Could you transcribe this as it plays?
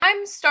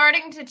I'm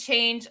starting to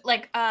change.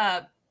 Like,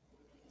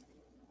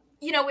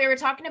 we were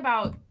talking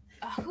about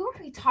who were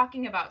we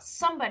talking about?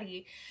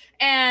 Somebody,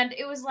 and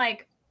it was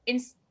like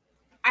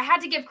I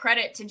had to give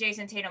credit to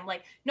Jason Tatum.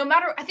 Like, no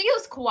matter, I think it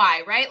was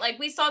Kawhi, right? Like,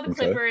 we saw the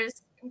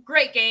Clippers,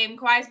 great game.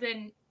 Kawhi's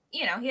been, he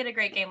had a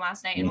great game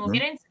last night, and we'll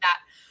get into that.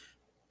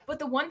 But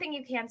the one thing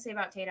you can say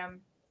about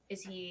Tatum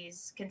is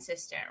he's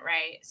consistent,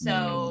 right?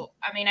 So,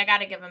 I mean, I got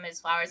to give him his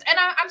flowers. And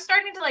I'm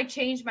starting to, like,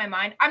 change my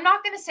mind. I'm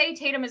not going to say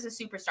Tatum is a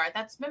superstar.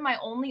 That's been my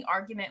only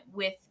argument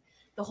with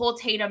the whole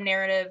Tatum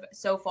narrative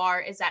so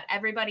far, is that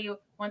everybody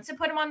wants to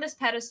put him on this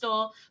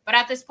pedestal. But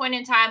at this point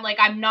in time, like,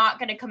 I'm not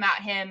going to come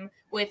at him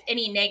with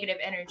any negative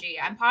energy.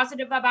 I'm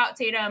positive about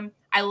Tatum.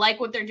 I like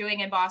what they're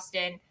doing in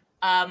Boston.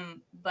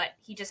 But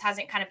he just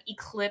hasn't kind of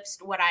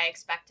eclipsed what I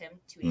expect him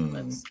to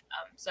eclipse.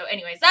 So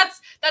anyways,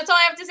 that's all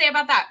I have to say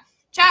about that.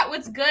 Chat,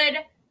 what's good?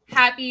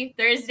 Happy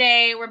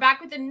Thursday. We're back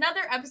with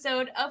another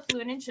episode of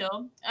Fluent and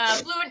Chill.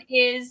 Fluent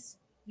he's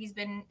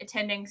been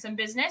attending some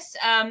business,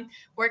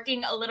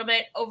 working a little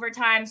bit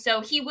overtime. So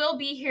he will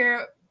be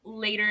here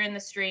later in the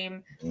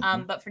stream.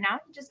 But for now,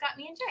 he just got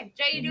me and Jay.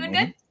 Jay, you doing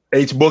good?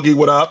 H Boogie,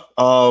 what up?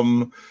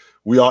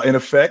 We are in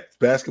effect.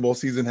 Basketball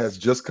season has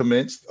just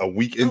commenced a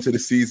week into the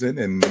season,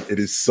 and it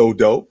is so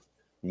dope.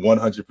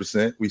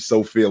 100%. We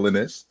so feeling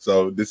this.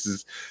 So this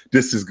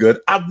is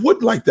good. I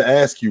would like to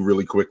ask you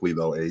really quickly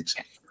though, H.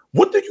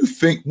 What do you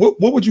think? What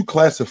would you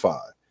classify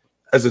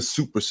as a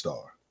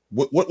superstar?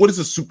 What is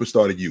a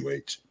superstar to you,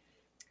 H?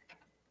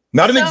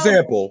 Not an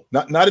example.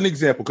 Not an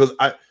example, because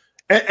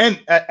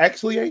and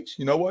actually, H,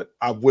 you know what?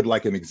 I would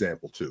like an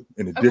example too,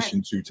 in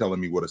addition to telling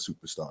me what a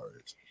superstar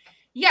is.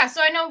 Yeah,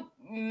 so I know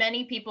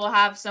many people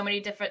have so many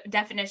different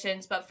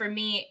definitions, but for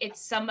me,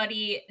 it's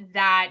somebody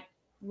that,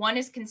 one,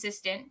 is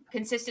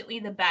consistently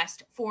the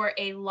best for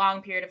a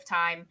long period of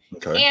time,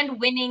 and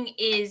winning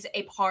is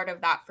a part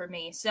of that for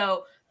me.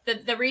 So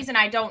the reason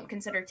I don't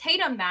consider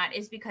Tatum that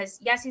is because,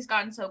 yes, he's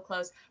gotten so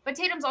close, but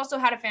Tatum's also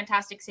had a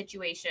fantastic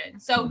situation.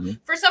 So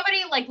for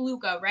somebody like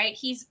Luka, right,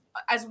 he's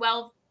as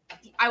well,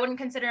 I wouldn't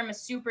consider him a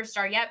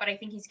superstar yet, but I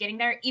think he's getting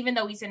there, even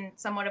though he's in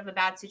somewhat of a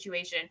bad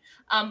situation.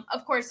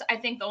 Of course, I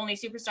think the only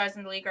superstars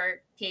in the league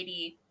are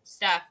KD,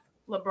 Steph,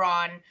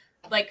 LeBron.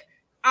 Like,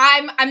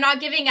 I'm not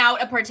giving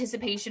out a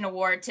participation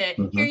award to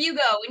here you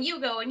go and you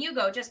go and you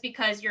go just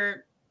because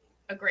you're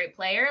a great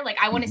player. Like,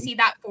 I want to see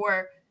that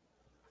for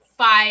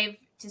 5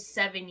 to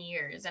 7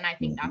 years, and I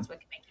think that's what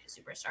can make you a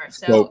superstar.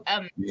 So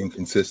being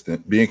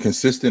consistent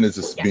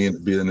is being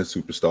a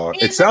superstar.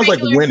 It sounds like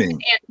winning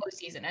and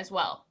postseason as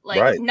well,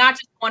 like not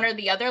just one or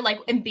the other. Like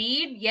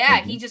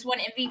Embiid, he just won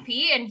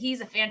MVP, and he's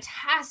a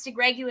fantastic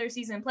regular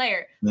season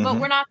player, but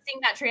we're not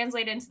seeing that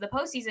translate into the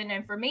postseason,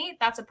 and for me,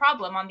 that's a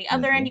problem. On the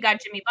other end, you got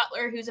Jimmy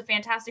Butler, who's a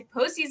fantastic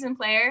postseason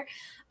player.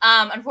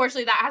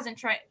 Unfortunately, that hasn't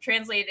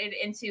translated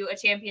into a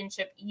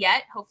championship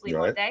yet. Hopefully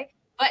one day,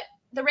 but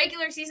the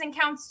regular season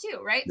counts too,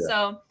 right? Yeah.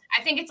 So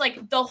I think it's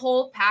like the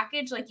whole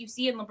package, like you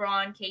see in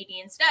LeBron,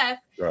 KD, and Steph,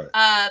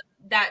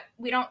 that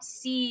we don't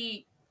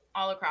see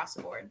all across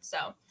the board.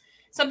 So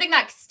something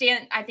that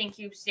I think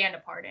you stand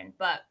apart in.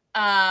 But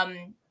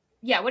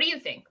what do you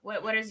think?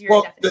 What is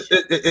your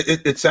definition?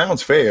 It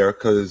sounds fair,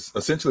 because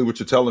essentially what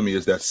you're telling me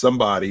is that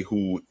somebody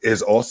who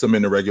is awesome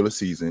in the regular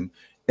season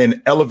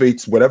and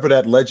elevates whatever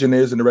that legend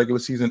is in the regular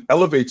season,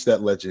 elevates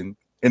that legend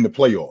in the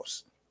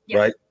playoffs,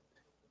 right?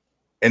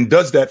 And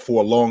does that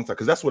for a long time,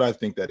 because that's what I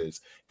think that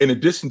is. In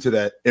addition to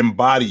that,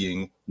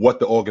 embodying what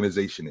the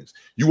organization is.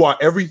 You are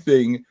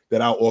everything that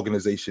our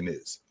organization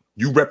is.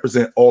 You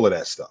represent all of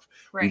that stuff.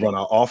 We run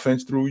our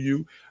offense through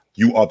you.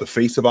 You are the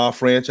face of our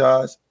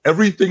franchise.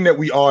 Everything that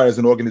we are as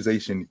an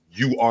organization,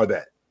 you are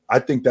that. I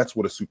think that's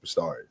what a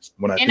superstar is,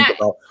 when I think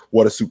about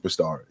what a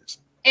superstar is.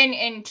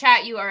 In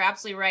chat, you are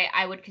absolutely right.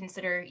 I would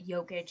consider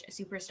Jokic a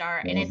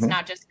superstar, and it's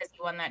not just because he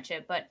won that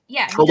chip, but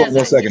Hold on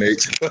 1 second,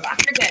 H.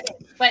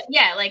 But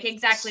like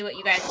exactly what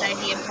you guys said.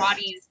 He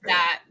embodies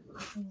that,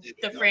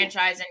 the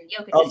franchise, and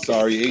Jokic. I'm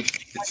sorry,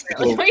 H.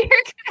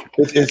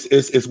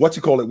 It's what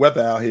you call it,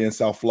 weather out here in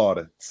South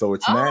Florida. So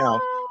it's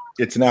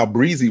now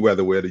breezy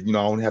weather where I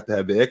don't have to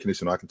have the air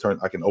conditioner. I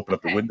can open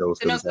up the windows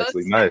because it's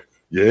actually nice.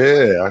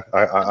 Yeah,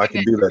 I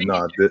can do that.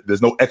 No,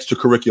 there's no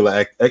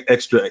extracurricular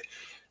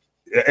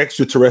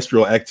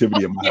extraterrestrial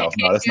activity in my house.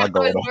 No, that's not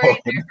going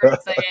on.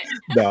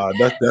 No,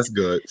 that's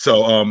good.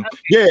 So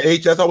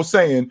H, as I was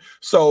saying,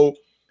 so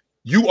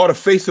you are the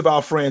face of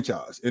our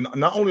franchise. And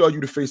not only are you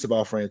the face of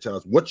our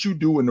franchise, what you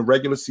do in the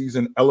regular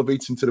season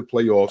elevates into the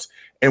playoffs,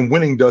 and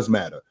winning does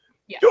matter.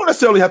 You don't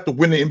necessarily have to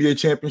win the NBA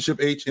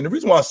championship, H. And the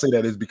reason why I say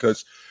that is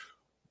because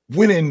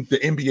winning the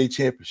NBA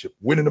championship,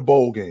 winning the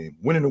bowl game,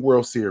 winning the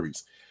World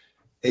Series,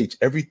 H,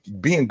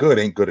 being good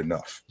ain't good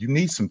enough. You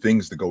need some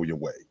things to go your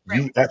way.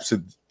 Right.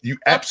 You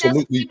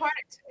absolutely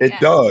it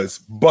does.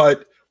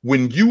 But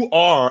when you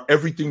are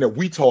everything that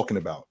we talking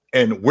about,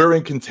 and we're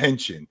in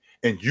contention,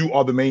 and you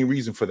are the main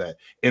reason for that,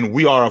 and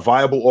we are a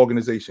viable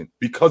organization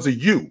because of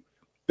you,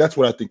 that's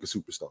what I think a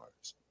superstar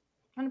is.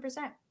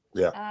 100%.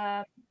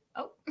 Yeah.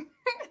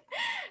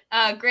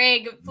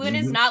 Greg, Flynn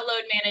is not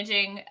load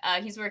managing.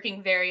 He's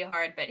working very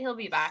hard, but he'll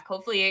be back.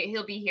 Hopefully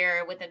he'll be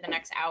here within the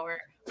next hour.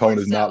 Tone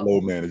is not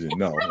load managing.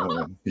 No,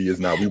 he is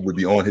not. We would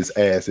be on his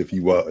ass if he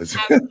was.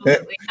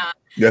 Absolutely not.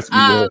 Yes, we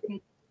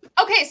would.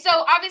 Okay, so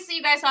obviously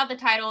you guys saw the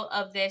title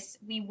of this.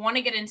 We want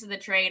to get into the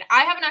trade.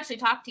 I haven't actually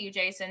talked to you,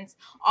 Jay, since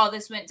all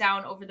this went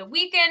down over the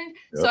weekend.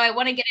 Yep. So I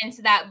want to get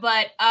into that.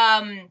 But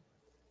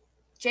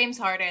James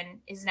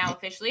Harden is now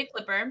officially a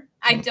Clipper.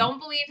 I don't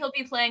believe he'll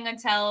be playing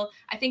until,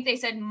 I think they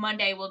said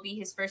Monday will be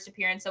his first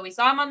appearance. So we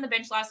saw him on the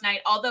bench last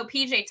night. Although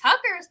PJ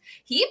Tucker's,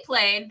 he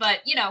played,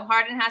 but,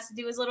 Harden has to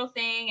do his little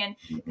thing and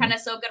kind of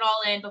soak it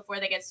all in before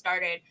they get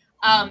started.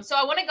 So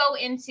I want to go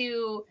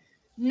into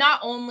not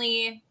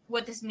only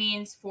what this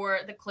means for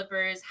the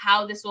Clippers,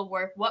 how this will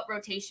work, what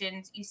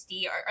rotations you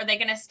see. Are they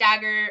going to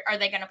stagger? Are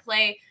they going to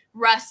play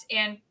Russ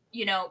and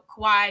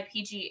Kawhi,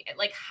 PG,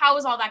 like how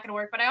is all that going to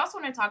work? But I also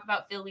want to talk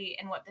about Philly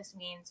and what this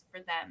means for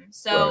them.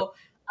 So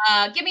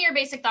give me your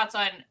basic thoughts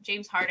on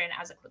James Harden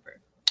as a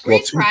Clipper. Were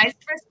you surprised,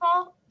 first of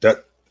all?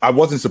 That I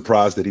wasn't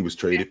surprised that he was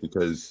traded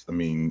because,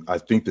 I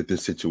think that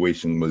this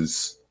situation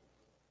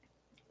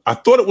I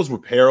thought it was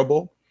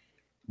repairable,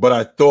 but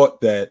I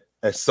thought that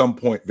at some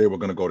point they were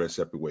going to go their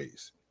separate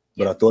ways.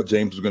 But I thought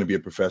James was going to be a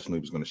professional. He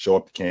was going to show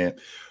up to camp.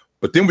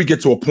 But then we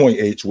get to a point,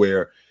 H,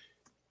 where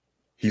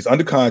he's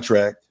under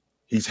contract.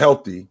 He's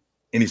healthy,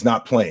 and he's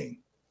not playing.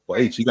 Well,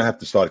 H, you're going to have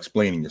to start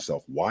explaining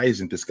yourself. Why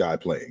isn't this guy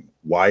playing?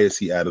 Why is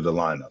he out of the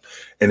lineup?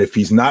 And if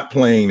he's not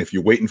playing, if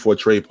you're waiting for a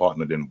trade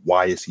partner, then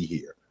why is he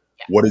here?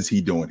 Yeah. What is he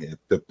doing here?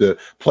 The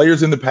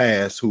players in the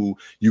past who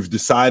you've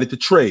decided to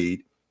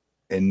trade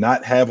and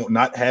not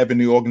having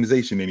the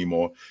organization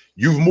anymore,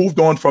 you've moved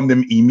on from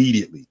them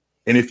immediately.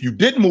 And if you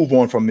didn't move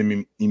on from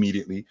them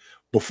immediately,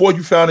 before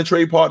you found a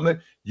trade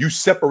partner, you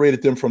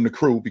separated them from the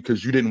crew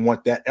because you didn't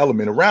want that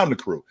element around the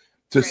crew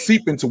to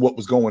seep into what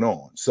was going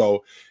on.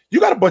 So you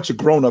got a bunch of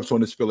grown-ups on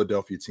this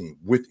Philadelphia team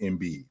with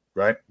Embiid,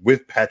 right?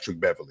 With Patrick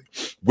Beverley,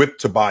 with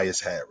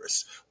Tobias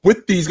Harris,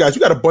 with these guys.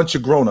 You got a bunch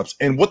of grown-ups.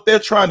 And what they're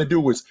trying to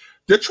do is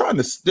they're trying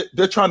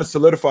to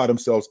solidify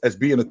themselves as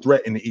being a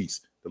threat in the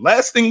East. The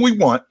last thing we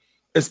want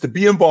is to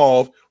be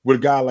involved with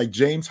a guy like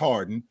James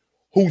Harden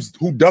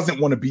who doesn't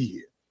want to be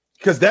here,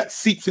 because that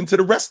seeps into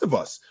the rest of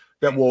us.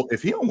 That, well,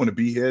 if he don't want to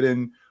be here,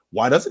 then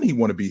why doesn't he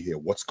want to be here?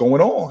 What's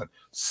going on?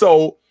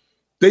 So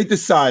they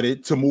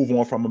decided to move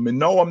on from him. And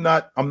no, I'm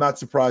not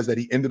surprised that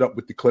he ended up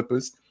with the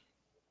Clippers.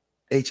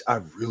 I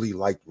really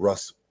liked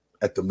Russ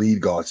at the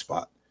lead guard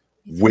spot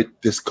with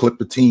this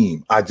Clipper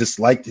team. I just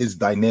liked his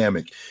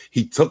dynamic.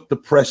 He took the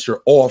pressure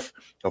off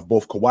of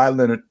both Kawhi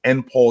Leonard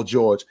and Paul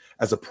George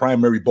as a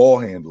primary ball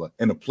handler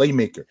and a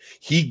playmaker.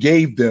 He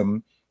gave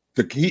them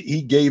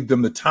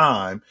the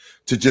time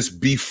to just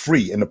be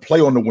free and to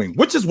play on the wing,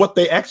 which is what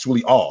they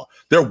actually are.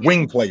 They're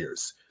wing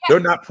players. They're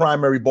not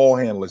primary ball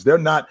handlers. They're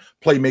not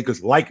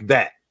playmakers like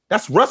that.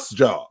 That's Russ'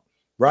 job,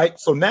 right?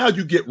 So now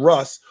you get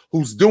Russ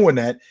who's doing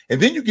that, and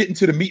then you get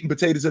into the meat and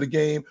potatoes of the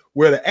game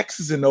where the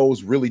X's and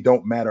O's really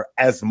don't matter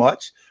as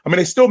much.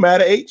 They still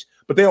matter, H,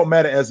 but they don't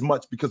matter as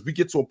much because we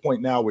get to a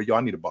point now where,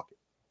 I need a bucket.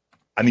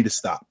 I need to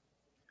stop.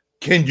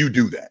 Can you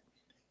do that?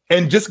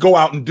 And just go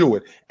out and do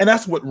it. And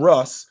that's when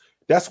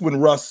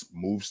Russ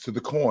moves to the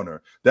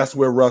corner. That's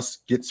where Russ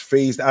gets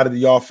phased out of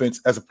the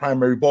offense as a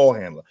primary ball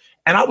handler.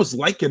 And I was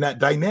liking that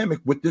dynamic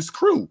with this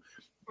crew.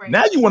 Right.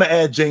 Now you want to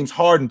add James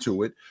Harden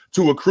to it,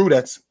 to a crew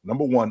that's,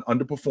 number one,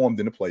 underperformed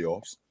in the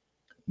playoffs.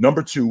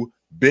 Number two,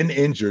 been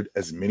injured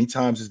as many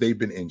times as they've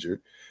been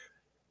injured.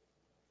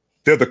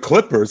 They're the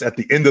Clippers at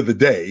the end of the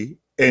day,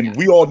 and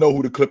we all know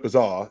who the Clippers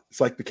are. It's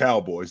like the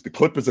Cowboys. The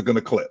Clippers are going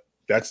to clip.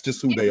 That's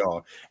just who they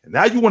are. And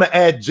now you want to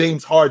add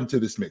James Harden to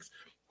this mix,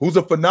 who's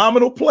a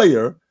phenomenal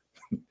player,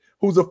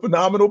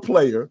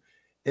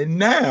 and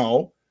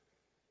now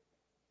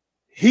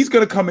he's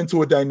going to come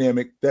into a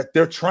dynamic that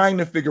they're trying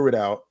to figure it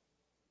out.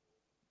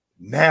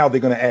 Now they're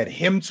going to add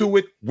him to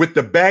it with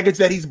the baggage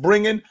that he's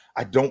bringing.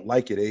 I don't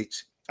like it,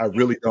 H. I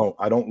really don't.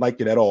 I don't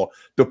like it at all.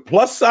 The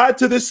plus side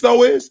to this,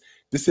 though, is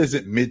this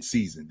isn't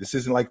mid-season. This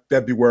isn't like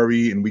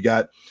February and we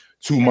got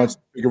 2 months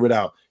to figure it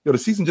out. The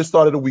season just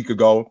started a week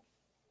ago.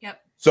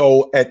 Yep.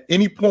 So at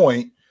any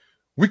point,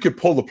 we could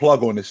pull the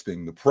plug on this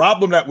thing. The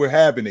problem that we're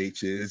having,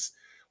 H, is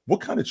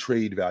what kind of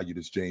trade value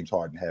does James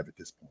Harden have at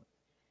this point?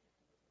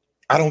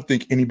 I don't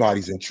think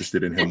anybody's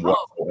interested in him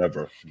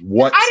whatsoever.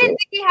 I didn't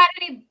think he had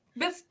any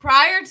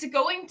prior to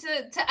going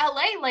to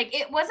LA. Like,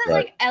 it wasn't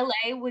like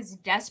LA was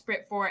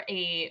desperate for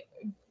a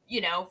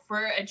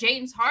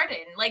James Harden.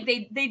 Like,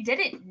 they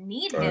didn't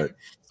need him.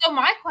 So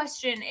my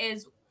question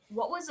is,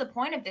 what was the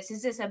point of this?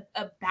 Is this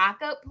a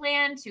backup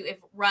plan to if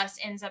Russ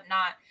ends up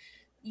not,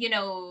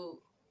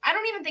 I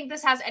don't even think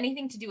this has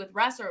anything to do with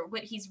Russ or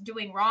what he's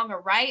doing wrong or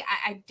right.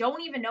 I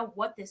don't even know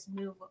what this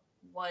move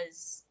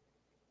was.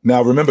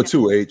 Now, remember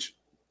too, H.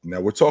 Now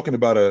we're talking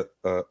about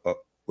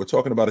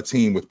a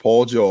team with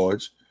Paul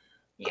George,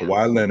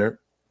 Kawhi Leonard,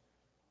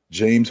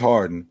 James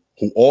Harden,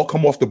 who all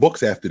come off the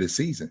books after this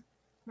season.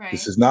 Right.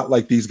 This is not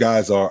like these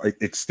guys are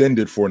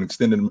extended for an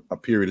extended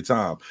period of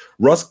time.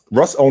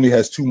 Russ only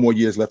has 2 more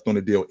years left on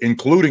the deal,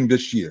 including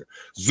this year.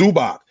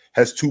 Zubac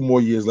has 2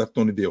 more years left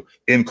on the deal,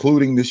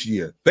 including this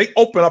year. They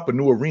open up a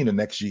new arena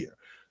next year.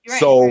 Right,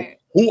 so right.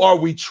 Who are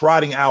we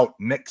trotting out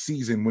next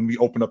season when we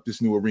open up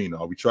this new arena?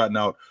 Are we trotting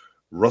out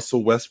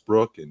Russell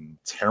Westbrook and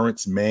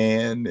Terrence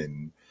Mann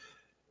and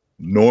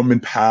Norman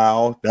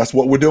Powell? That's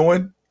what we're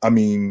doing? I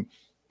mean,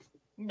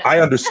 no. I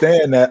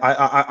understand that.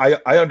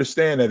 I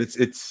understand that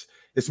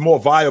it's more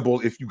viable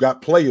if you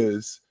got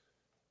players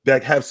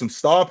that have some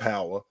star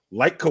power,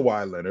 like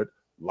Kawhi Leonard,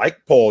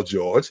 like Paul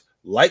George,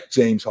 like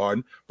James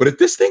Harden. But if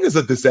this thing is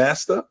a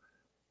disaster,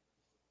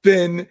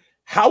 then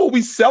how are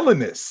we selling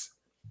this?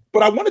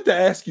 But I wanted to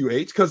ask you,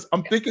 H, because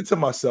I'm thinking to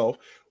myself,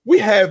 we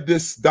have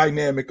this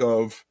dynamic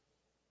of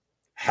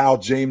how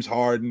James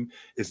Harden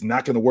is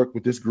not going to work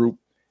with this group.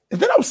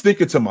 And then I was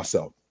thinking to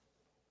myself,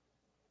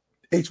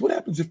 H, what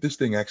happens if this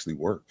thing actually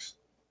works?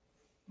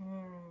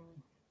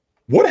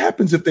 What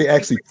happens if they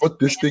actually put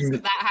this thing?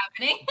 Of that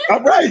happening?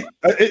 All right.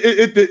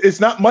 It's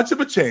not much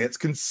of a chance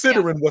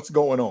considering what's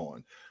going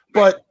on.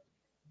 But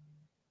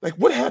like,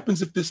 what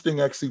happens if this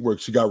thing actually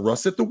works? You got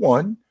Russ at the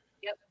 1.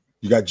 Yep.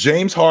 You got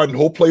James Harden,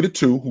 who'll play the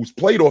 2, who's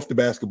played off the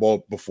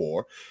basketball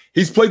before.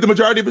 He's played the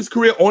majority of his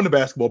career on the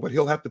basketball, but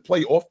he'll have to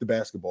play off the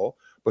basketball.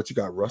 But you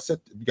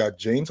got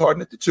James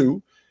Harden at the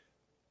 2.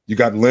 You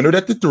got Leonard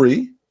at the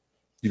 3.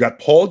 You got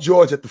Paul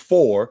George at the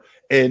 4.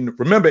 And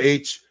remember,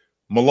 H,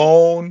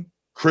 Malone,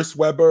 Chris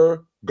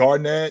Webber,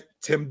 Garnett,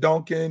 Tim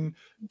Duncan,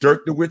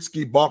 Dirk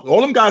Nowitzki, Barkley,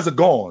 all them guys are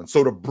gone.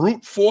 So the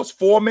brute force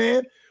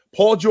 4-man,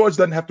 Paul George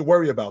doesn't have to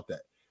worry about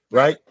that,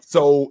 right?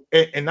 So,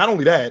 and not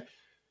only that,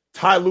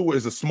 Ty Lue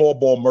is a small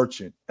ball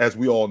merchant, as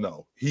we all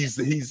know. He's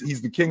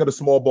the king of the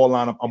small ball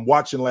lineup. I'm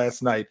watching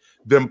last night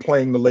them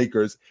playing the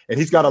Lakers, and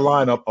he's got a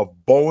lineup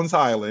of Bones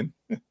Highland.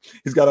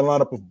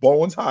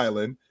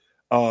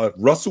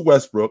 Russell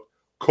Westbrook,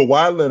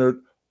 Kawhi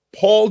Leonard,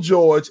 Paul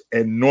George,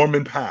 and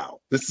Norman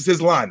Powell. This is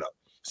his lineup.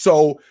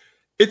 So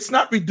it's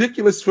not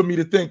ridiculous for me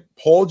to think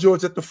Paul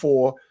George at the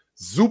 4,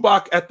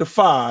 Zubac at the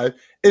 5,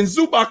 and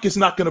Zubac is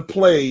not going to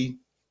play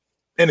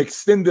an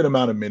extended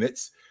amount of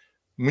minutes.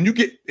 When you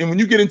get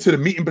into the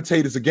meat and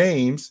potatoes of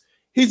games,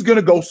 he's going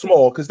to go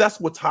small because that's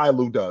what Ty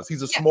Lue does.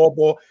 He's a small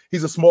ball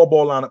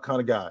lineup kind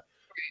of guy.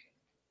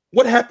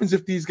 What happens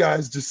if these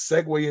guys just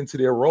segue into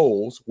their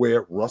roles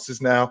where Russ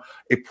is now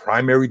a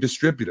primary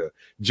distributor?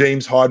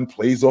 James Harden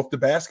plays off the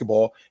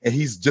basketball and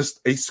he's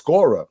just a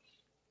scorer.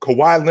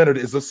 Kawhi Leonard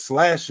is a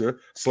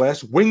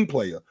slasher/wing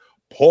player.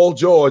 Paul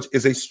George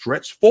is a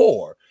stretch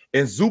 4.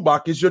 And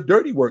Zubac is your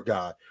dirty work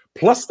guy.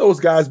 Plus those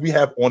guys we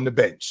have on the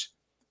bench.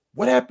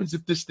 What happens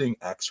if this thing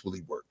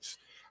actually works?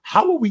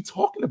 How are we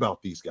talking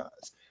about these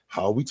guys?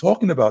 How are we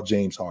talking about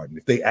James Harden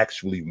if they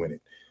actually win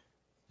it?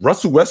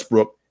 Russell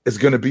Westbrook is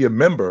going to be a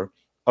member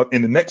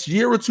in the next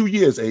year or 2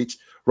 years, H.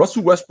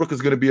 Russell Westbrook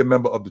is going to be a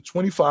member of the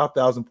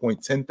 25,000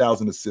 point,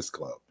 10,000 assist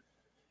club.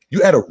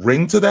 You add a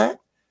ring to that?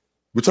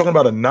 We're talking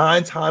about a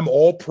 9-time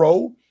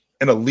All-Pro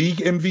and a league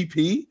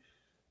MVP.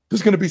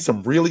 There's going to be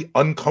some really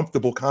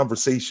uncomfortable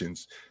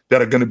conversations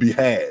that are going to be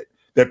had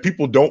that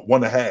people don't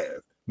want to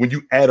have when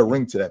you add a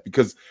ring to that,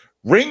 because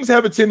rings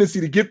have a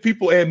tendency to give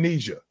people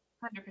amnesia.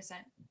 100%.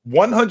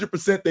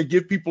 100% they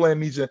give people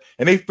amnesia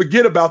and they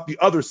forget about the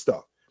other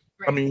stuff.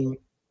 Right. I mean,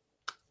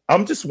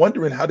 I'm just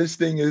wondering how this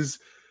thing is.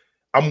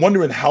 I'm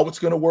wondering how it's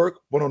going to work.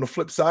 But on the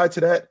flip side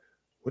to that,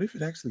 what if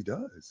it actually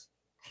does?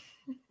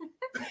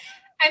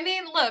 I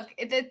mean, look,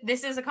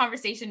 this is a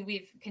conversation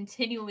we've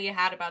continually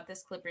had about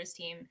this Clippers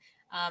team,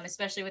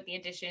 especially with the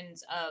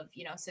additions of,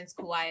 since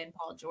Kawhi and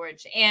Paul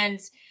George. And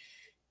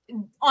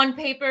on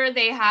paper,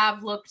 they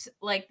have looked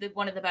like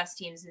one of the best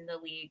teams in the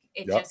league.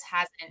 It just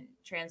hasn't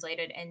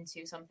translated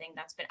into something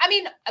that's been,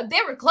 they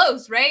were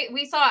close, right?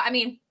 We saw,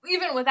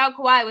 even without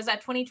Kawhi, it was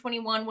that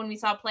 2021 when we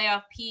saw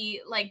playoff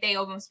P, like they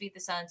almost beat the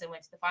Suns and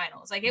went to the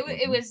finals. Like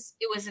it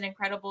was an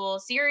incredible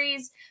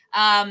series.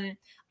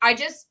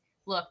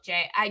 Look,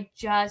 Jay,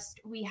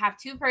 we have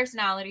 2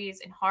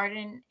 personalities in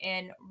Harden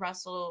and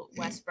Russell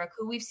Westbrook,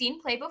 who we've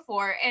seen play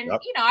before. And,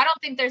 I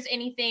don't think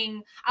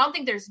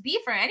there's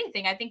beef or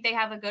anything. I think they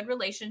have a good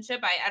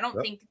relationship. I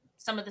don't think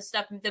some of the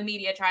stuff the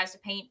media tries to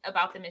paint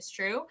about them is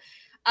true.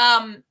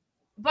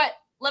 But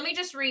let me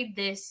just read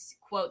this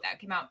quote that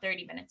came out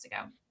 30 minutes ago.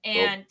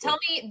 And tell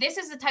me, this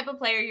is the type of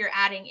player you're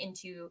adding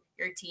into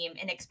your team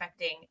and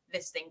expecting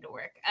this thing to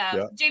work.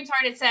 James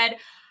Harden said,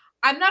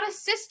 "I'm not a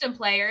system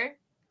player.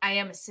 I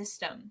am a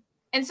system."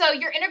 And so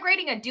you're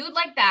integrating a dude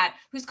like that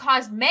who's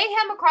caused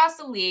mayhem across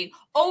the league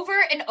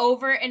over and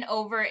over and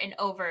over and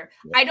over.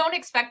 Yeah. I don't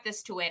expect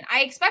this to win.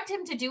 I expect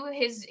him to do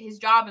his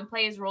job and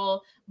play his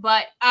role,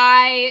 but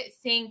I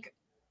think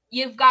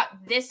you've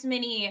got this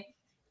many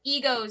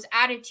egos,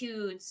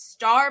 attitudes,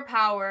 star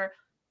power,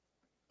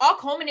 all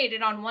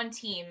culminated on one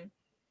team.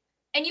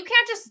 And you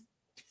can't just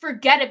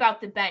forget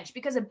about the bench,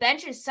 because a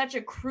bench is such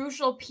a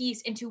crucial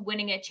piece into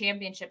winning a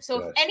championship.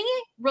 So if any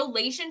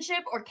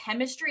relationship or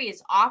chemistry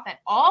is off at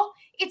all,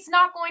 it's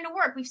not going to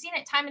work. We've seen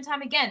it time and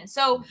time again.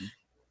 So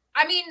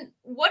I mean,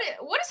 what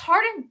is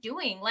Harden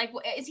doing? Like,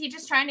 is he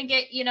just trying to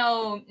get,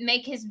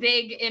 make his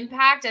big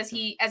impact as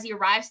he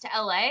arrives to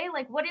LA?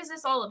 Like, what is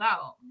this all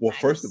about? Well,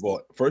 first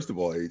of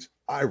all, H,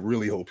 I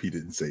really hope he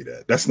didn't say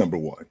that. That's number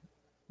one.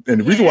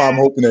 And the reason why I'm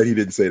hoping that he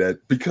didn't say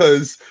that,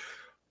 because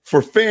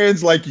for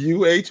fans like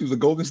you, H, who's a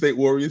Golden State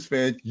Warriors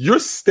fan, you're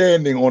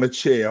standing on a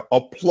chair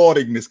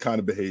applauding this kind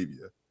of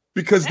behavior,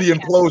 because the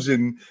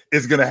implosion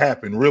is going to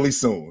happen really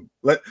soon.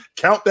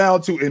 Count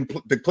down to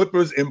the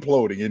Clippers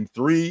imploding in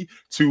 3,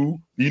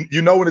 2.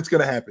 You know when it's going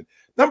to happen.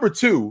 Number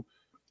two,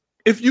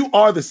 if you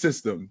are the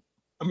system,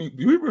 I mean,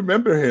 we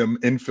remember him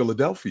in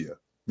Philadelphia,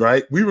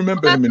 right? We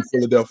remember him in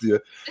Philadelphia.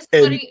 This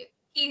is what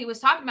he was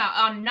talking about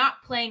on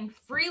not playing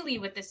freely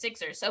with the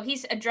Sixers. So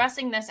he's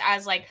addressing this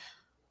as like,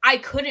 I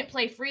couldn't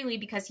play freely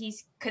because he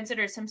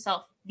considers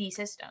himself the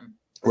system.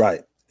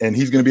 Right. And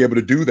he's going to be able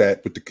to do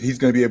that, but he's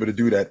going to be able to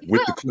do that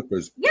with the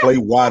Clippers, play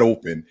wide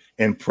open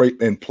and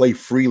play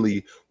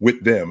freely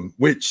with them,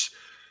 which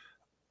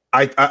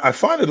I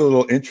find it a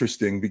little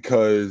interesting,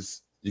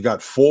 because you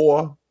got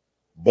 4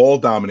 ball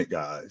dominant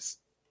guys,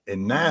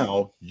 and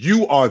now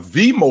you are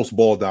the most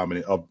ball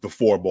dominant of the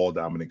 4 ball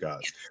dominant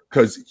guys,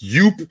 because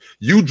you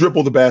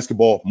dribble the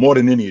basketball more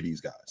than any of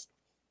these guys.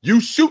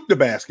 You shoot the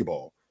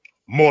basketball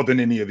more than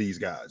any of these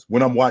guys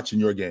when I'm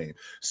watching your game.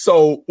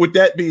 So with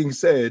that being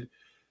said,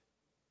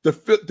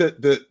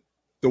 the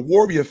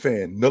Warrior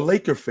fan, the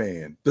Laker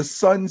fan, the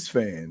Suns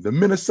fan, the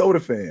Minnesota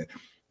fan,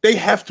 they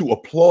have to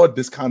applaud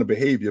this kind of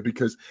behavior,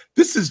 because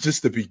this is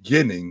just the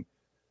beginning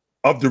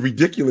of the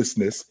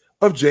ridiculousness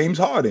of James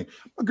Harden.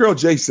 My girl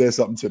Jay said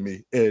something to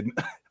me, and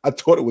I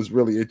thought it was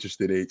really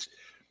interesting, H.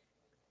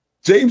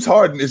 James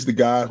Harden is the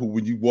guy who,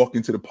 when you walk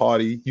into the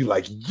party, you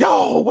like,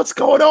 yo, what's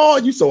going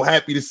on? You so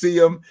happy to see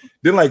him.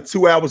 Then like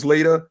 2 hours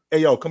later, hey,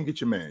 yo, come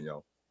get your man,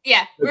 yo.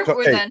 Yeah, we're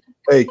done.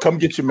 Hey, come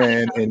get your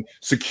man. And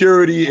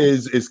security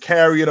is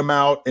carrying him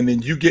out, and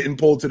then you getting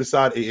pulled to the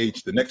side.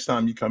 H, the next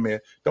time you come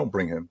here, don't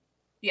bring him.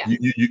 Yeah,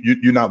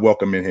 you're not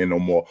welcome in here no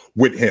more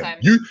with him.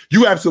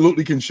 You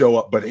absolutely can show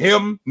up, but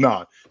him,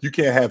 nah, you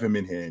can't have him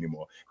in here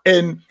anymore.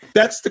 And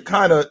that's the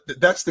kind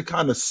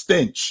of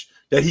stench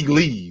that he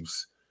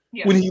leaves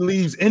when he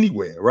leaves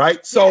anywhere,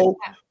 right? So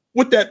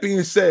with that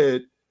being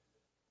said,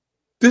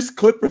 this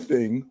Clipper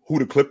thing, who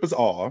the Clippers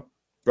are,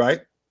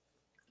 right?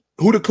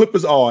 Who the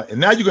Clippers are, and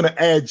now you're going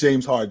to add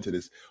James Harden to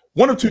this.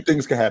 One of 2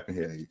 things can happen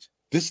here, H.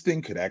 This thing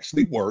could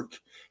actually work,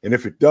 and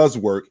if it does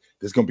work,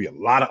 there's going to be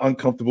a lot of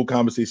uncomfortable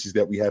conversations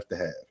that we have to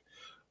have.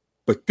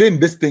 But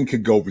then this thing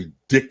could go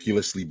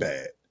ridiculously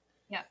bad.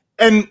 Yeah.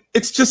 And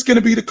it's just going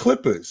to be the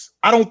Clippers.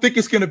 I don't think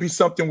it's going to be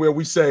something where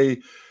we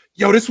say,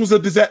 yo, this was a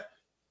disaster.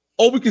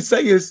 All we can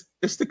say is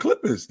it's the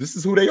Clippers. This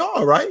is who they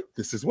are, right?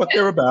 This is what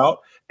they're about.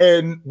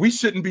 And we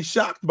shouldn't be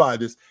shocked by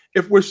this.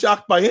 If we're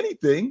shocked by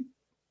anything,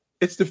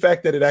 it's the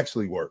fact that it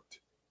actually worked.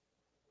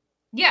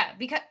 Yeah,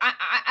 because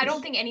I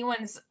don't think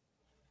anyone's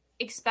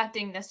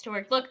expecting this to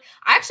work. Look,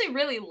 I actually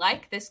really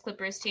like this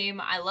Clippers team.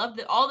 I love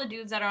all the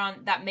dudes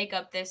that make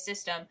up this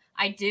system.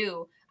 I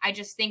do. I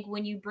just think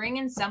when you bring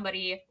in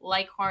somebody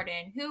like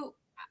Harden, who,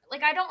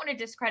 like, I don't want to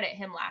discredit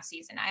him last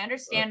season. I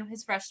understand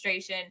his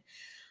frustration.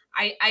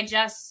 I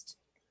just,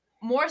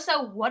 more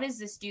so, what does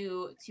this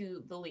do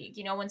to the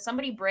league? When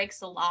somebody breaks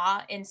the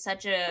law in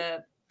such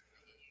a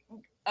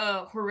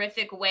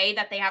horrific way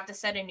that they have to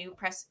set a new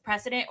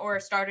precedent or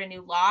start a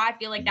new law, I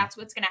feel like that's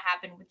what's going to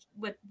happen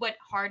with what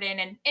Harden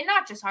and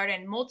not just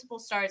Harden, multiple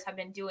stars have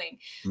been doing.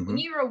 When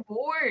you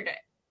reward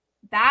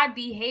bad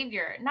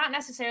behavior, not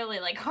necessarily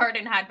like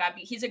Harden had bad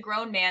behavior. He's a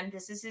grown man.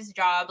 This is his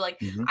job.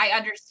 Like, I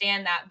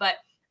understand that, but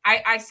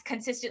I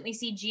consistently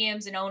see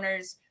GMs and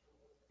owners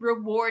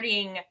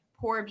rewarding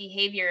poor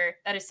behavior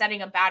that is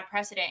setting a bad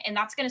precedent, and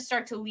that's going to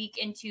start to leak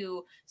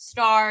into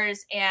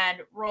stars and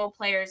role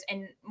players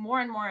and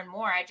more and more and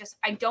more.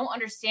 I don't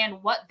understand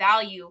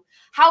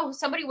how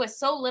somebody with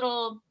so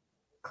little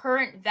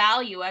current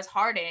value as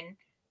Harden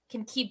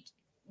can keep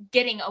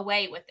getting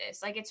away with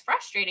this. Like, it's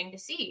frustrating to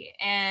see.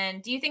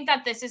 And do you think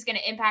that this is going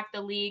to impact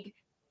the league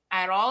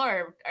at all,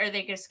 or are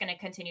they just going to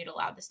continue to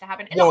allow this to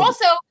happen? And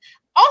also,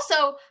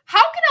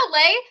 how can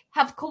LA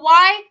have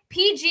Kawhi,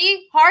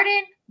 PG,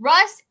 Harden,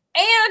 Russ,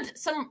 and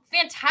some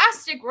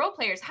fantastic role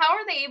players? How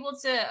are they able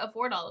to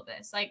afford all of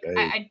this? Like,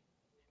 I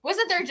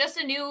wasn't there just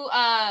a new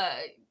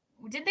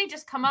didn't they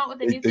just come out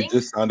with a new thing? They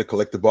just signed a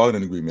collective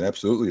bargaining agreement.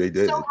 Absolutely, they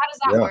did. So how does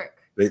that work?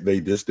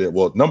 They just did.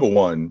 Well, number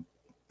one,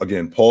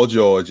 again, Paul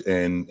George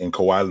and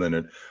Kawhi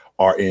Leonard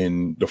are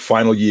in the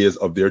final years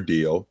of their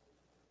deal.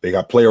 They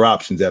got player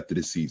options after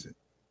this season.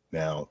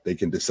 Now they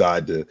can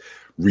decide to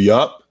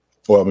re-up,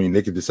 or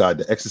they can decide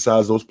to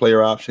exercise those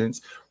player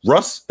options.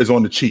 Russ is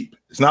on the cheap.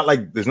 It's not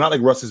like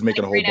Russ is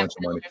making a whole bunch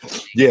of money.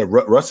 Yeah,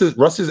 Russ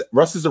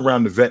is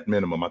around the vet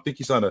minimum. I think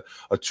he's on a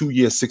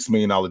 2-year, $6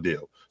 million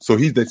deal. So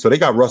they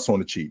got Russ on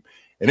the cheap.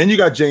 And then you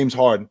got James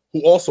Harden,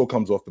 who also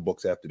comes off the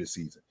books after this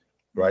season,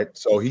 right?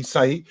 So he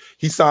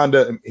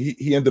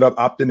ended up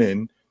opting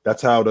in.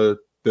 That's how the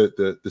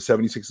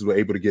 76ers were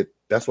able to get.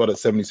 That's why the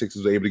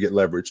 76ers were able to get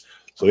leverage,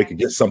 so they could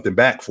get something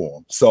back for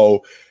him.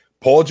 So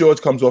Paul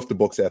George comes off the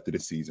books after the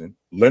season.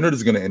 Leonard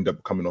is going to end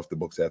up coming off the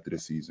books after the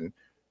season.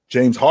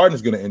 James Harden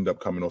is going to end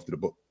up coming off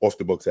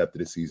the books after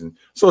the season.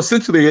 So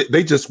essentially,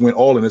 they just went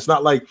all in. It's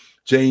not like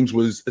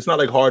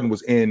Harden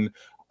was in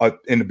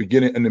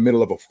the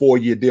middle of a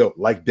 4-year deal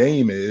like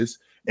Dame is,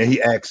 and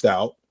he axed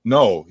out.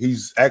 No,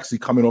 he's actually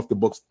coming off the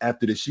books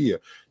after this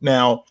year.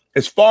 Now,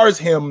 as far as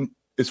him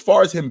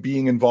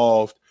being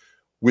involved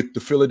with the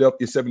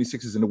Philadelphia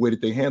 76ers and the way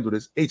that they handle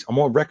this, I'm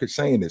on record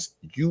saying this.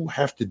 You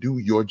have to do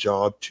your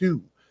job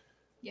too.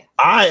 Yeah.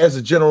 I, as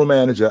a general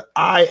manager,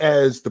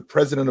 as the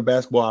president of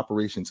basketball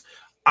operations,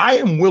 I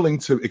am willing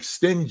to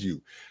extend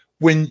you.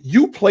 When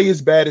you play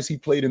as bad as he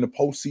played in the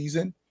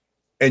postseason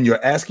and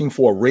you're asking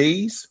for a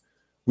raise,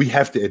 we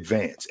have to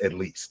advance at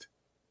least.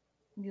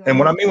 Yeah. And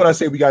when I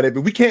say we got it,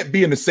 we can't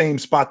be in the same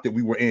spot that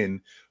we were in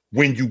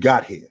when you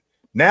got here.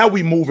 Now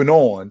we're moving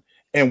on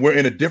and we're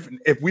in a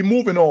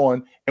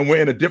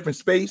different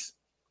space.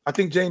 I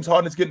think James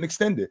Harden is getting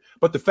extended.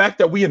 But the fact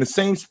that we're in the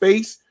same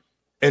space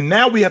and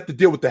now we have to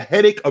deal with the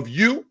headache of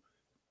you.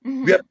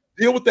 Mm-hmm. We have to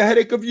deal with the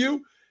headache of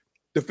you.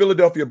 The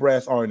Philadelphia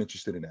Brass aren't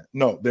interested in that.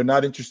 No, they're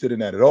not interested in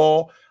that at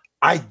all.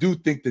 I do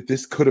think that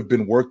this could have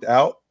been worked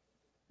out,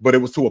 but it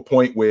was to a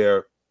point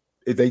where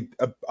I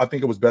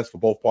think it was best for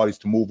both parties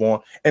to move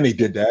on, and they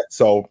did that.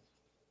 So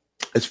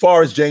as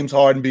far as James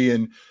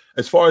Harden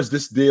as far as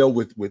this deal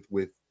with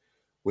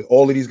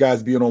all of these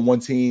guys being on one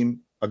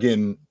team,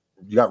 again,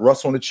 you got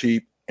Russ on the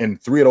cheap, and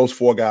 3 of those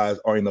 4 guys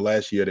are in the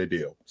last year of their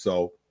deal.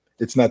 So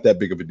it's not that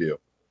big of a deal.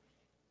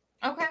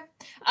 Okay.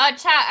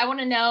 Chat, I want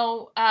to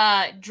know,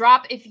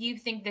 drop if you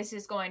think this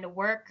is going to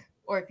work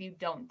or if you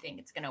don't think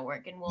it's going to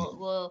work. And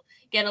we'll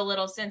get a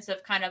little sense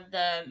of kind of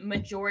the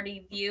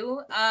majority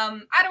view. I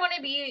don't want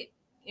to be,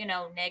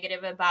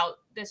 negative about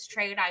this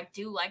trade. I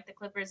do like the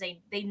Clippers.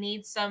 They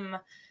need something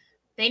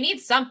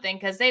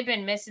because they've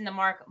been missing the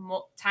mark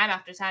time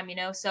after time,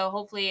 so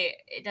hopefully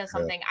it does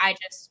something. Yeah. I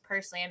just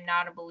personally am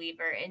not a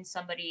believer in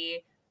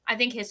somebody. I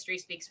think history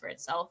speaks for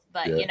itself,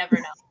 but You never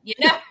know. You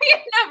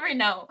never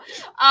know.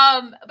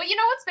 But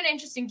what's been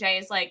interesting, Jay,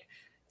 is like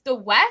the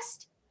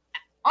West.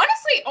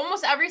 Honestly,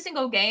 almost every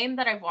single game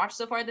that I've watched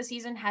so far this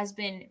season has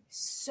been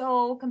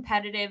so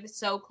competitive,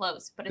 so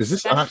close. But is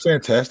this not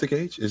fantastic,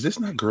 H? Is this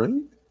not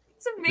great?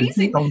 It's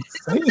amazing. This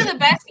is one of the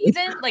best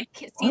season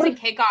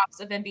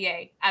kickoffs of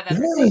NBA I've ever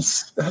seen.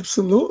 Yes,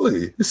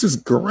 absolutely. This is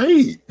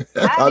great.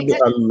 I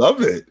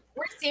love it.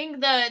 We're seeing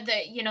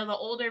the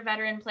older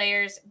veteran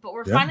players, but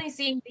we're finally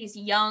seeing these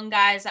young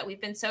guys that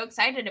we've been so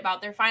excited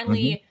about. They're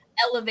finally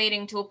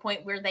elevating to a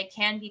point where they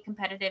can be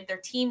competitive. They're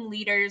team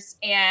leaders.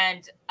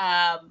 And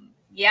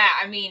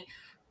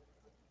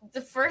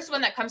the first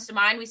one that comes to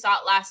mind, we saw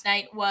it last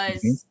night,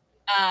 was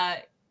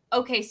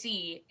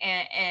OKC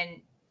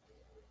and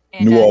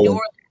New Orleans.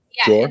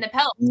 Yeah, sure. And the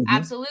Pelicans.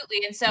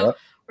 Absolutely. And so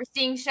we're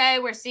seeing Shea,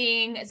 we're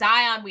seeing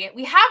Zion.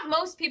 We have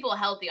most people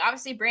healthy.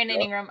 Obviously,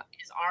 Brandon Ingram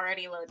is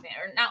already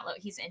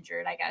he's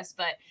injured, I guess.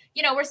 But,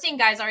 we're seeing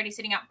guys already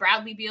sitting out.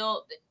 Bradley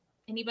Beal,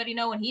 anybody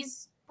know when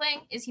he's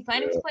playing? Is he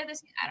planning to play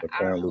this year?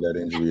 Apparently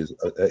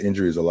that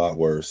injury is a lot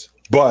worse.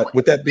 But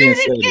with that being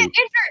said, did he get injured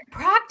in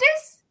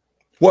practice?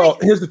 Well,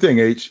 here's the thing,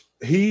 H.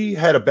 He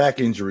had a back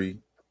injury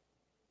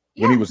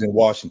when he was in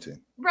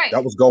Washington. Right.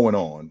 That was going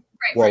on.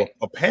 Right,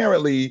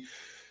 apparently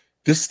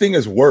this thing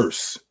is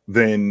worse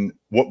than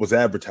what was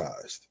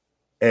advertised.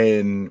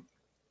 And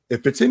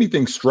if it's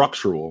anything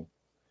structural,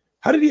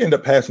 how did he end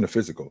up passing the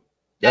physical?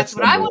 That's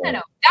what I want to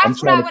know.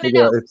 That's what I want to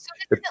know. So this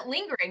isn't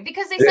lingering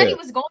because they said he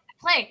was going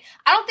to play.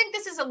 I don't think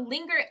this is a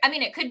lingering. I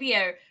mean, it could be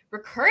a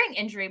recurring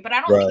injury, but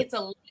I don't think it's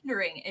a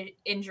lingering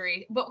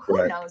injury. But who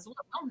knows?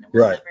 We'll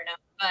never know.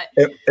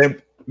 But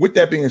and with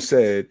that being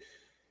said,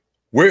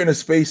 we're in a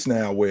space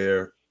now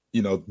where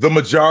the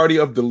majority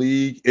of the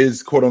league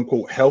is quote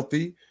unquote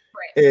healthy.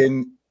 Right.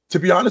 And to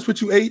be honest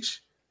with you,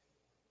 H,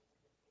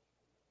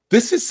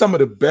 this is some of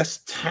the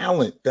best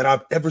talent that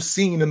I've ever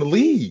seen in the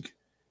league.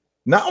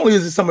 Not only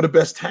is it some of the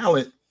best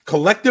talent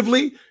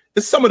collectively,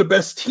 it's some of the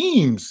best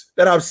teams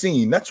that I've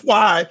seen. That's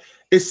why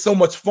it's so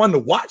much fun to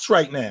watch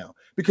right now,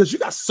 because you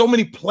got so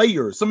many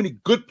players, so many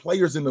good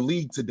players in the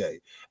league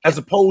today, as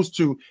opposed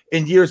to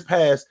in years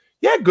past,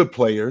 good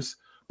players,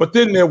 but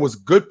then there was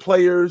good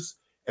players.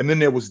 And then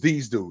there was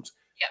these dudes.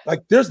 Yeah.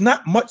 Like, there's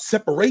not much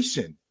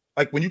separation.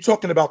 Like, when you're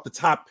talking about the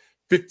top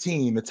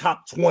 15, the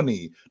top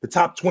 20, the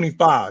top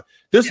 25,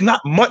 there's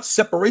not much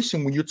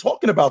separation when you're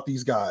talking about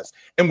these guys.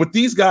 And with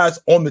these guys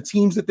on the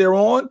teams that they're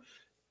on,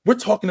 we're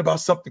talking about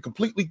something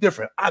completely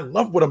different. I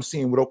love what I'm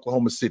seeing with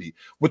Oklahoma City,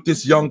 with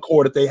this young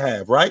core that they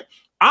have, right?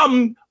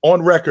 I'm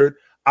on record.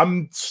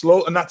 I'm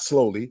not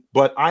slowly,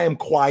 but I am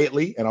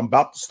quietly, and I'm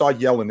about to start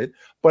yelling it,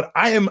 but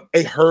I am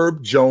a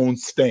Herb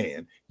Jones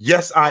stan.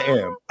 Yes, I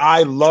am.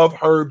 I love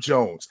Herb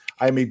Jones.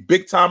 I am a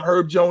big time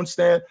Herb Jones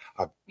stan.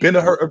 I've been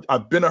a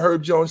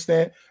Herb Jones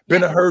stan,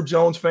 been a Herb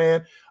Jones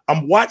fan.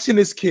 I'm watching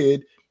this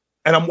kid,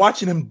 and I'm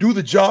watching him do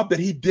the job that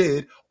he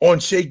did on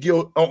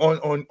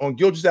on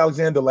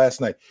Gilgeous-Alexander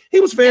last night. He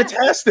was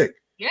fantastic.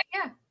 Yeah.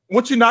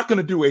 What you're not going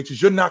to do, H, is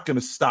you're not going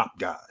to stop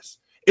guys.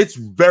 It's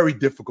very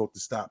difficult to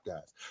stop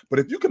guys. But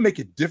if you can make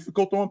it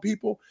difficult on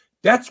people,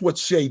 that's what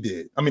Shea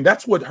did. I mean,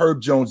 that's what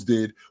Herb Jones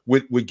did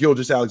with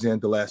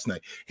Gilgeous-Alexander last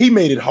night. He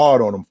made it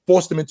hard on him,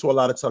 forced him into a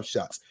lot of tough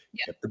shots,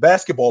 kept the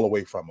basketball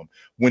away from him.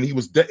 When he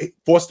was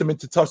forced him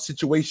into tough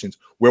situations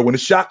where when the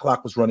shot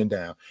clock was running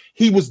down,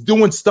 he was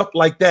doing stuff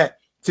like that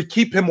to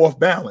keep him off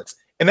balance.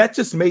 And that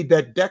just made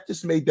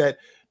that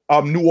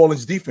New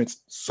Orleans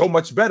defense so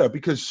much better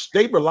because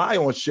they rely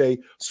on Shea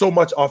so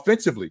much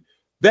offensively.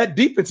 That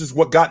defense is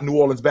what got New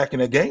Orleans back in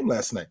that game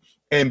last night.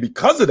 And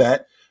because of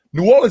that,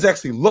 New Orleans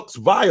actually looks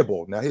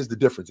viable. Now, here's the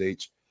difference,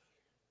 H.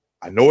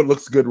 I know it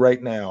looks good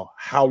right now.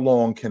 How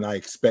long can I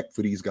expect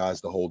for these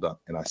guys to hold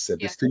up? And I said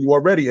this to you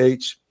already,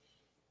 H.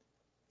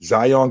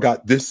 Zion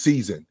got this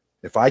season.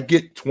 If I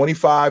get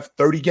 25,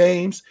 30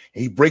 games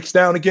and he breaks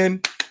down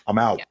again, I'm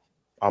out. Yeah.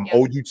 I'm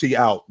OUT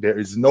out. There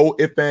is no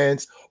ifs,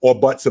 ands, or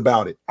buts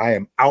about it. I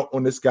am out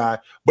on this guy.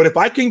 But if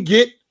I can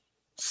get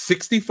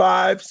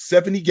 65,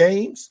 70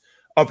 games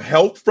of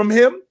health from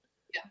him,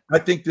 I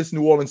think this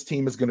New Orleans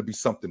team is going to be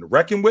something to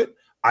reckon with.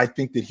 I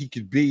think that he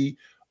could be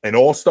an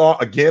all-star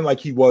again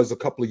like he was a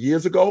couple of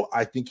years ago.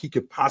 I think he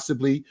could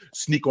possibly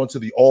sneak onto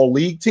the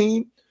all-league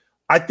team.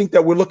 I think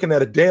that we're looking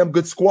at a damn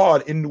good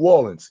squad in New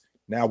Orleans.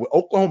 Now, with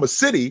Oklahoma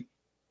City,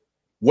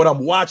 what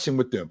I'm watching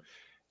with them,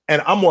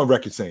 and I'm on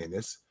record saying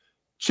this,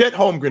 Chet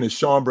Holmgren is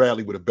Sean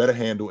Bradley with a better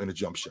handle and a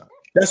jump shot.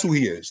 That's who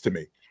he is to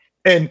me.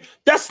 And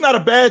that's not a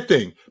bad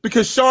thing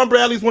because Sean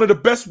Bradley is one of the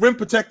best rim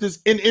protectors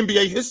in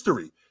NBA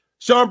history.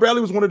 Sean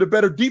Bradley was one of the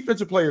better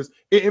defensive players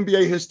in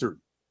NBA history.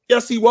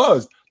 Yes, he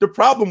was. The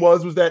problem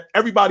was that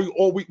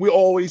we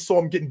always saw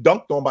him getting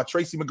dunked on by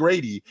Tracy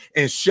McGrady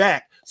and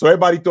Shaq. So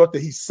everybody thought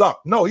that he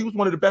sucked. No, he was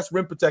one of the best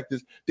rim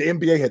protectors the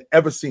NBA had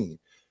ever seen.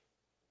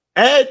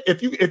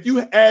 If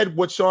you add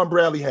what Sean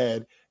Bradley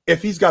had,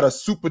 if he's got a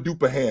super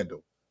duper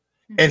handle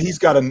and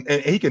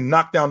and he can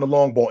knock down the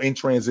long ball in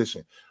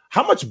transition,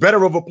 how much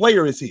better of a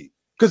player is he?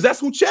 Because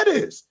that's who Chet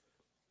is.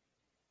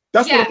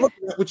 That's what I'm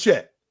looking at with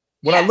Chet.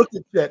 When I look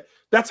at Chet,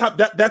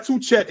 that's who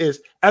Chet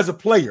is as a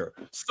player.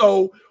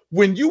 So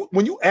when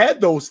you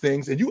add those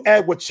things and you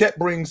add what Chet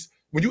brings,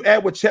 to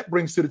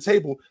the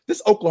table,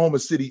 this Oklahoma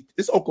City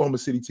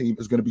team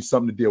is going to be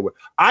something to deal with.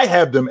 I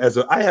have them as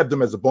a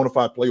bona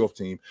fide playoff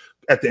team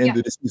at the end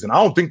of the season. I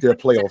don't think they're a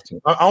playoff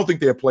team. I don't think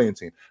they're a playing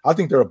team. I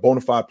think they're a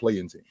bona fide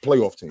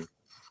playoff team.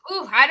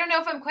 Ooh, I don't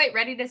know if I'm quite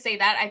ready to say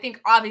that. I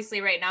think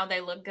obviously right now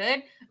they look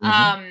good.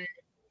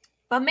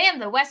 But man,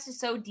 the West is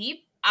so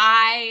deep.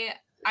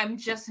 I'm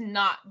just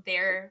not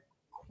there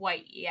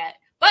quite yet.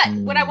 But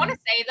what I want to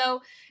say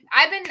though,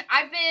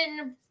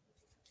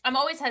 I'm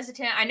always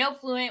hesitant. I know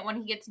Fluent, when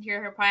he gets in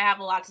here, he'll probably have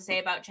a lot to say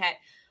about Chet.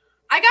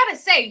 I gotta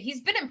say, he's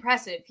been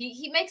impressive.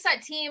 He makes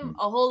that team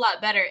a whole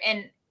lot better.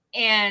 And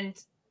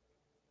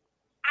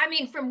I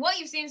mean, from what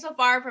you've seen so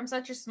far from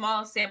such a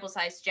small sample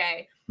size,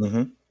 Jay,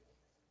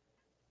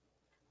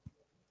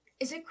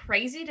 is it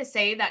crazy to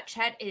say that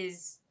Chet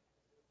is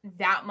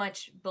that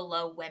much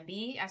below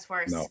Wemby as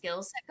far as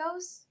skill set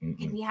goes?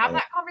 Can we have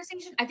that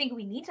conversation? I think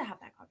we need to have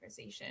that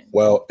conversation.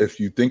 Well, if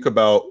you think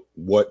about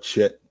what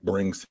Chet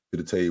brings to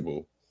the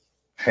table,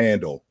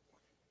 handle,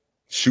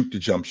 shoot the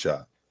jump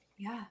shot,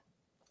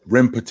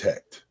 rim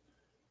protect,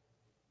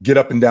 get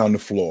up and down the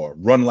floor,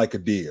 run like a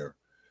deer.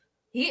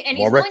 He's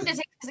willing to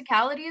take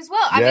physicality as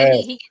well. I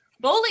mean, he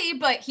bully,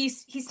 but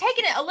he's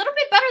taking it a little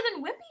bit better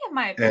than Wemby, in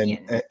my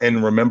opinion.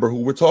 And remember who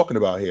we're talking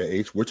about here,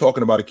 H. We're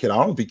talking about a kid. I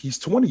don't think he's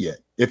 20 yet.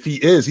 If he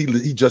is,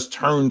 he just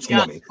turned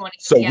 20.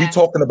 So we're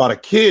talking about a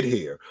kid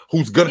here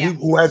who's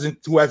who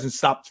hasn't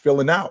stopped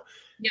filling out.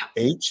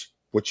 H,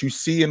 what you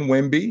see in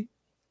Wemby,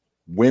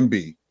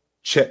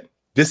 Chet.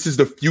 This is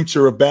the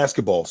future of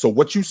basketball. So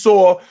what you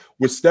saw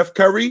with Steph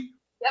Curry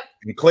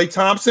and Klay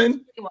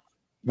Thompson,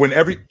 when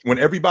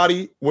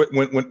everybody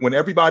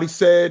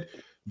said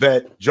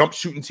that jump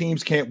shooting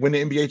teams can't win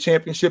the NBA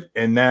championship,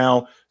 and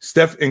now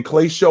Steph and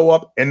Klay show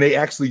up and they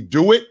actually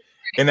do it,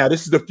 and now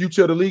this is the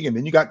future of the league. And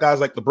then you got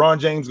guys like LeBron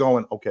James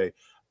going, okay,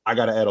 I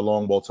got to add a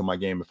long ball to my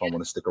game if I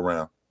want to stick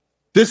around.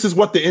 This is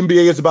what the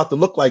NBA is about to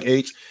look like,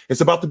 H.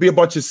 It's about to be a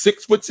bunch of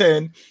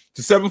 6'10"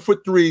 to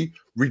 7'3"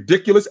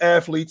 ridiculous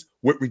athletes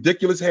with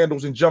ridiculous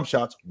handles and jump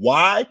shots.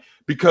 Why?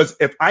 Because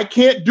if I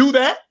can't do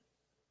that,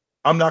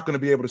 I'm not going to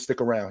be able to stick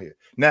around here.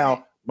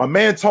 Now, my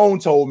man Tone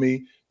told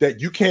me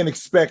that you can't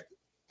expect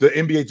the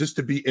NBA just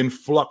to be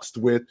influxed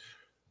with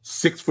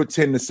 6'10"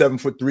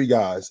 to 7'3"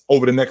 guys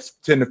over the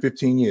next 10 to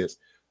 15 years.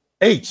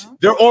 H,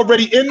 they're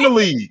already in the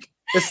league.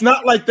 It's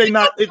not like they're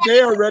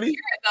already.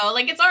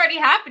 Like it's already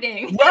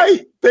happening.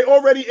 Right. They're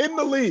already in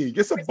the league.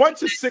 It's a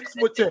bunch of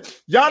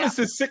 6'10". Giannis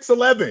is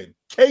 6'11".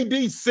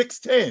 KD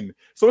 6'10".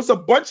 So it's a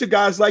bunch of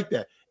guys like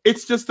that.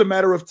 It's just a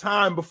matter of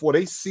time before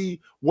they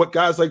see what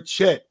guys like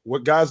Chet,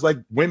 what guys like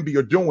Wemby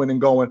are doing and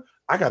going,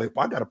 I gotta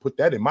put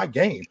that in my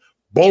game.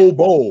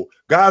 Bo,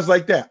 guys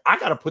like that. I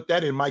gotta put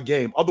that in my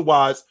game.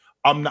 Otherwise,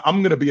 I'm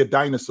gonna be a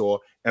dinosaur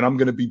and I'm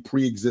gonna be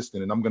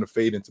pre-existent and I'm gonna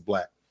fade into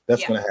black.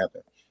 That's gonna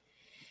happen.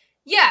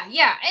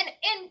 Yeah.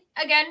 And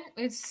again,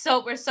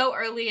 we're so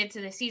early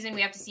into the season.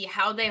 We have to see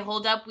how they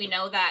hold up. We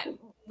know that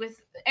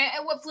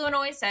and what Fluent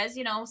always says,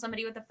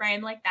 somebody with a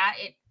frame like that,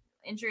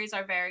 injuries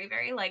are very,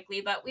 very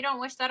likely, but we don't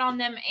wish that on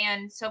them.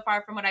 And so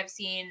far from what I've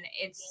seen,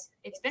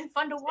 it's been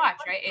fun to watch,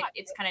 right?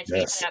 It's kind of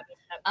changed up.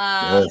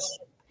 Yes.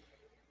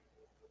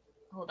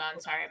 Hold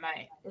on, sorry,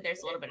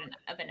 there's a little bit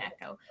of an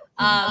echo.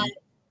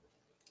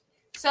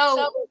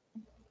 So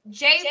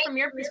Jay, from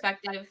your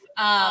perspective,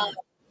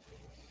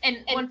 and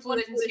when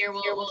Fluent is here,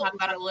 we'll talk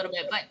about it a little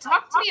bit. But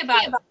talk to me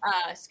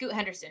about Scoot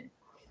Henderson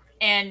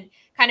and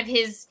kind of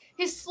his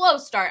slow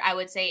start, I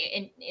would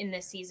say, in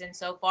this season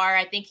so far.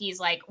 I think he's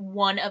like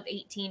 1 of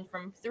 18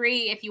 from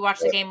 3. If you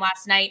watched the game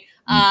last night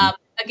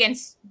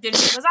against was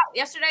that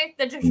yesterday,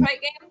 the Detroit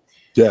game?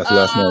 Yes,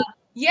 last night.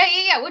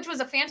 Yeah, which was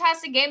a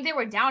fantastic game. They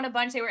were down a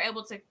bunch. They were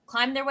able to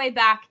climb their way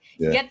back,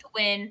 get the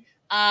win.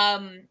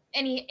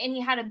 And he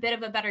had a bit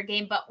of a better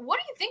game. But what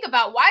do you think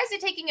about why is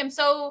it taking him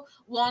so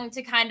long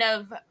to kind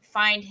of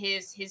find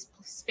his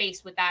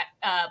space with that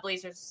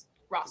Blazers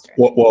roster?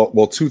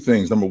 Well, two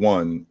things. Number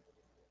one,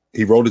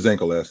 he rolled his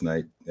ankle last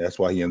night. That's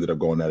why he ended up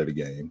going out of the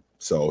game.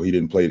 So he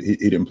didn't play. He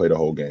didn't play the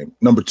whole game.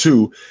 Number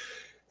two,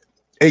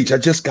 I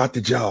just got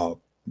the job.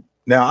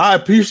 Now I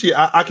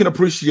can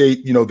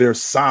appreciate,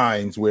 there's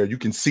signs where you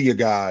can see a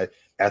guy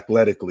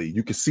athletically,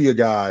 you can see a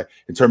guy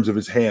in terms of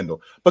his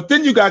handle, but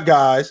then you got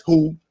guys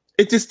who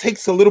it just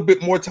takes a little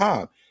bit more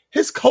time.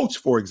 His coach,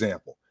 for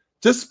example,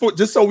 just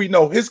so we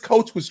know, his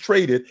coach was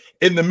traded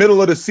in the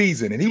middle of the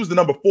season, and he was the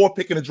number 4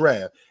 pick in the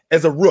draft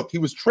as a rook. He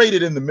was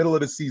traded in the middle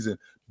of the season.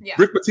 Yeah.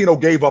 Rick Pitino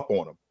gave up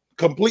on him,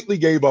 completely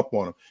gave up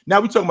on him.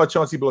 Now we're talking about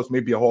Chauncey Billups,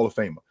 maybe a Hall of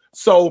Famer.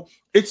 So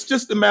it's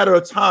just a matter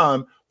of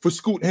time for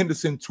Scoot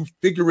Henderson to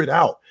figure it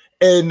out.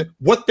 And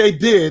what they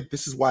did,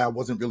 this is why I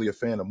wasn't really a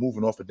fan of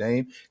moving off of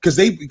Dame, because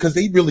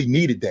they really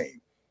needed Dame.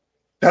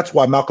 That's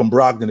why Malcolm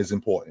Brogdon is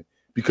important,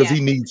 because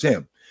he needs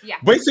him. Yeah.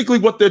 Basically,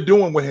 what they're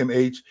doing with him,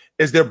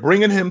 is they're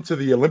bringing him to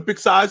the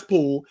Olympic-sized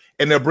pool,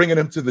 and they're bringing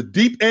him to the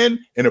deep end,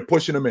 and they're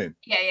pushing him in.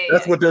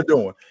 That's what they're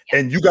doing. Yeah.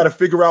 And you got to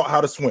figure out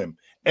how to swim.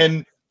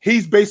 And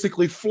he's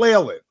basically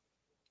flailing,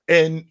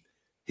 and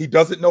he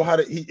doesn't know how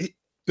to.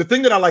 The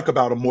thing that I like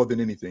about him more than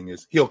anything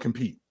is he'll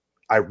compete.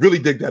 I really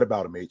dig that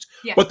about him,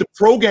 Yeah. But the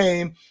pro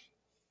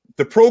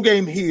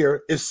game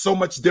here is so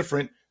much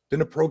different than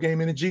the pro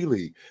game in the G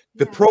League.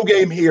 The pro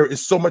game here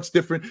is so much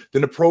different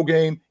than the pro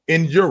game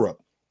in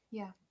Europe.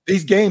 Yeah.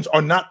 These games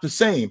are not the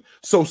same.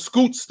 So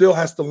Scoot still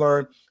has to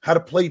learn how to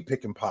play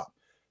pick and pop.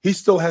 He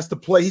still has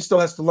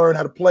to learn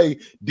how to play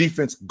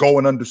defense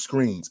going under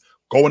screens,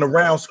 going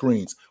around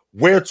screens,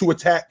 where to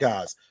attack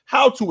guys,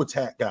 how to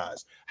attack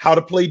guys, how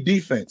to play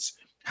defense,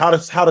 how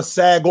to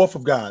sag off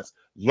of guys,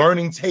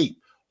 learning tape.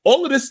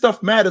 All of this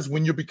stuff matters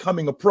when you're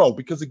becoming a pro,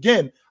 because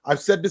again, I've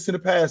said this in the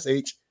past,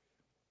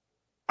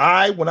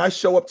 when I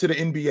show up to the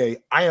NBA,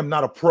 I am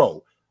not a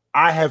pro.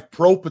 I have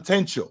pro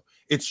potential.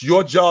 It's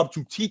your job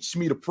to teach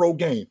me the pro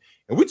game.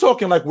 And we're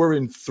talking like we're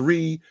in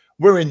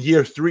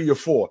year 3 or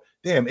 4.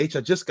 Damn, I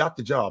just got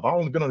the job. I've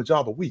only been on the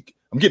job a week.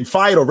 I'm getting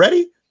fired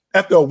already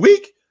after a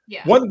week?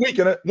 Yeah. 1 week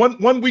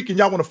and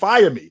y'all want to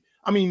fire me.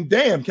 I mean,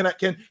 damn, can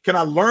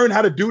I learn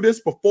how to do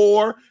this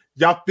before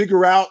y'all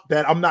figure out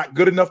that I'm not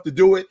good enough to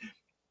do it?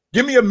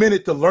 Give me a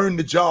minute to learn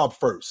the job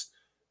first,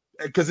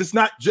 because it's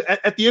not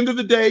at the end of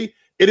the day,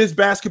 it is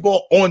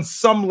basketball on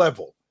some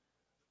level,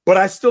 but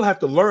I still have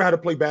to learn how to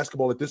play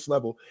basketball at this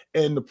level.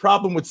 And the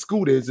problem with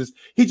Scoot is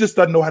he just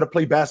doesn't know how to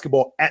play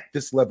basketball at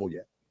this level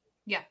yet.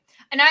 Yeah.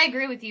 And I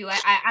agree with you.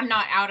 I'm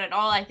not out at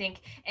all. I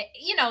think,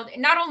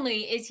 not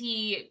only is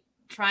he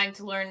trying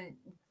to learn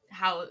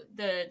how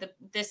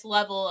this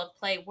level of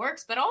play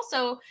works, but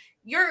also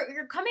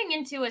you're coming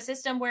into a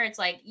system where it's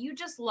like you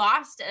just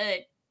lost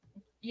a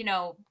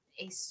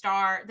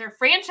star, their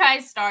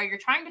franchise star. You're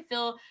trying to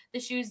fill the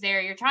shoes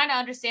there. You're trying to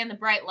understand the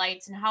bright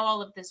lights and how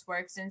all of this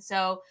works. And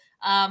so,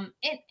 and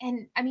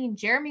I mean,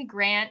 Jeremy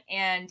Grant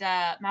and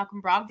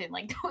Malcolm Brogdon,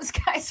 like those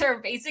guys are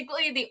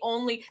basically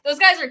those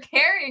guys are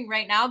carrying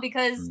right now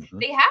because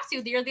they have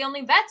to. They're the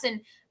only vets.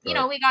 And,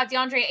 we got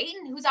DeAndre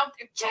Ayton, who's out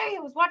there. Jay, I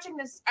was watching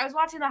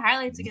the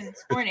highlights again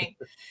this morning.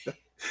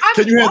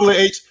 Can you handle it,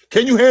 H?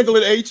 Can you handle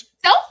it, H?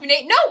 No.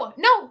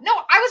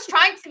 I was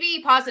trying to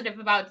be positive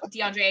about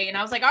DeAndre, and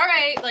I was like, all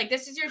right, like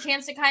this is your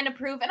chance to kind of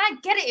prove. And I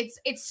get it.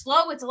 It's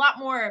slow. It's a lot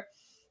more.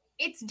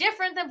 It's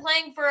different than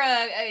playing for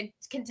a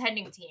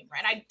contending team,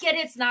 right? I get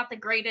it's not the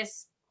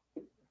greatest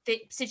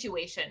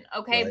situation,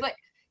 okay? Right. But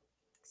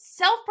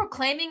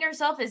self-proclaiming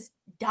yourself as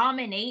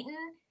dominating,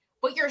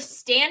 but you're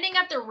standing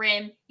at the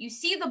rim, you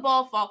see the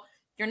ball fall.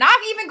 You're not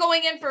even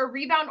going in for a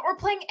rebound or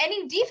playing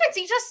any defense.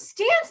 He just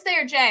stands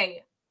there,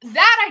 Jay.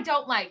 That I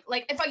don't like.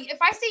 Like if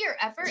I see your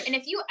effort, and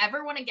if you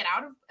ever want to get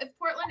out of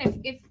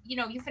Portland, if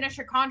you finish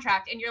your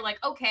contract and you're like,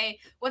 okay,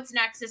 what's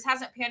next? This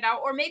hasn't panned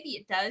out, or maybe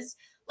it does.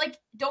 Like,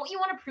 don't you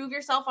want to prove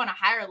yourself on a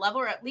higher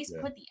level, or at least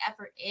put the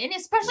effort in?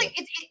 Especially,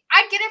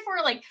 I get it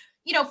for like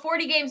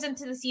 40 games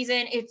into the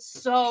season, it's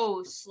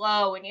so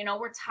slow, and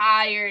we're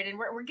tired, and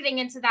we're getting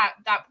into that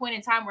point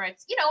in time where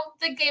it's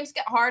the games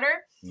get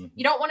harder. Mm-hmm.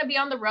 You don't want to be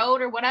on the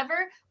road or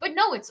whatever, but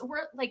no,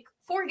 we're like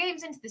 4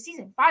 games into the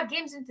season, 5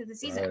 games into the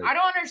season. Right. I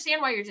don't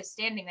understand why you're just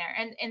standing there.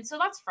 And so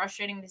that's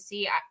frustrating to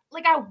see.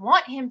 I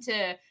want him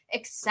to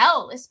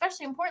excel,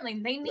 especially importantly.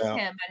 They need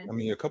him. And I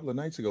mean, a couple of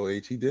nights ago,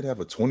 he did have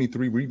a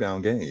 23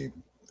 rebound game.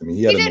 I mean,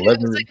 he he had an did.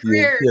 11. It was a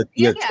career. I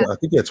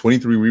think he had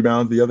 23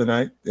 rebounds the other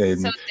night,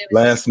 and So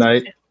last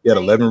night he had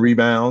 11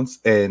 rebounds.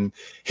 And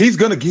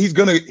he's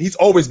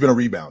always been a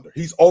rebounder.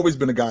 He's always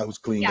been a guy who's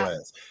clean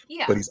glass.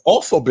 Yeah. But he's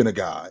also been a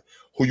guy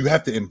who you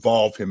have to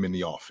involve him in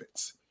the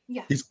offense.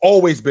 Yeah. He's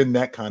always been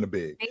that kind of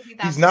big.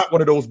 He's not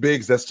one of those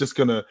bigs that's just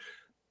gonna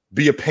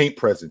be a paint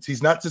presence.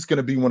 He's not just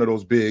gonna be one of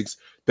those bigs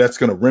that's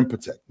gonna rim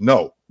protect.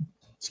 No,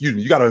 excuse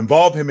me. You got to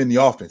involve him in the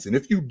offense, and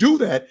if you do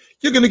that,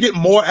 you're gonna get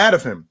more out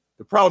of him.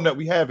 The problem that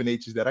we have in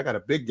H is that I got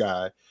a big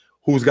guy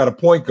who's got a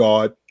point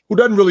guard who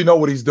doesn't really know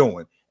what he's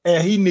doing,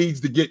 and he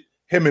needs to get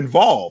him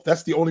involved.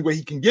 That's the only way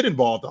he can get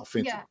involved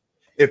offensively.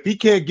 Yeah. If he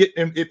can't get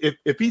him,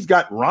 if he's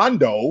got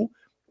Rondo,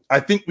 I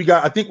think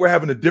we're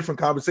having a different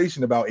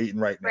conversation about Ayton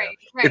right now.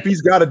 Right. If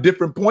he's got a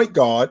different point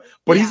guard,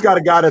 but he's got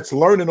a guy that's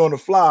learning on the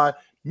fly.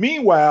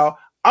 Meanwhile,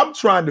 I'm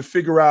trying to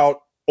figure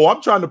out, or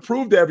I'm trying to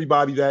prove to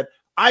everybody that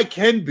I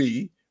can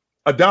be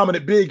a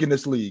dominant big in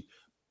this league.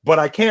 But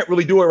I can't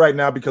really do it right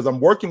now because I'm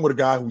working with a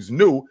guy who's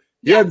new.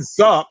 He doesn't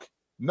suck.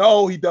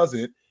 No, he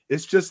doesn't.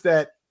 It's just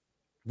that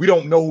we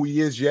don't know who he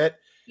is yet.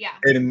 Yeah.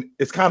 And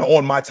it's kind of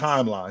on my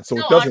timeline. So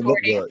it doesn't look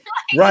good.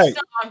 Right. He's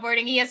still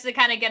onboarding. He has to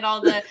kind of get all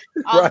the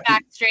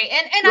facts straight.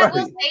 And I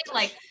will say,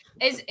 like,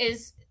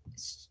 is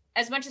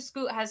as much as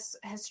Scoot has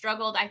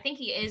struggled, I think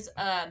he is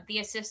the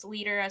assist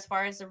leader as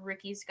far as the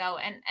rookies go.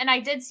 And I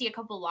did see a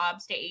couple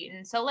lobs to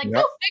Ayton. So like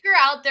they'll figure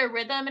out their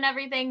rhythm and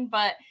everything,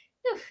 but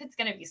it's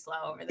gonna be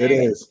slow over there. It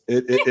is.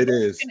 It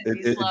is.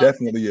 It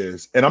definitely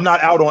is. And I'm not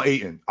out on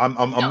Ayton. I'm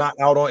not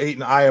out on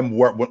Ayton. I am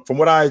from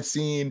what I've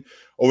seen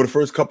over the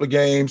first couple of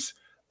games.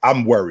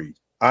 I'm worried.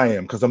 I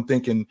am, because I'm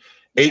thinking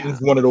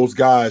Ayton's one of those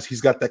guys. He's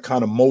got that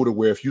kind of motor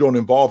where if you don't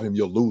involve him,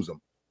 you'll lose him.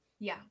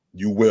 Yeah,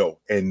 you will,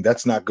 and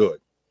that's not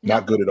good.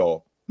 Not good at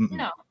all.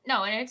 Mm-mm.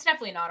 No, and it's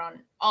definitely not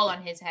all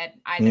on his head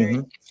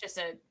either. It's just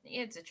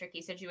it's a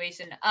tricky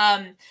situation.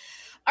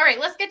 All right,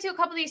 let's get to a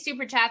couple of these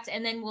super chats,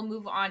 and then we'll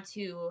move on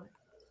to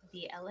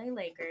the LA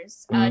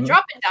Lakers.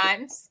 Dropping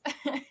dimes.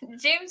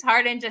 James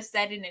Harden just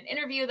said in an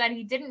interview that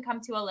he didn't come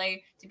to LA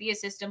to be a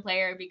system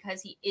player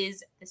because he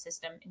is the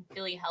system, and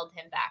Philly held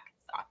him back.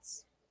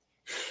 Thoughts?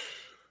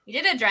 We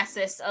did address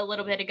this a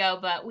little bit ago,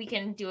 but we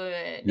can do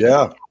it.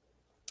 Yeah.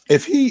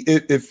 If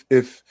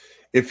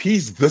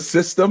he's the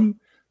system,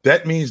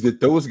 that means that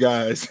those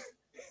guys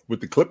with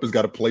the Clippers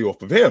got to play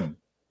off of him.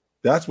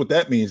 That's what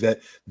that means,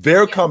 that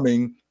they're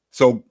coming.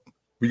 So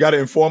we got to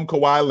inform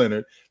Kawhi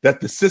Leonard that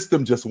the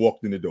system just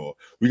walked in the door.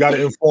 We got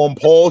to inform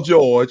Paul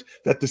George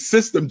that the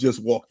system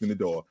just walked in the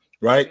door,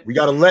 right? We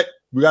got to let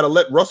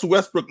Russell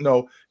Westbrook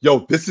know,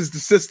 yo, this is the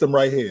system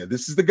right here.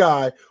 This is the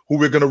guy who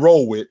we're going to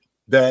roll with,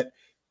 that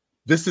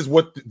this is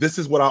what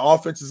our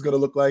offense is going to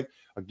look like.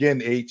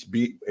 Again, H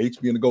being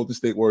a Golden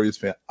State Warriors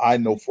fan, I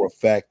know for a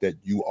fact that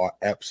you are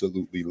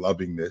absolutely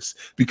loving this,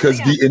 because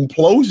the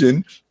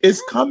implosion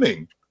is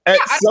coming.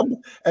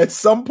 At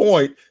some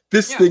point,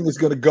 this thing is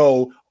going to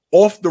go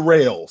off the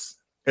rails,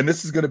 and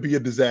this is going to be a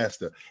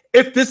disaster.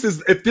 If this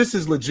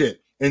is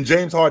legit, and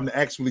James Harden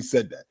actually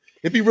said that,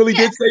 if he really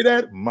did say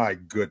that, my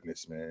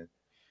goodness, man.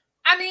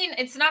 I mean,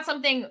 it's not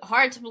something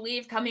hard to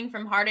believe coming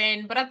from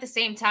Harden, but at the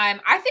same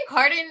time, I think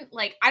Harden,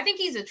 I think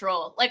he's a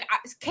troll.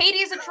 Katie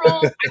is a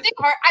troll. I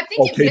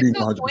think you get to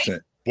a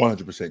point.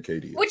 100%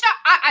 KD. Which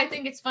I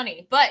think it's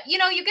funny. But, you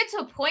get to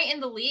a point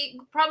in the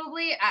league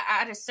probably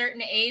at a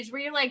certain age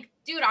where you're like,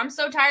 dude, I'm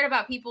so tired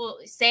about people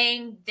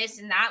saying this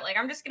and that.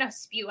 I'm just going to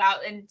spew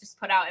out and just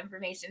put out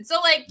information.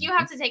 So, you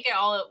have to take it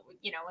all,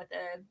 with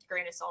a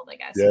grain of salt, I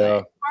guess.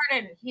 Yeah. But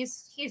Harden,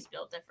 he's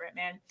built different,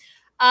 man.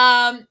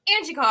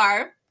 Angie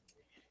Carr.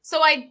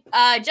 So I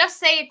just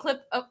say a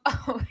clip of,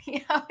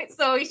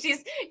 so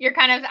you're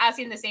kind of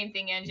asking the same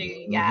thing,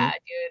 Angie. Yeah,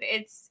 dude,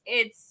 it's,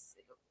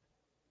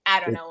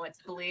 I don't know what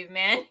to believe,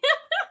 man.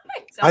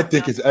 I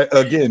think it's,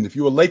 again, if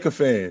you're a Laker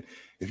fan,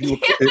 if you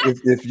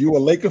a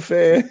Laker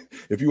fan,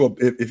 if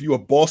you a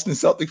Boston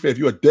Celtic fan, if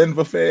you're a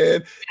Denver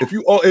fan,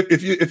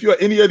 if you're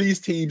any of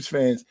these teams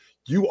fans,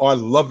 you are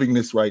loving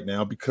this right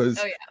now, because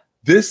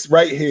this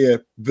right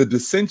here, the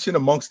dissension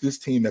amongst this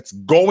team that's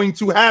going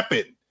to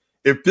happen,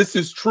 if this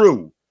is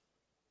true,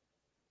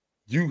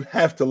 you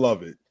have to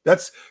love it.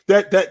 That's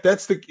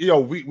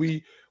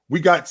the, we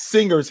got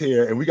singers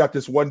here, and we got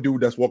this one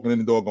dude that's walking in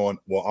the door going,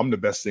 well, I'm the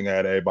best singer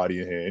out of everybody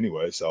in here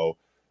anyway. So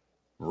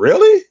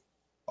really?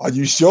 Are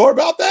you sure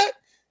about that?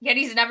 Yet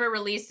he's never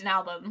released an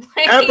album.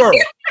 Ever.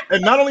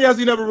 And not only has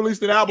he never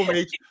released an album,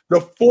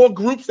 the 4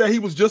 groups that he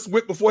was just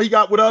with before he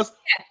got with us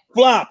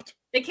flopped.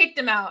 They kicked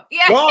him out.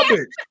 Yeah.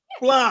 Garbage.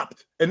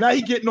 Flopped. And now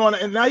he getting on,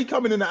 and now he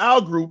coming into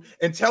our group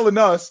and telling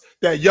us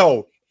that,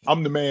 yo,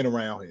 I'm the man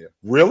around here.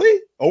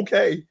 Really?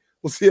 Okay.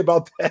 We'll see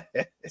about that.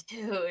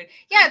 Dude.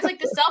 Yeah, it's like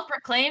the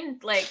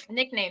self-proclaimed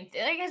nickname.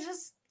 It's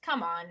just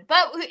Come on,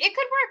 but it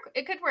could work.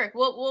 It could work.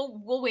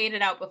 We'll wait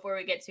it out before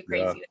we get too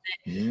crazy with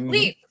it. Mm-hmm.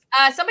 Leaf,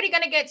 somebody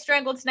gonna get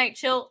strangled tonight.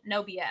 Chill.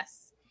 No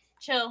BS.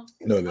 Chill.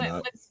 No, they're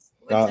not. What's this?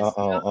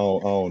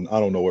 I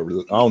don't know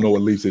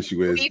what Leaf's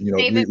issue is. Leaf, You know,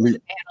 David Leaf,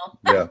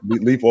 panel.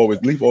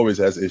 Leaf always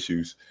has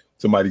issues.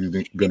 Somebody's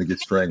gonna get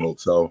strangled.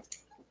 So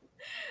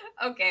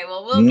okay,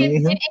 well, we'll get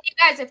and you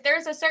guys, if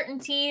there's a certain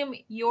team,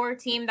 your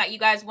team that you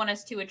guys want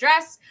us to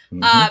address,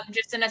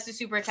 just send us a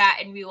super chat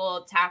and we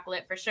will tackle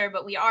it for sure.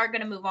 But we are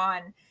gonna move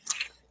on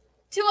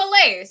to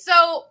LA.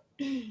 So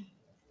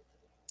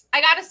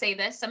I gotta say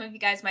this, some of you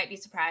guys might be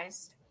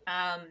surprised.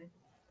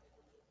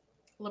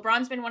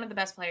 LeBron's been one of the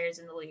best players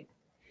in the league.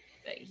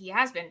 He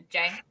has been,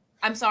 Jay.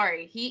 I'm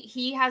sorry.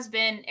 He has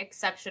been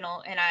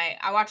exceptional. And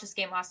I watched this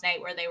game last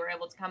night where they were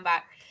able to come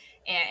back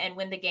and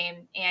win the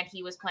game. And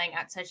he was playing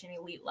at such an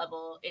elite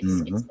level. It's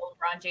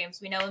LeBron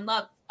James we know and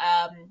love.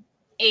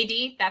 AD,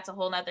 that's a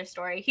whole nother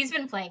story. He's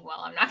been playing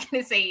well. I'm not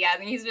going to say he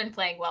hasn't. He's been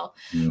playing well.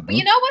 But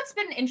you know what's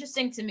been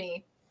interesting to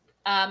me?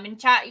 In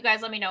chat, you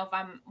guys let me know if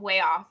I'm way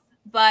off.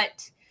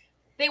 But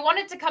they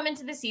wanted to come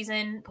into the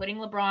season putting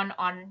LeBron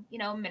on,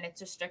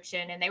 minutes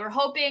restriction. And they were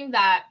hoping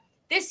that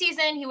this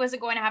season he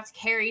wasn't going to have to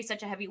carry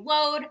such a heavy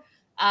load.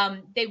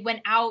 They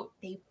went out,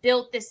 they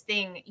built this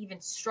thing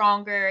even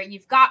stronger.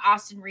 You've got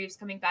Austin Reeves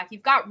coming back.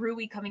 You've got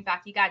Rui coming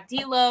back. You got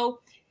D'Lo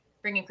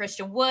bringing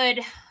Christian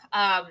Wood.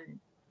 And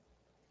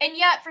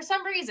yet, for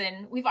some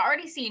reason, we've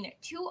already seen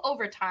 2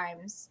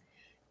 overtimes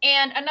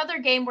and another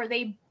game where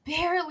they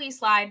barely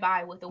slide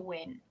by with a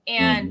win.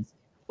 And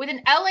with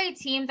an LA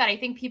team that I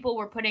think people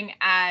were putting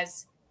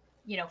as,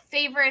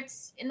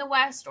 favorites in the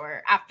West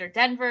or after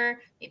Denver,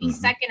 maybe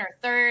second or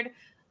third,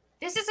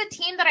 this is a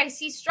team that I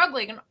see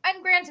struggling.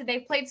 And granted,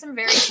 they've played some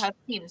very tough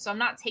teams, so I'm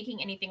not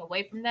taking anything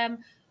away from them.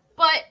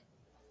 But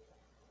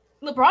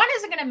LeBron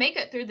isn't going to make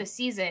it through the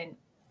season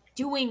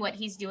doing what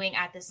he's doing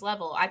at this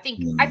level. I think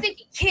he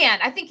can.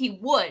 I think he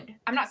would.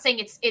 I'm not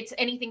saying it's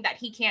anything that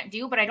he can't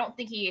do, but I don't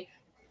think he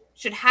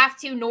should have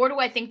to, nor do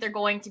I think they're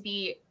going to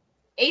be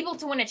able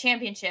to win a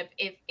championship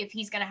if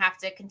he's going to have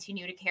to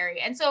continue to carry.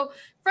 And so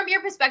from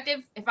your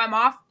perspective, if I'm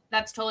off,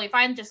 that's totally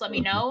fine. Just let me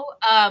know.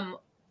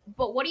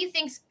 But what do you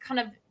think's kind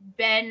of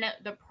been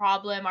the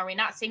problem? Are we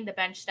not seeing the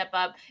bench step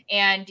up?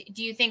 And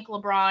do you think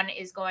LeBron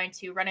is going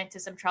to run into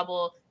some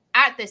trouble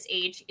at this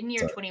age in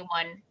year 21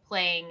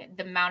 playing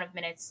the amount of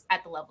minutes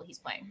at the level he's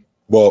playing?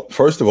 Well,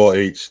 first of all,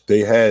 they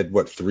had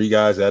 3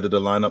 guys out of the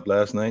lineup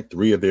last night.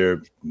 3 of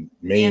their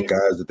main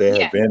guys that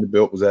they had.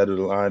 Vanderbilt was out of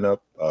the lineup.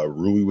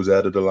 Rui was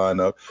out of the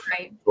lineup.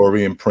 Right.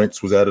 Dorian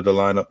Prince was out of the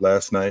lineup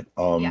last night.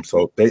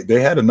 So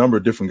they had a number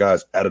of different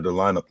guys out of the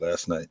lineup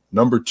last night.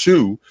 Number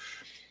 2,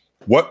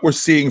 what we're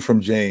seeing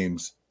from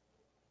James,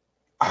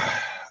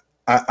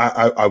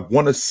 I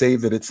want to say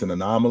that it's an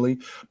anomaly,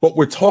 but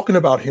we're talking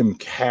about him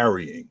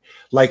carrying.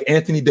 Like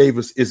Anthony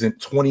Davis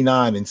isn't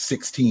 29 and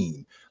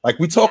 16. Like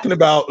we're talking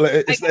about,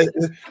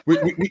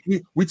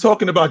 we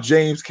talking about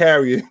James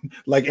carrying.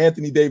 Like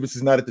Anthony Davis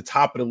is not at the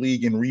top of the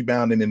league in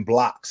rebounding and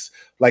blocks.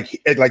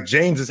 Like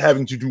James is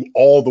having to do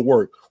all the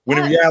work. When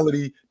in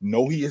reality,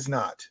 no, he is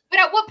not. But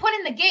at what point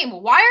in the game?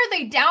 Why are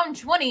they down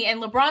 20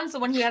 and LeBron's the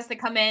one who has to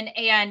come in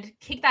and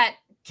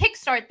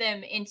kickstart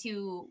them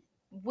into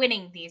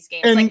winning these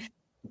games? And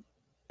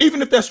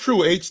even if that's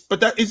true, but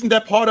that isn't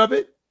that part of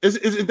it?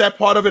 Isn't that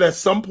part of it? At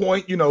some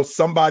point,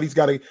 somebody's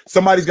got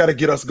to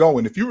get us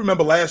going. If you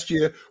remember last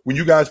year when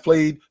you guys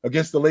played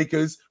against the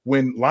Lakers,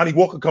 when Lonnie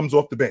Walker comes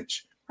off the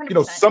bench,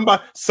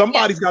 100%.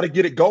 Somebody's got to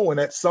get it going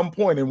at some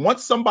point. And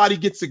once somebody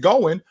gets it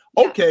going,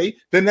 okay,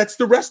 then that's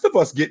the rest of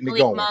us getting it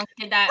going. Monk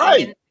did that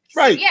right.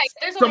 Yeah,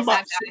 there's always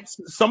that guy.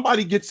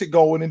 Somebody gets it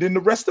going, and then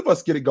the rest of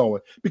us get it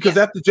going. Because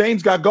after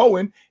James got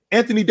going,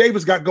 Anthony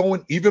Davis got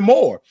going even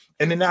more.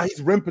 And then now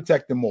he's rim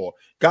protecting more.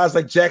 Guys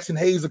like Jackson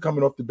Hayes are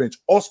coming off the bench.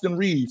 Austin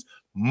Reeves,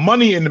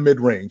 money in the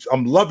mid-range.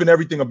 I'm loving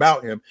everything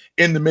about him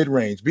in the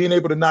mid-range, being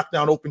able to knock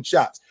down open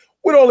shots.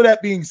 With all of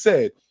that being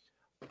said,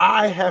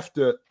 I'm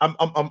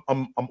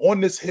on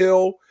this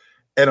hill,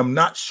 and I'm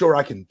not sure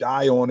I can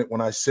die on it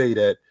when I say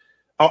that.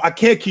 I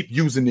can't keep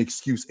using the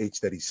excuse,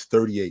 that he's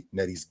 38 and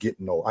that he's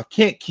getting old. I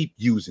can't keep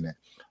using that.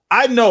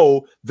 I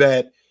know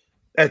that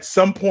at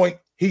some point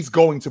he's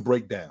going to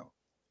break down.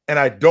 And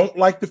I don't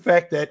like the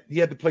fact that he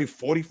had to play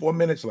 44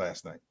 minutes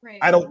last night. Right.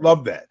 I don't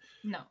love that.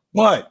 No.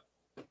 But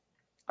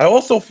I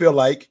also feel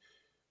like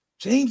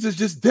James is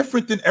just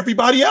different than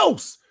everybody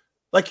else.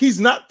 Like he's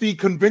not the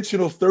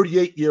conventional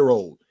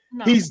 38-year-old.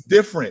 No. He's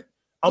different.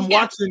 I'm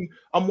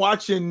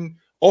watching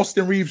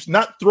Austin Reeves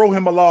not throw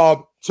him a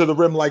lob to the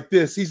rim like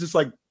this. He's just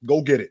like, go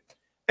get it.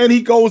 And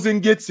he goes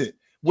and gets it,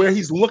 where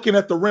he's looking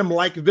at the rim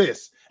like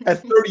this.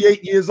 At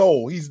 38 years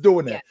old, he's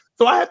doing that. Yeah.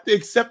 So I have to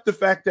accept the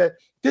fact that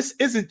this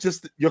isn't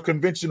just your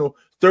conventional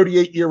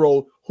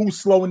 38-year-old who's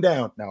slowing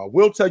down. Now, I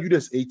will tell you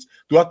this,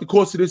 throughout the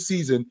course of this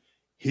season,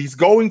 he's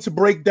going to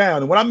break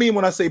down. And what I mean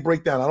when I say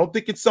break down, I don't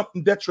think it's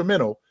something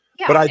detrimental.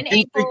 Yeah, but I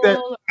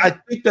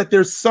think that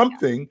there's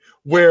something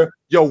where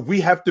we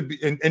have to be,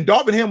 and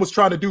Darvin Ham was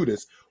trying to do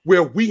this,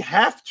 where we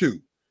have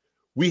to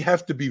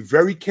be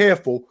very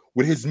careful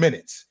with his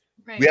minutes.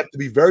 Right. We have to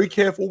be very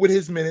careful with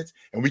his minutes,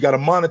 and we got to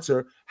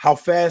monitor how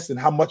fast and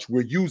how much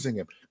we're using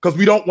him because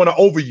we don't want to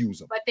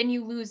overuse him. But then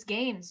you lose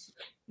games.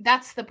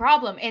 That's the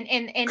problem. And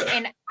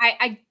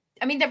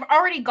I mean, they've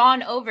already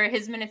gone over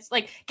his minutes.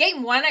 Like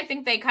game 1, I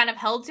think they kind of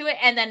held to it,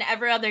 and then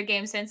every other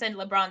game since then,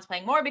 LeBron's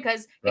playing more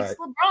because it's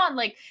LeBron.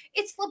 Like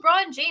it's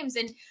LeBron James,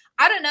 and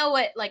I don't know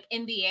what like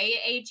NBA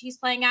age he's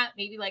playing at,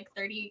 maybe like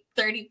 30,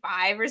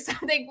 35 or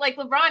something. Like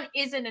LeBron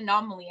is an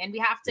anomaly, and we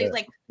have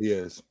to he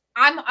is.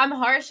 I'm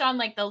harsh on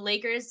like the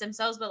Lakers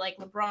themselves, but like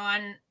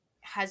LeBron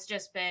has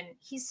just been,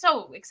 he's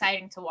so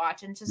exciting to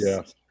watch and just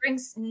he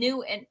brings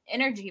new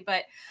energy.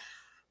 But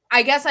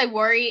I guess I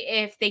worry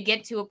if they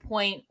get to a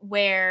point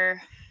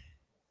where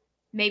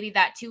maybe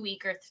that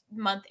 2-week or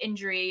month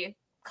injury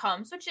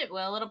comes, which it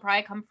will. It'll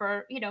probably come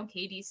for,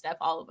 KD, Steph,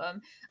 all of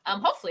them.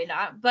 Hopefully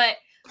not, but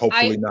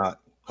hopefully not.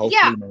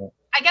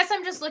 I guess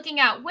I'm just looking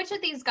at which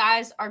of these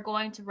guys are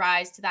going to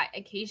rise to that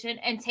occasion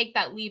and take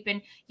that leap.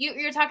 And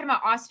you're talking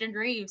about Austin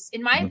Reeves.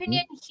 In my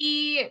opinion,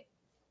 he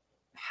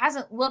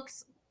hasn't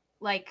looked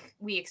like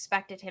we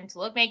expected him to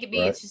look. Maybe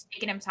it's just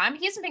taking him time.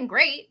 He hasn't been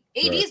great.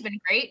 AD's been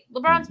great.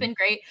 LeBron's been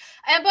great.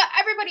 But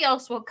everybody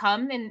else will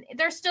come, and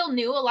they're still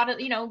new. A lot of,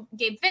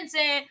 Gabe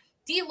Vincent,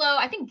 D'Lo.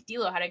 I think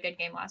D'Lo had a good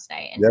game last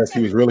night. And yes, he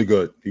was really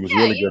good. He was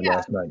really good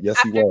last night. Yes,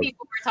 after he was.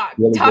 People were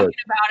talking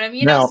about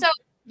him, now, so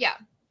yeah.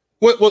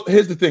 Well,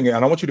 here's the thing,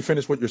 and I want you to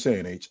finish what you're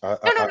saying, H.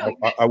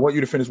 I want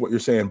you to finish what you're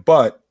saying,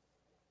 but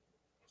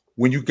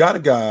when you got a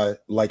guy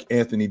like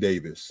Anthony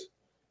Davis,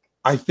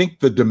 I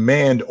think the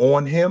demand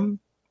on him,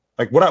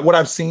 like what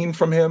I've seen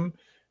from him,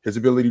 his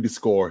ability to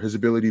score, his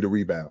ability to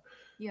rebound,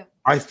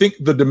 I think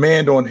the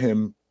demand on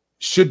him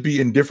should be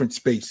in different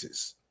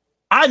spaces.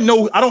 I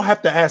know I don't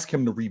have to ask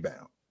him to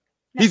rebound.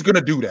 He's going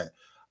to do that.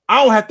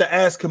 I don't have to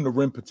ask him to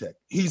rim protect.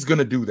 He's going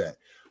to do that.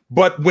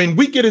 But when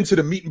we get into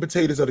the meat and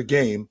potatoes of the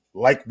game,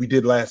 like we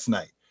did last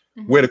night,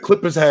 where the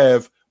Clippers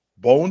have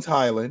Bones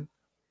Highland,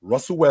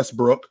 Russell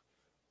Westbrook,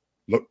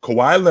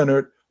 Kawhi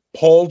Leonard,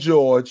 Paul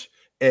George,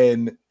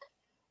 and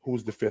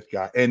who's the fifth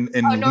guy? And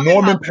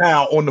Norman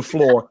Powell on the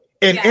floor,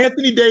 and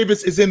Anthony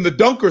Davis is in the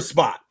dunker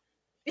spot.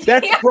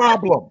 That's the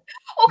problem.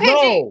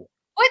 Okay,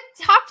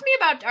 talk to me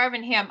about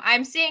Darvin Ham.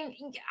 I'm seeing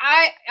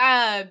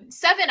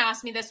Seven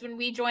asked me this when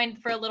we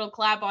joined for a little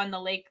collab on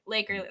the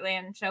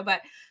Lakerland show,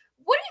 but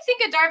what do you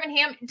think of Darvin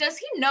Ham? Does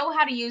he know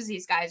how to use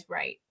these guys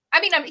right?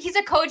 I mean, he's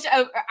a coach.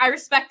 I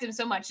respect him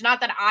so much.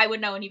 Not that I would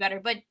know any better,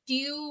 but do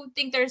you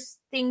think there's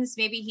things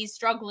maybe he's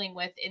struggling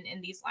with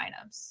in these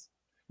lineups?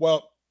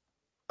 Well,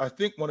 I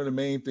think one of the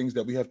main things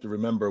that we have to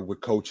remember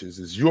with coaches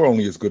is you're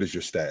only as good as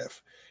your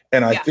staff.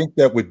 And I think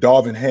that with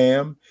Darvin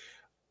Ham,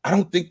 I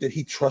don't think that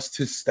he trusts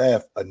his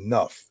staff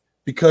enough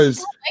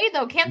because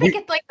can't they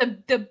get like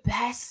the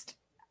best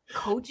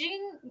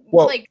coaching?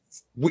 Well,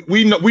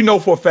 we know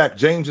for a fact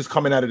James is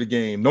coming out of the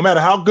game. No matter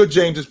how good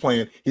James is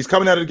playing, he's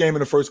coming out of the game in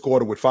the first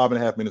quarter with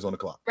 5.5 minutes on the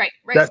clock. Right.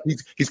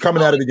 He's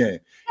coming out of the game.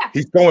 Yeah.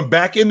 He's going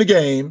back in the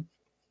game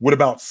with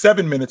about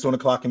 7 minutes on the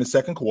clock in the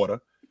second quarter.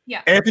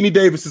 Yeah. Anthony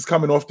Davis is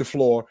coming off the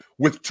floor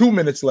with 2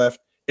 minutes left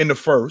in the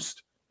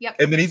first. Yep.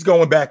 And then he's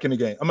going back in the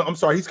game. I'm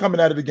sorry, he's coming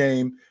out of the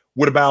game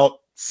with about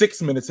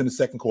 6 minutes in the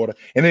second quarter,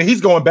 and then he's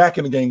going back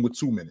in the game with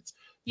 2 minutes.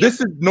 Yep.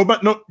 This is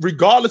no,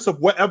 regardless of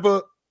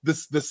whatever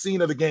the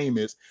scene of the game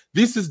is.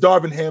 This is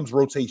Darvin Ham's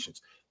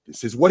rotations.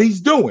 This is what he's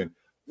doing.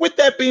 With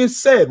that being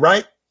said,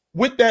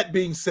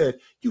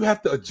 you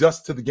have to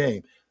adjust to the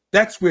game.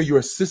 That's where your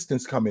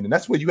assistants come in, and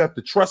that's where you have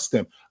to trust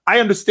them.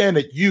 I understand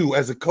that you,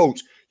 as a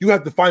coach, you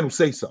have the final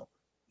say so.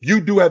 You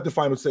do have the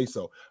final say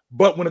so.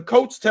 But when a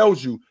coach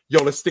tells you,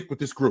 yo, let's stick with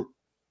this group,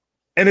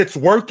 and it's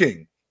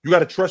working, you got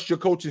to trust your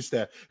coaching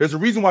staff. There's a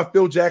reason why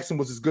Phil Jackson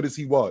was as good as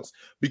he was,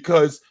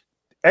 because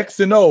X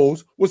and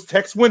O's was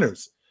Tex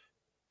winners.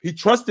 He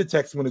trusted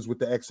Tex winners with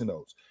the X and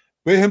O's.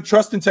 With him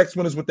trusting Tex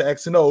winners with the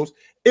X and O's,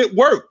 it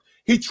worked.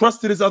 He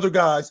trusted his other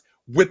guys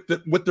with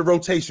the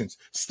rotations.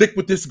 Stick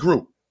with this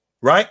group,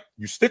 right?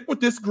 You stick with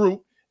this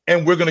group,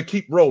 and we're going to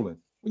keep rolling.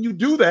 When you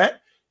do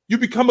that, you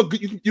become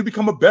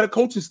a better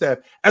coaching staff,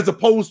 as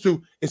opposed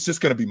to it's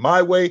just going to be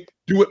my way,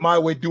 do it my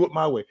way, do it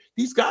my way.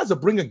 These guys are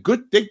bringing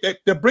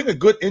they're bringing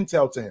good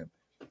intel to him.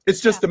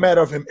 It's just a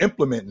matter of him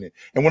implementing it.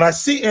 And when I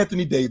see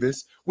Anthony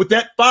Davis with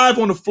that 5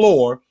 on the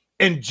floor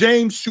and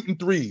James shooting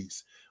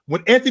threes,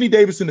 when Anthony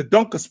Davis in the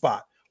dunker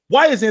spot,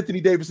 why is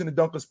Anthony Davis in the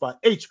dunker spot?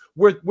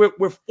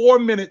 We're 4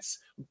 minutes.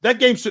 That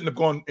game shouldn't have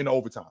gone into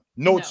overtime.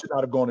 No, it should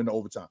not have gone into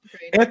overtime.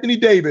 Great. Anthony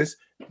Davis,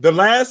 the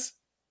last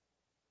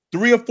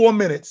 3 or 4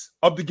 minutes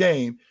of the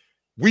game,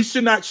 we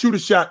should not shoot a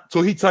shot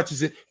till he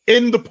touches it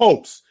in the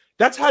post.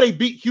 That's how they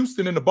beat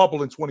Houston in the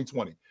bubble in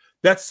 2020.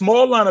 That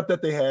small lineup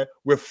that they had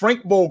where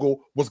Frank Vogel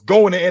was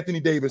going to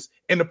Anthony Davis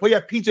and the player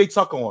had PJ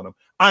Tucker on him.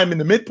 I'm in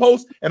the mid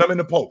post and I'm in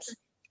the post.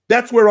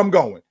 That's where I'm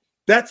going.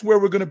 That's where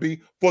we're going to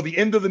be for the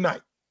end of the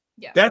night.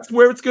 Yeah. That's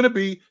where it's going to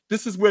be.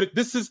 This is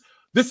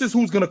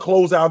who's going to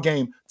close our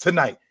game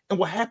tonight. And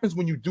what happens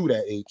when you do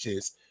that, H,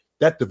 is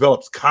that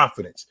develops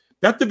confidence.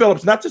 That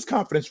develops not just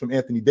confidence from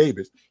Anthony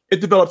Davis. It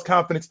develops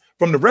confidence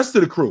from the rest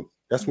of the crew.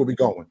 That's where we're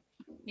going.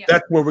 Yeah.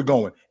 That's where we're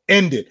going.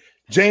 End it.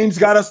 James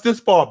got us this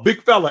far.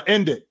 Big fella,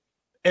 end it.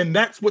 And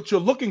that's what you're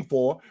looking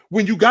for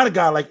when you got a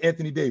guy like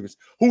Anthony Davis,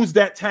 who's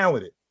that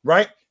talented,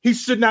 right? He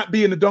should not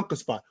be in the dunker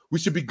spot. We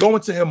should be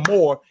going to him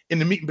more in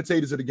the meat and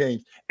potatoes of the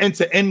games and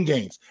to end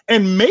games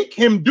and make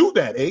him do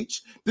that,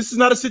 H. This is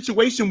not a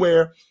situation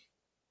where,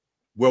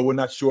 well, we're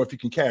not sure if he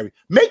can carry.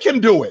 Make him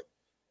do it.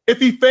 If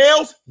he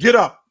fails, get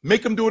up.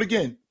 Make him do it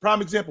again.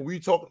 Prime example,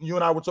 you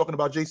and I were talking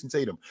about Jason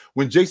Tatum.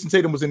 When Jason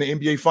Tatum was in the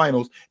NBA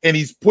Finals and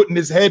he's putting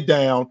his head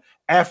down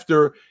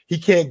after he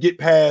can't get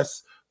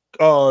past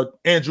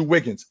Andrew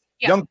Wiggins.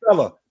 Yeah. Young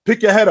fella,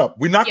 pick your head up.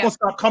 We're not going to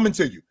stop coming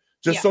to you.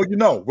 Just so you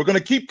know, we're going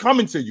to keep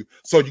coming to you.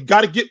 So you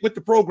got to get with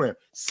the program.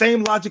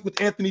 Same logic with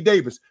Anthony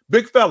Davis.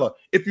 Big fella,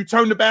 if you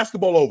turn the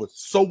basketball over,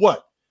 so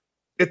what?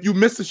 If you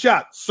miss a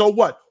shot, so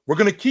what? We're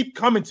going to keep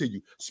coming to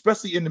you,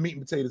 especially in the meat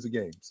and potatoes of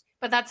games.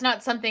 But that's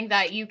not something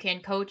that you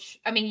can coach.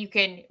 I mean, you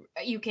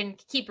can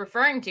keep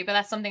referring to, but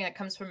that's something that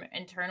comes from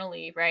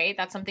internally, right?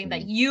 That's something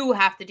that you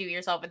have to do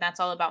yourself, and that's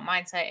all about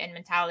mindset and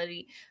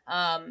mentality.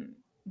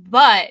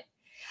 But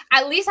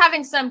at least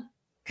having some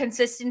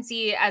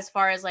consistency as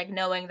far as like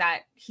knowing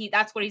that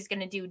that's what he's going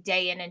to do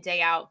day in and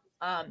day out.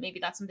 Maybe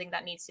that's something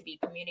that needs to be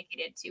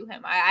communicated to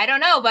him. I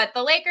don't know, but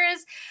the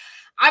Lakers,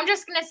 I'm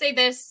just going to say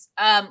this.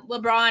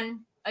 LeBron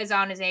is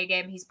on his A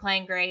game. He's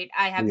playing great.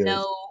 I have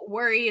no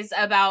worries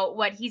about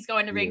what he's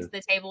going to bring to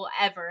the table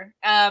ever.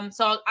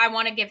 So I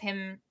want to give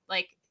him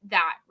like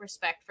that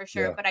respect for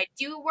sure. Yeah. But I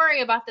do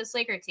worry about this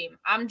Laker team.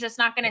 I'm just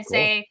not going to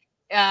say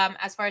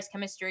as far as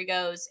chemistry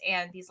goes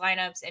and these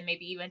lineups and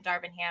maybe even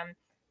Darvin Ham.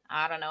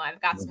 I don't know. I've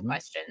got some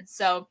questions.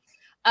 So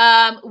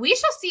we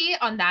shall see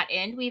on that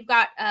end. We've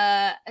got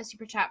a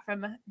super chat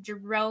from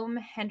Jerome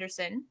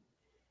Henderson.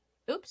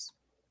 Oops.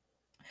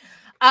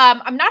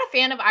 I'm not a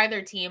fan of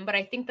either team, but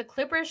I think the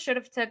Clippers should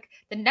have took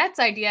the Nets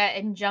idea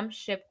and jumped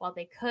ship while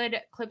they could.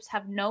 Clips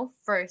have no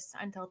first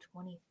until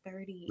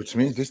 2030. Which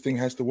means this thing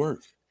has to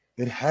work.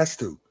 It has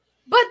to.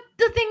 But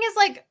the thing is,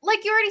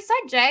 like you already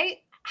said,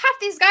 Jay, half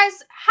these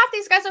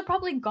guys are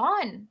probably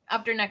gone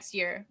after next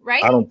year,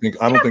 right? I don't think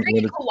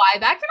bringing Kawhi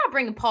back. You're not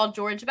bringing Paul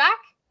George back.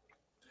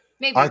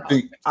 Maybe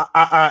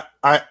I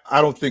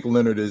don't think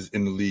Leonard is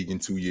in the league in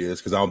 2 years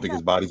because I don't think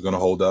his body's going to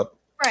hold up.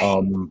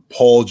 Right.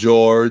 Paul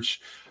George,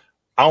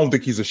 I don't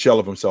think he's a shell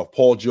of himself.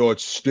 Paul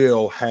George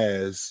still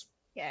has.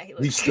 Yeah,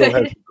 he still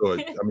has the good.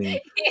 I mean,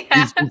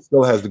 he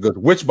still has the good.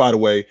 Which, by the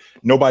way,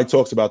 nobody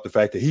talks about the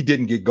fact that he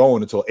didn't get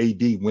going until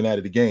AD went out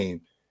of the game.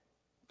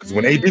 Because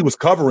when AD was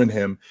covering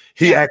him,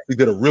 he actually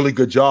did a really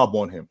good job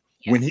on him.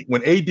 Yeah.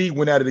 When AD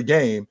went out of the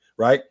game,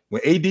 right?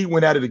 When AD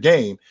went out of the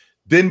game,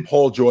 then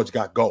Paul George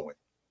got going.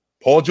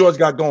 Paul George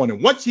got going.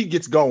 And once he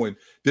gets going,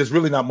 there's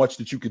really not much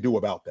that you can do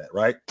about that,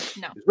 right?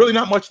 No. There's really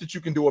not much that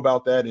you can do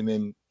about that. And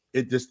then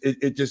it just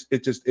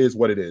is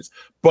what it is.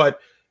 But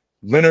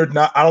Leonard,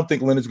 I don't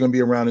think Leonard's going to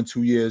be around in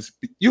 2 years.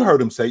 You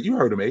heard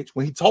him, H,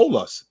 when he told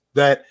us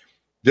that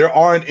there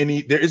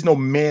is no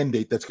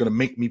mandate that's going to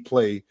make me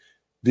play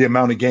the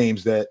amount of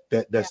games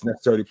that's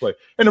necessary to play.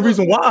 And the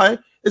reason why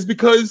is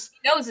because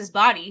he knows his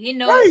body. He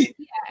knows,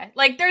 right.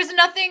 Like there's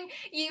nothing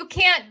you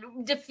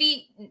can't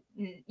defeat,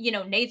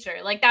 nature.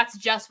 Like that's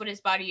just what his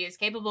body is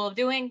capable of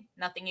doing.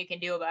 Nothing you can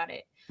do about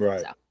it.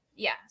 Right. So,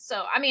 yeah.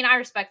 So, I mean, I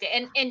respect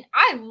it. And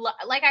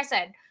like I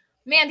said,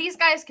 man, these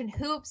guys can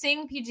hoop.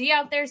 Seeing PG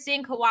out there,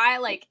 seeing Kawhi,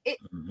 like it.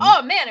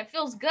 Oh man, it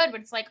feels good.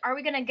 But it's like, are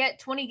we gonna get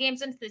 20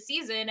 games into the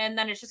season and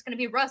then it's just gonna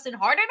be Russ and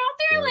Harden out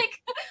there? Right.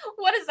 Like,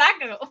 what is that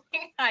gonna look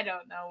like? I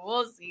don't know.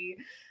 We'll see.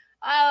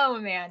 Oh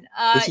man,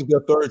 this is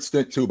their third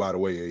stint too, by the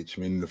way, H.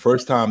 I mean, the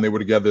first time they were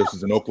together, this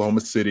was in Oklahoma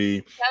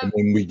City, and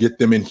then we get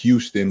them in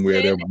Houston,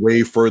 where they're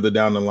way further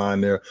down the line.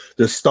 They're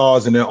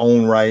stars in their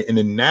own right, and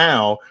then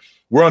now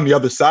we're on the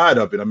other side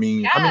of it. I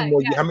mean, how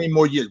many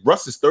more years?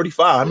 Russ is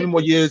 35. How many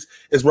more years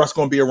is Russ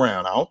going to be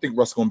around? I don't think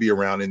Russ is going to be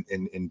around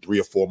in 3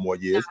 or 4 more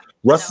years.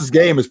 No, Russ's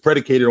game is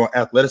predicated on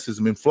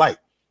athleticism and flight.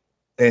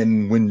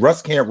 And when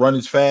Russ can't run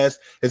as fast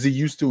as he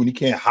used to, and he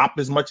can't hop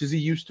as much as he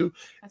used to,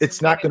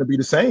 it's not going to be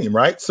the same,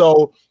 right?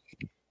 So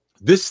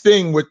this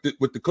thing with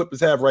the Clippers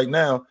have right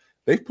now,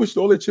 they've pushed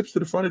all their chips to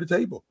the front of the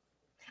table.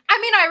 I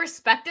mean, I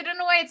respect it in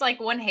a way. It's like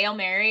one Hail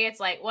Mary. It's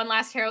like one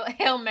last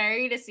Hail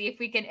Mary to see if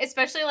we can,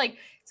 especially like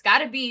it's got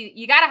to be,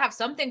 you got to have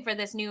something for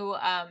this new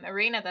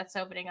arena that's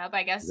opening up,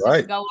 I guess, right.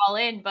 Just go all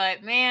in.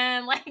 But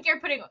man, like you're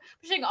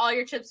pushing all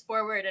your chips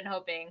forward and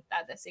hoping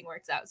that this thing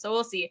works out. So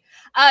we'll see.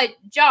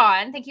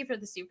 John, thank you for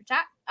the super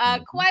chat.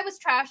 Kawhi was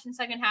trash in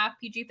second half.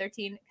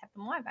 PG-13 kept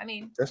him alive. I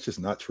mean, that's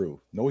just not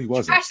true. No, he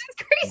wasn't. Trash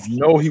is crazy.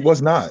 No, he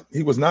was not.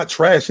 He was not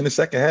trash in the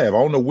second half. I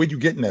don't know where you're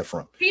getting that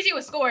from. PG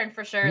was scoring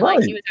for sure. Right.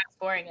 Like he was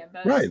outscoring him.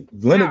 But right.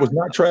 Leonard was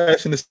not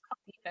trash in the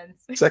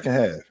second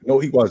half. No,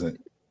 he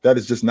wasn't. That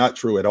is just not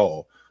true at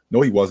all. No,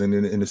 he wasn't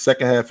in the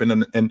second half and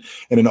in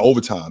the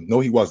overtime.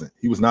 No, he wasn't.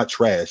 He was not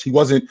trash. He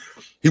wasn't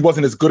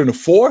as good in the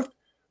fourth,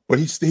 but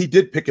he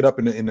did pick it up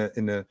in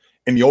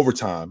the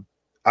overtime.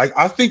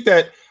 I think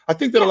that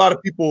a lot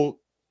of people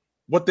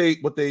what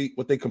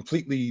they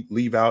completely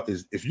leave out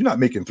is if you're not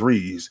making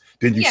threes,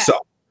 then you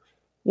suck.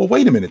 Well,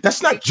 wait a minute.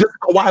 That's not just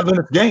Kawhi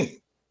Leonard's game.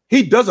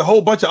 He does a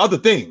whole bunch of other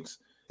things.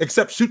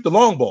 except shoot the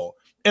long ball.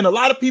 And a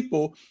lot of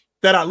people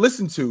that I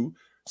listen to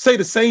say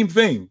the same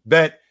thing,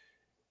 that,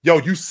 yo,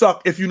 you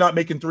suck if you're not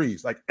making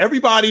threes. Like,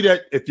 everybody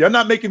that, if you're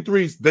not making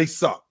threes, they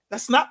suck.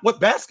 That's not what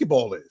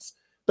basketball is.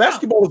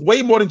 Basketball is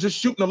way more than just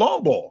shooting a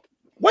long ball.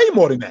 Way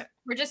more than that.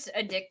 We're just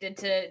addicted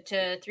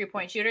to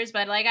 3-point shooters.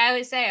 But like I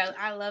always say,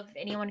 I love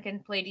anyone who can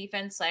play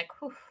defense. Like,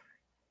 whew,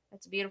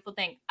 that's a beautiful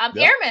thing.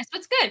 Aramis,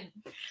 what's good?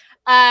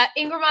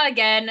 Ingram out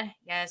again.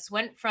 Yes,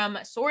 went from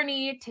sore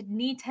knee to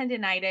knee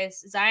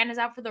tendonitis. Zion is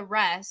out for the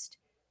rest.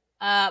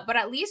 But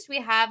at least we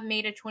have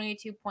made a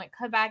 22-point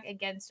comeback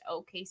against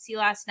OKC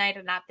last night.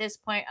 And at this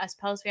point, us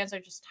Pels fans are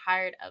just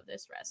tired of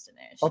this rest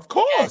finish. Of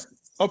course. Yes.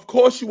 Of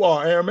course you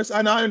are, Aramis.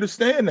 And I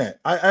understand that.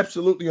 I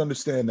absolutely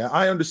understand that.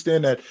 I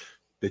understand that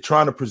they're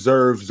trying to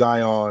preserve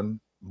Zion.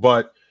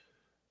 But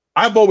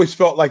I've always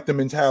felt like the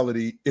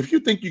mentality, if you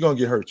think you're going to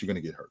get hurt, you're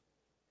going to get hurt.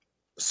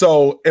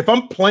 So if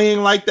I'm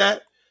playing like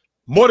that,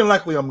 more than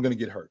likely I'm going to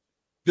get hurt.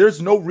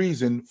 There's no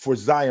reason for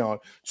Zion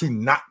to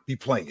not be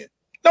playing.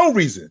 No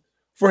reason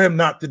for him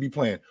not to be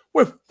playing.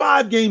 We're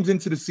 5 games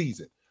into the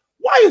season.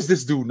 Why is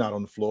this dude not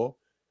on the floor?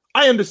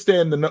 I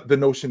understand the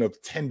notion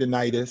of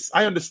tendonitis.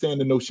 I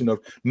understand the notion of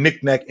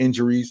knick-knack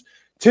injuries.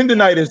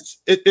 Tendonitis,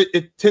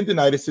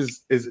 tendonitis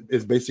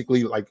is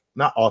basically like,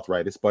 not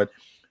arthritis, but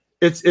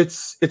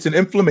it's an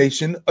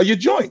inflammation of your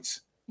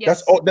joints.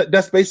 Yes.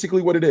 That's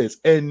basically what it is.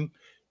 And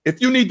if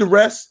you need to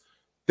rest,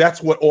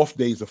 that's what off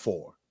days are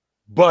for.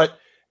 But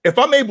if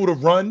I'm able to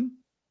run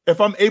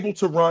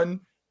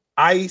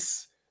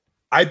ice,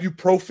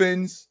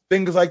 ibuprofens,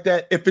 things like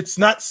that, if it's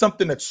not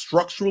something that's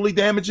structurally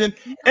damaging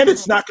and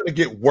it's not going to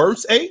get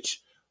worse,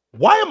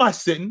 why am I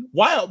sitting?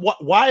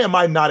 Why am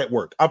I not at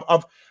work?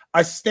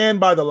 I stand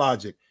by the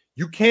logic.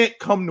 You can't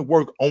come to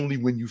work only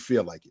when you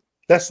feel like it.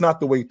 That's not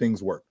the way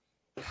things work.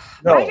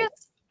 No.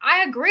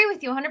 I agree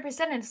with you 100%.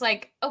 It's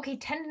like, okay,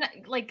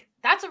 like,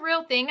 that's a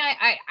real thing.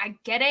 I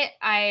get it.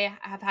 I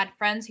have had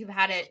friends who've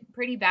had it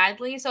pretty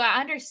badly, so I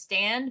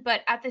understand.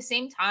 But at the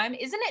same time,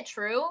 isn't it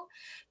true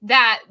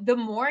that the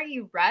more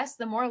you rest,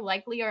 the more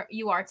likely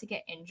you are to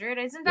get injured?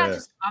 Isn't that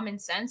just common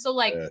sense? So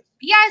like,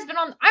 BI's been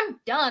on. I'm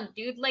done,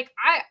 dude. Like,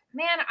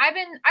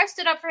 I've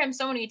stood up for him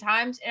so many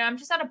times, and I'm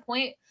just at a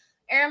point,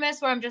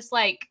 Aramis, where I'm just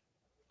like,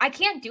 I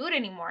can't do it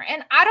anymore.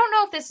 And I don't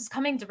know if this is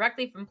coming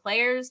directly from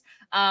players.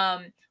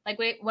 Like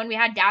when we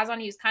had Daz on,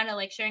 he was kind of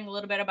like sharing a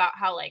little bit about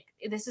how like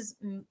this is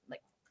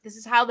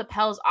how the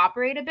Pels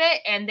operate a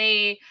bit, and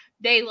they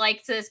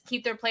like to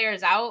keep their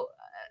players out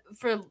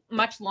for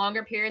much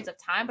longer periods of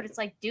time. But it's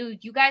like,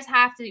 dude, you guys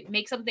have to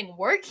make something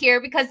work here,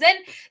 because then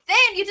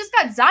you just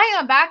got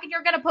Zion back and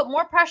you're gonna put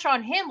more pressure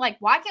on him. Like,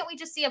 why can't we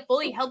just see a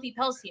fully healthy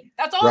Pels team?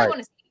 That's all I want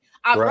to see.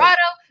 Alvarado,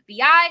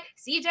 BI,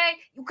 CJ,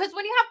 because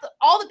when you have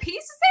all the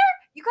pieces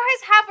there, you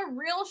guys have a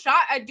real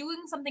shot at doing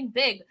something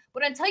big.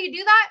 But until you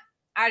do that,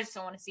 I just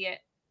don't want to see it.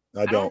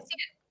 I don't want to see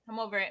it. I'm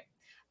over it.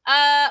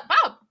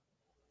 Bob,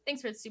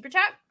 thanks for the super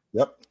chat.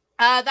 Yep.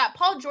 That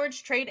Paul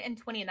George trade in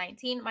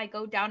 2019 might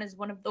go down as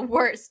one of the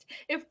worst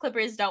if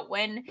Clippers don't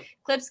win.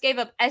 Clips gave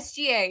up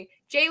SGA,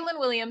 Jalen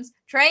Williams,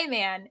 Trey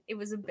Mann. It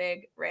was a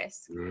big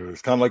risk.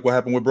 It's kind of like what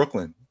happened with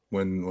Brooklyn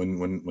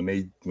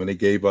when they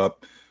gave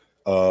up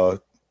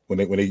when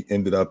they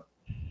ended up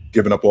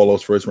giving up all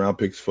those first round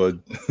picks for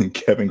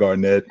Kevin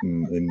Garnett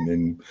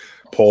and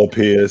Paul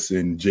Pierce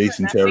and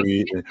Jason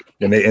Terry,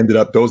 and they ended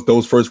up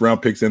those first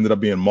round picks ended up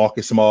being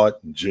Marcus Smart,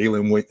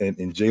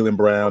 Jaylen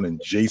Brown,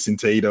 and Jason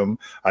Tatum.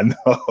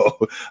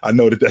 I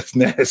know that's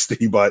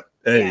nasty, but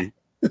hey,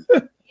 yeah,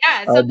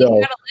 it's something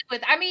you gotta live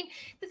with. I mean,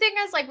 the thing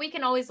is, like, we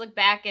can always look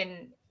back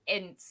and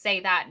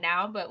say that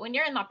now, but when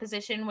you're in that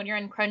position, when you're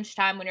in crunch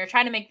time, when you're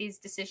trying to make these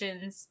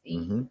decisions,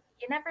 you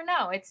never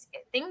know.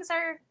 Things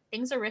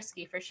are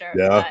risky for sure.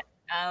 Yeah. But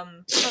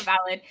so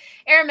valid.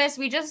 Aramis,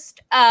 we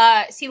just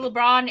see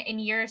LeBron in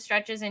year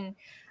stretches, and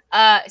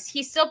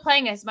he's still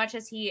playing as much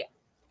as he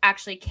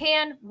actually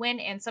can win,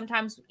 and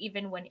sometimes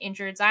even when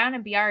injured. Zion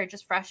and BR are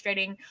just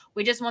frustrating.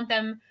 We just want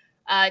them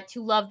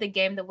to love the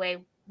game the way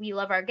we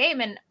love our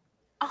game, and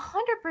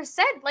 100%.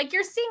 Like,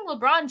 you're seeing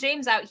LeBron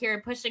James out here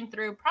pushing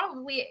through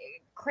probably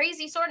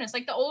crazy soreness.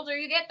 Like, the older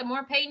you get, the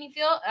more pain you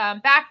feel,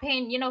 back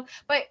pain,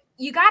 but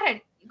you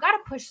gotta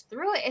push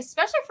through it,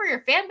 especially for your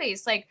fan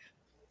base. Like,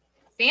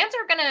 fans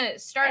are gonna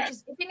start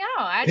just dipping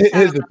out.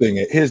 Here's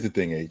the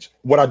thing, H.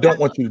 What I don't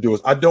want you to do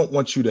is I don't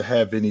want you to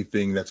have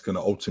anything that's gonna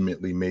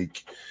ultimately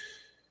make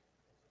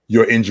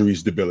your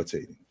injuries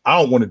debilitating. I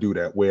don't want to do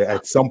that where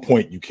at some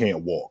point you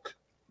can't walk.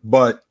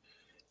 But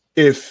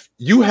if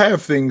you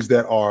have things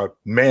that are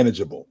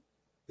manageable,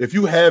 if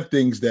you have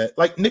things that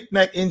like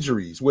knick-knack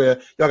injuries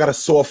where y'all got a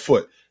sore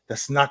foot,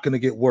 that's not going to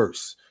get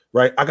worse,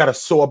 right? I got a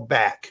sore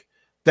back.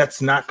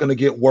 That's not going to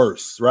get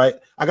worse, right?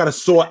 I got a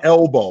sore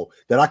elbow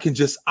that I can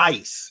just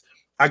ice.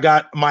 I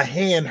got my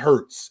hand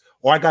hurts,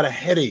 or I got a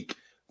headache,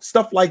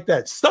 stuff like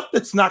that. Stuff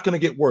that's not going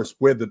to get worse,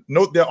 where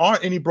there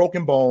aren't any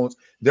broken bones,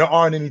 there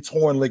aren't any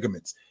torn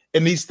ligaments,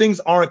 and these things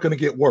aren't going to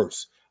get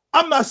worse.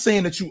 I'm not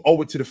saying that you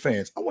owe it to the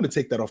fans. I want to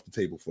take that off the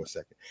table for a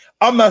second.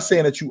 I'm not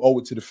saying that you owe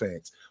it to the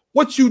fans.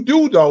 What you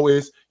do, though,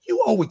 is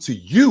you owe it to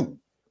you.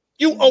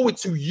 You owe it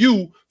to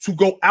you to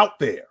go out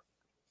there.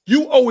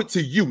 You owe it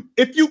to you.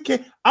 If you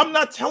can, I'm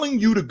not telling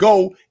you to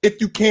go if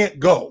you can't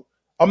go.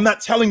 I'm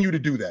not telling you to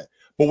do that.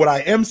 But what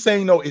I am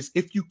saying, though, is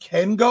if you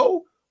can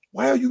go,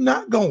 why are you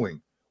not going?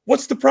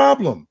 What's the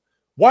problem?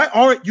 Why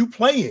aren't you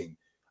playing?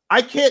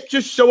 I can't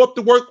just show up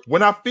to work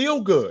when I feel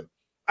good.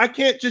 I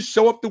can't just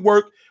show up to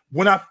work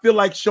when I feel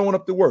like showing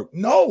up to work.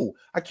 No,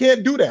 I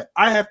can't do that.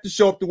 I have to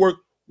show up to work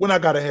when I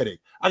got a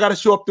headache. I got to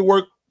show up to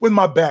work when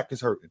my back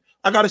is hurting.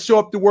 I got to show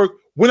up to work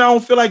when I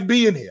don't feel like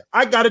being here.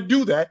 I got to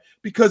do that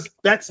because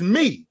that's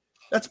me.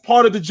 That's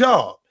part of the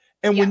job.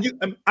 And when you,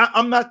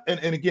 I'm not,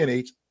 and again,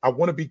 H, I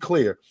want to be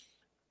clear.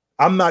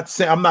 I'm not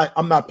saying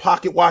I'm not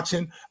pocket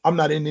watching. I'm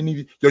not in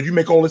any, you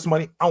make all this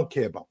money. I don't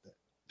care about that.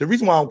 The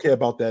reason why I don't care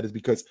about that is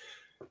because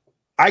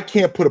I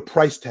can't put a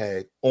price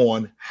tag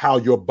on how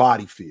your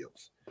body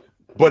feels.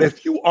 But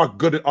if you are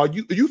good,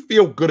 you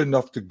feel good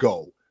enough to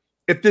go.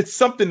 If it's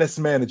something that's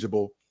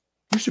manageable,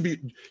 you should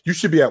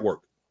be at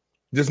work.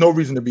 There's no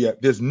reason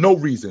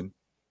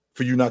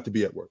for you not to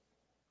be at work.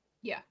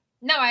 Yeah.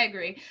 No, I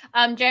agree.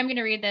 Jay, I'm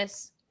gonna read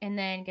this and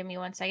then give me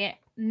 1 second.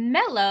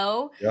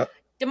 Mellow. Yep.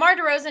 DeMar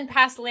DeRozan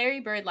passed Larry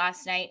Bird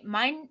last night.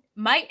 Mine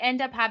might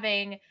end up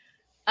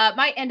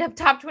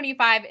top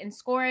 25 in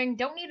scoring.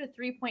 Don't need a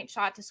 3-point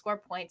shot to score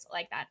points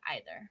like that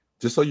either.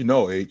 Just so you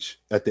know, H,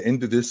 at the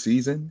end of this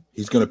season,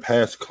 he's going to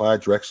pass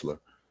Clyde Drexler.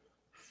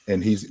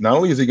 And he's not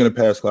only is he going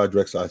to pass Clyde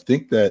Drexler, I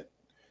think that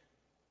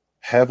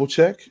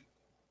Havlicek,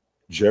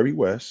 Jerry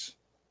West,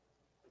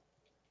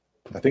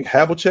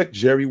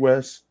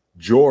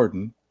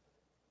 Jordan,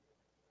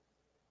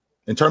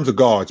 in terms of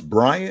guards,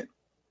 Bryant,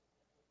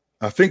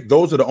 I think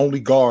those are the only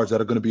guards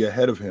that are going to be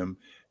ahead of him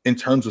in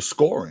terms of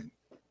scoring.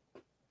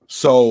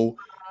 So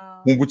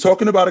when we're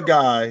talking about a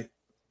guy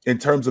in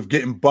terms of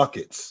getting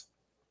buckets,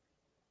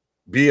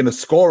 being a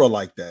scorer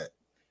like that,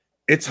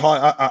 it's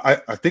hard.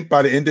 I think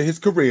by the end of his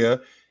career,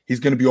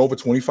 he's going to be over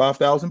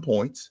 25,000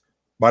 points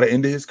by the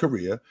end of his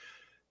career.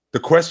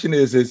 The question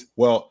is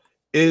DeMar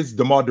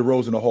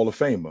DeRozan a Hall of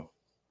Famer?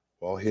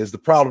 Well, here's the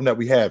problem that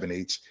we have in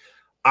H.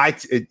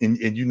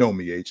 And you know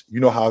me, H. You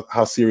know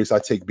how serious I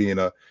take being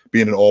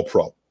an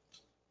All-Pro.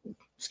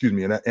 Excuse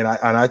me, and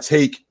I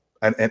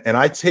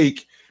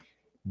take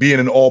being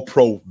an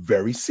All-Pro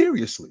very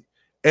seriously.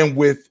 And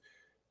with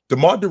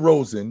DeMar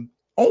DeRozan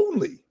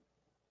only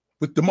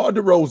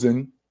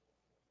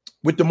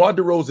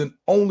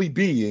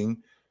being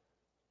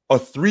a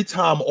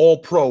 3-time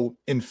All-Pro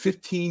in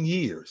 15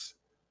 years.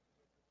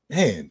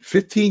 Man,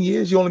 15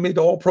 years, you only made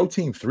the All-Pro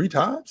team 3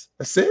 times?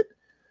 That's it?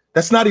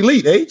 That's not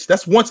elite, H.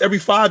 That's once every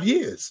 5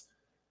 years.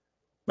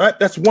 Right?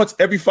 That's once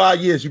every 5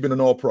 years you've been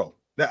an All-Pro.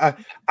 Now,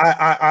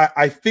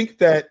 I think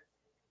that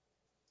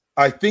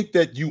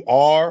you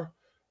are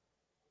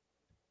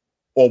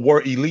or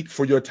were elite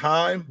for your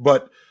time,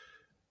 but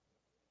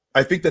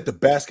I think that the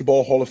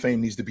Basketball Hall of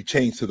Fame needs to be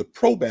changed to the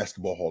Pro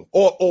Basketball Hall.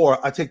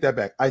 Or I take that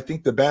back. I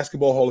think the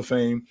Basketball Hall of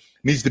Fame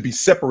needs to be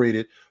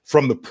separated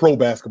from the Pro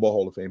Basketball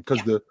Hall of Fame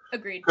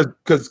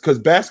because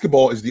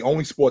basketball is the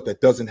only sport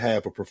that doesn't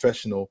have a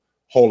professional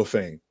Hall of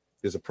Fame.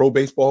 There's a Pro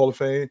Baseball Hall of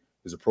Fame.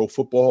 There's a Pro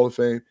Football Hall of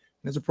Fame. And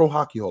there's a Pro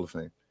Hockey Hall of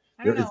Fame.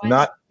 There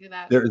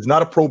is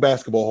not a Pro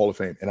Basketball Hall of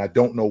Fame, and I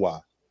don't know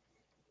why.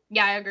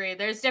 Yeah, I agree.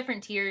 There's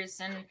different tiers,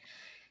 and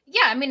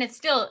yeah, I mean, it's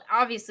still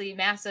obviously a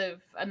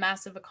massive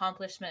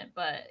accomplishment,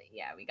 but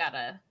yeah, we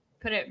gotta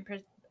put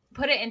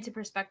it into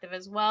perspective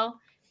as well.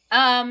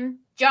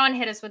 John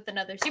hit us with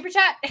another super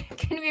chat.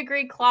 Can we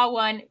agree? Claw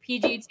 1,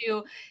 PG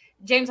 2,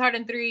 James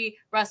Harden 3,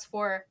 Russ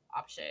 4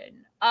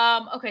 option.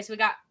 Okay, so we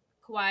got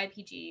Kawhi,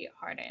 PG,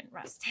 Harden,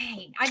 Russ.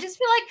 Dang, I just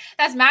feel like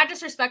that's mad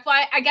disrespectful.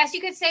 I guess you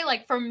could say,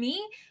 like, for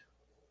me,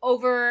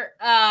 over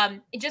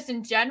just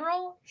in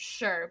general,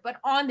 sure, but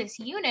on this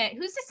unit,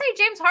 who's to say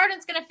James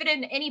Harden's gonna fit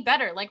in any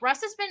better? Like, I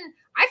feel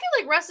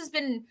like Russ has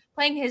been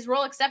playing his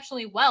role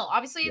exceptionally well.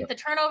 Obviously, the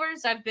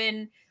turnovers have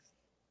been,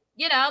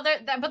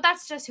 but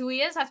that's just who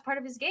he is. That's part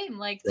of his game.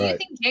 Like, do you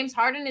think James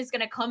Harden is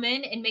gonna come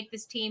in and make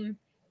this team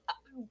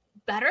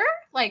better,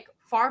 like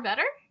far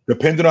better?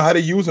 Depending on how they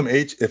use him,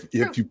 H. If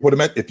you put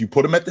him at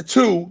the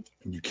 2,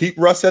 you keep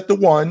Russ at the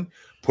 1,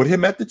 put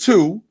him at the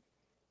 2.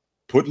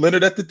 Put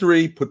Leonard at the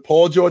 3, put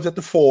Paul George at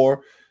the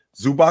 4,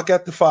 Zubac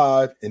at the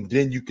 5, and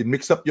then you can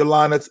mix up your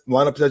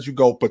lineups as you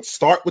go. But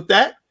start with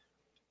that.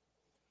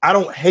 I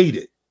don't hate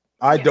it.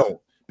 I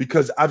don't,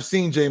 because I've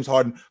seen James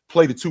Harden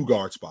play the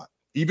 2-guard spot.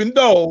 Even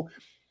though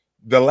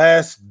the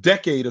last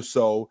decade or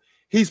so,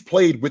 he's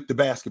played with the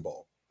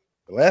basketball.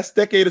 The last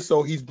decade or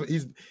so,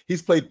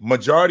 he's played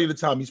majority of the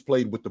time he's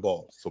played with the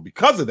ball. So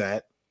because of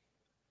that,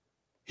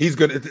 it's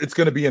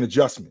gonna be an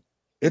adjustment.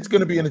 It's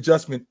gonna be an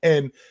adjustment.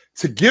 And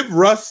to give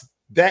Russ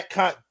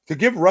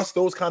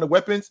those kind of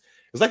weapons,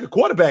 it's like a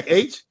quarterback,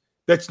 H.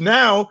 That's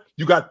now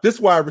you got this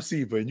wide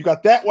receiver, and you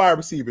got that wide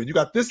receiver, and you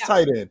got this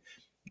tight end.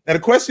 And the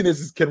question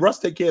is can Russ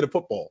take care of the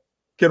football?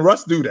 Can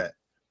Russ do that?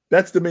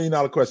 That's the $1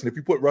 million question. If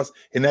you put Russ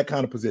in that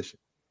kind of position.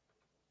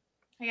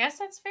 I guess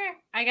that's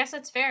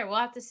fair. We'll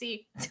have to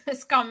see.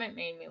 This comment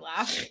made me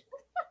laugh.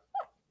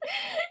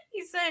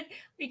 He said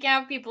we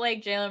can't have people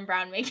like Jaylen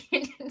Brown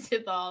making it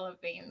into the Hall of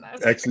Fame.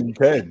 Actually, you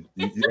can,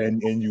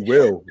 and you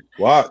will.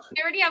 Watch.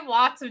 We already have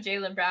lots of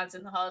Jaylen Browns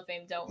in the Hall of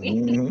Fame, don't we?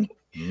 Mm-hmm.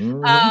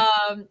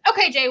 Mm-hmm.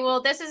 Okay, Jay.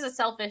 Well, this is a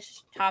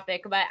selfish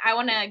topic, but I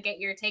want to get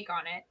your take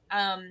on it.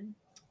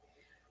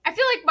 I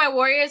feel like my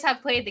Warriors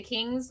have played the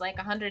Kings like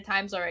 100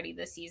 times already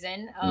this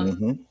season.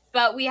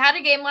 But we had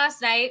a game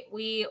last night.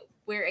 We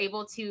were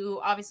able to,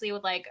 obviously,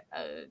 with like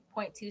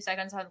 0.2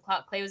 seconds on the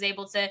clock, Clay was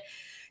able to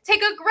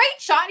take a great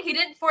shot. He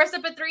didn't force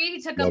up a three.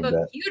 He took up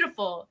a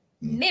beautiful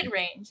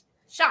mid-range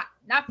shot,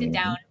 knocked it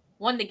down,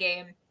 won the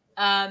game.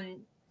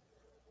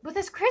 With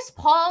this Chris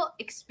Paul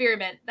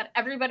experiment that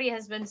everybody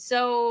has been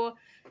so,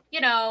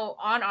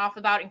 on off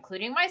about,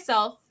 including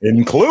myself.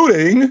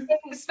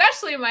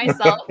 Especially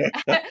myself.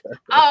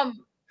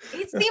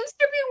 It seems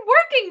to be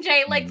working,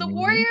 Jay. Like, the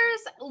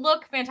Warriors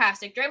look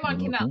fantastic. Draymond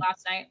came out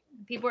last night.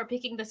 People are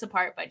picking this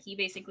apart, but he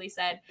basically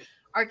said,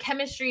 our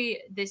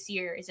chemistry this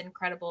year is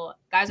incredible.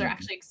 Guys are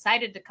actually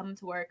excited to come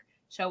to work,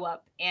 show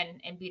up,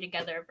 and be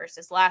together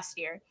versus last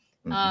year.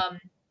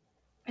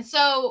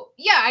 So,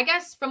 yeah, I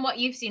guess from what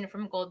you've seen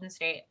from Golden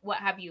State, what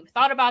have you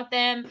thought about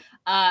them?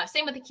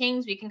 Same with the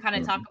Kings. We can kind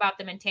of talk about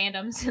them in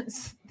tandem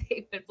since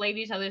they've played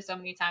each other so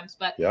many times.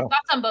 But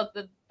thoughts on both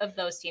of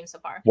those teams so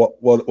far?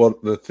 Well,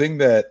 the thing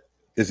that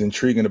is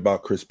intriguing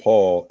about Chris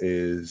Paul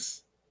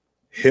is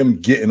him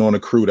getting on a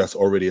crew that's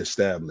already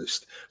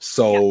established.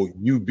 So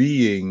you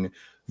being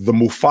the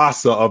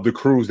Mufasa of the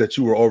crews that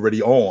you were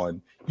already on,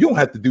 you don't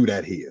have to do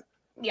that here.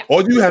 Yeah.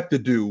 All you have to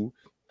do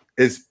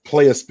is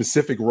play a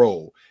specific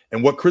role.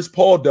 And what Chris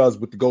Paul does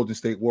with the Golden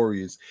State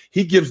Warriors,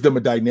 he gives them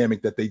a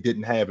dynamic that they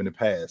didn't have in the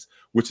past,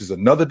 which is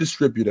another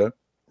distributor,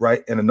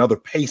 right? And another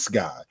pace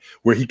guy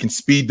where he can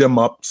speed them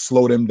up,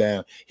 slow them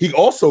down. He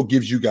also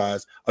gives you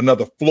guys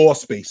another floor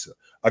spacer,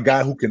 a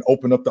guy who can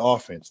open up the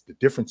offense. The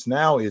difference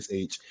now is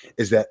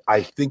that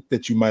I think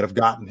that you might have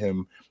gotten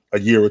him a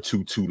year or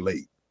two too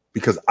late,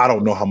 because I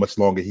don't know how much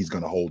longer he's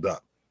going to hold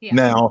up. Yeah.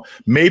 Now,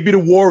 maybe the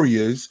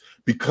Warriors,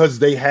 because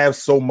they have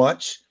so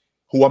much,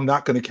 who I'm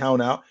not going to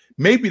count out,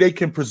 maybe they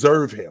can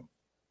preserve him,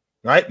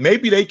 right?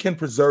 Maybe they can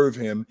preserve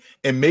him,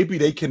 and maybe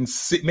they can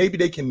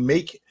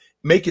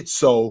make it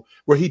so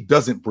where he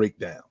doesn't break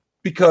down.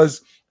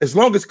 Because as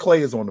long as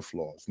Clay is on the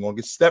floor, as long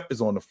as Steph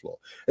is on the floor,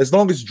 as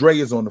long as Dre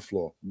is on the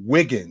floor,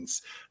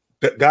 Wiggins,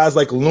 guys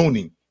like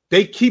Looney,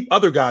 they keep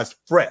other guys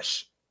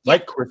fresh,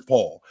 like Chris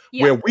Paul,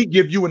 where we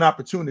give you an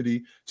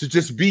opportunity to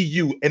just be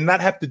you and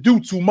not have to do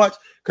too much,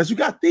 because you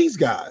got these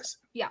guys,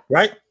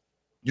 right?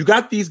 You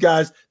got these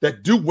guys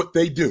that do what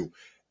they do.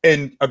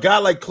 And a guy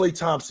like Klay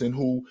Thompson,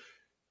 who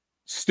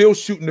still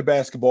shooting the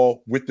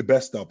basketball with the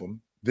best of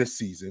them this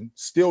season,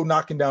 still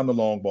knocking down the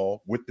long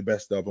ball with the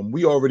best of them.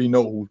 We already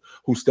know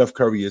who Steph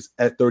Curry is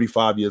at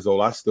 35 years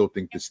old. I still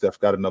think that Steph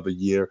got another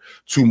year,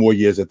 2 more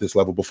years at this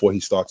level before he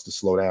starts to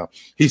slow down.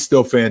 He's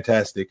still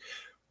fantastic.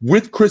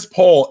 With Chris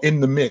Paul in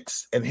the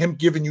mix and him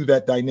giving you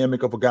that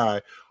dynamic of a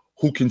guy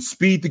who can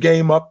speed the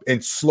game up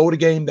and slow the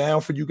game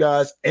down for you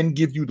guys and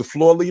give you the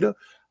floor leader,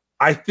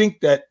 I think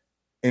that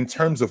in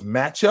terms of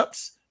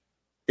matchups,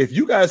 if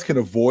you guys can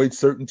avoid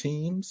certain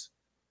teams,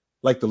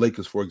 like the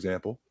Lakers, for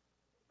example,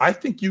 I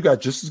think you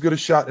got just as good a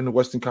shot in the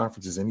Western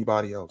Conference as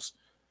anybody else.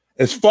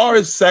 As far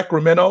as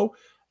Sacramento,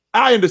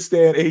 I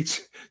understand,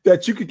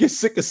 that you could get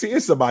sick of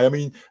seeing somebody. I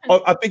mean,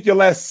 I think your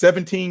last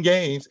 17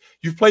 games,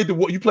 you played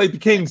the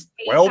Kings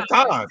 12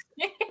 times.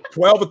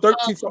 12 or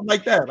 13, something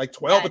like that, like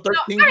 12 or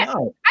 13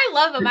 times. I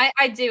love them.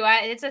 I do.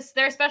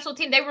 They're a special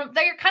team. They're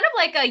kind of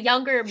like a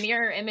younger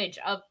mirror image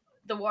of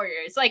the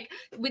Warriors. Like,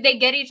 they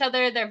get each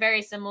other. They're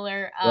very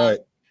similar. Right.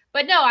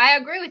 But no, I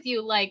agree with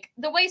you. Like,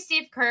 the way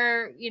Steve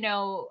Kerr,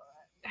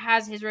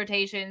 has his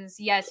rotations.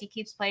 Yes, he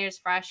keeps players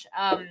fresh.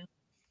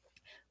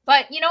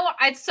 But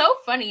it's so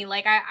funny.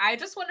 Like, I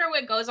just wonder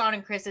what goes on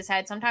in Chris's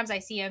head. Sometimes I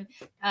see him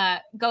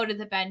go to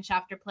the bench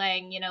after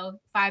playing,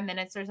 5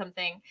 minutes or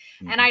something.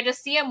 And I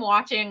just see him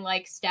watching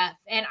like Steph.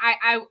 And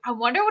I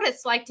wonder what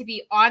it's like to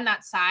be on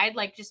that side,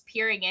 like just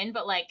peering in,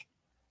 but like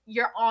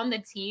you're on the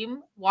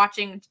team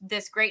watching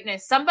this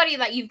greatness, somebody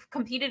that you've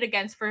competed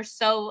against for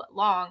so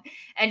long,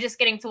 and just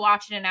getting to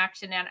watch it in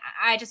action. And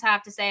I just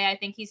have to say, I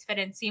think he's fit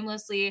in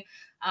seamlessly.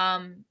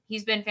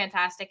 He's been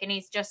fantastic, and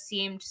he's just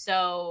seemed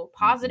so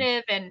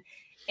positive and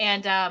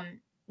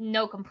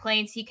no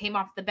complaints. He came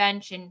off the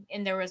bench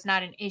and there was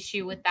not an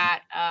issue with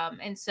that.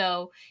 And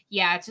so,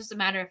 yeah, it's just a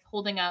matter of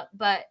holding up.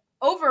 But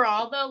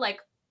overall, though, like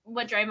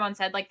what Draymond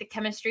said, like the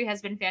chemistry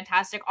has been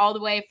fantastic all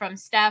the way from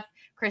Steph,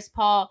 Chris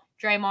Paul,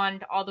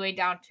 Draymond, all the way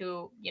down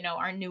to,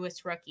 our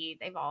newest rookie.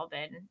 They've all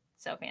been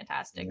so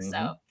fantastic.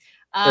 So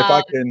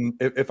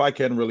if I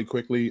can really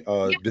quickly,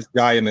 this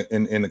guy in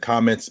the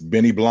comments,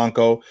 Benny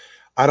Blanco,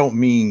 I don't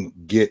mean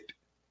get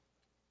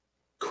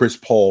Chris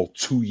Paul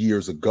 2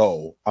 years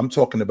ago. I'm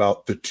talking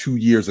about the 2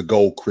 years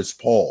ago Chris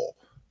Paul,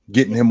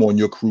 getting him on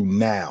your crew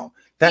now.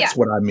 That's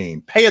what I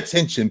mean. Pay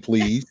attention,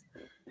 please.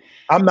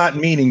 I'm not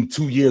meaning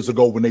 2 years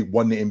ago when they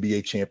won the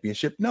NBA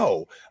championship.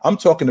 No, I'm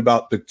talking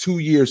about the 2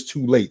 years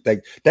too late.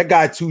 Like that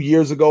guy 2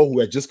 years ago who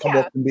had just come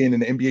off from being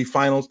in the NBA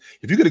finals.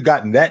 If you could have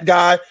gotten that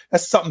guy,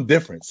 that's something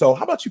different. So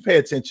how about you pay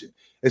attention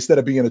instead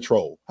of being a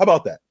troll? How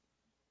about that?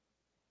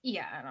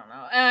 Yeah, I don't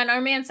know. And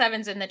our man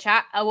Seven's in the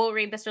chat. I will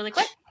read this really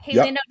quick. Hey,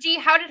 Lindo G,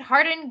 how did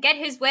Harden get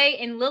his way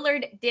and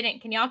Lillard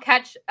didn't? Can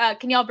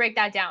y'all break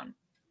that down?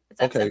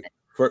 Okay,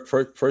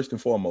 first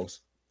and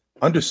foremost,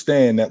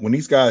 understand that when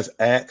these guys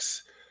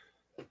ask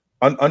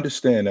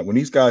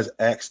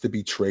to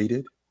be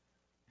traded,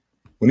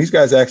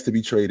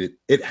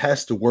 it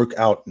has to work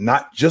out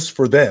not just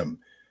for them.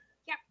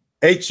 Yeah.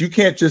 H, you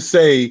can't just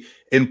say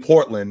in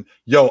Portland,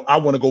 yo, I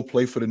want to go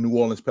play for the New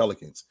Orleans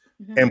Pelicans.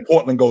 Mm-hmm. And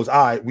Portland goes,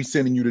 all right, we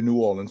sending you to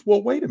New Orleans.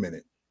 Well, wait a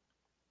minute.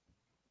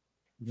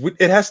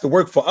 It has to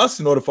work for us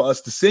in order for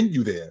us to send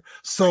you there.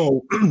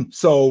 So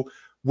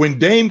when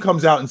Dame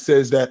comes out and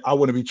says that I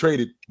want to be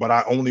traded, but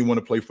I only want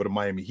to play for the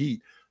Miami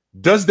Heat,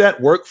 does that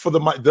work for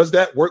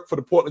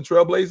the Portland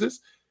Trail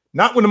Blazers?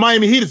 Not when the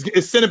Miami Heat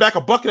is sending back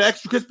a bucket of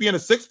extra crispy and a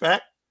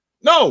 6-pack.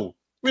 No,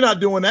 we're not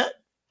doing that.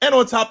 And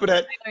on top of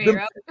that,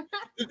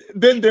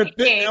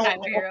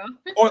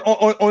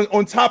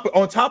 on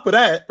top of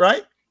that,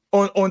 right?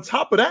 On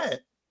top of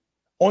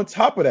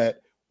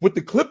that, with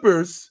the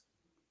Clippers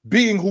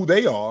being who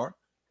they are,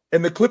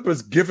 and the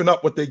Clippers giving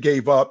up what they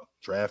gave up,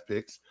 draft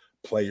picks,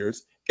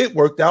 players, it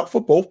worked out for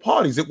both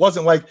parties. It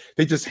wasn't like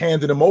they just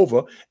handed him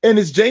over. And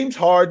is James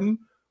Harden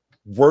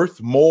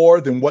worth more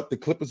than what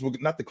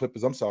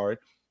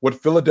what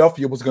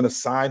Philadelphia was going to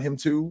sign him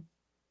to?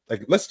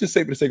 Like, let's just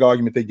say for the sake of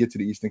argument, they get to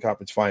the Eastern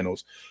Conference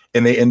Finals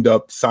and they end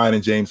up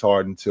signing James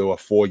Harden to a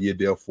 4-year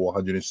deal for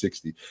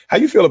 $160. How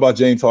you feel about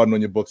James Harden on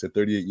your books at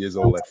 38 years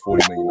old at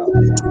 $40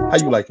 million? How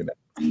you liking that?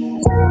 We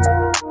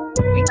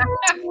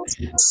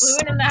have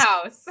Fluent in the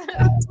house.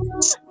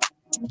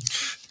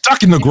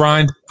 Stuck in the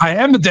grind. I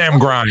am the damn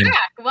grind.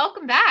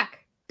 Welcome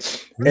back.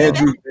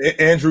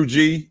 Andrew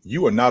G,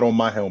 you are not on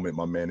my helmet,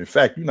 my man. In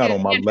fact, you're not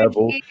on my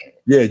level.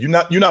 Yeah, you're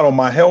not on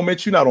my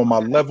helmet. You're not on my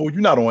level. You're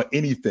not on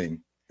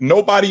anything.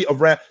 Nobody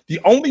around. The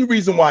only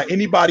reason why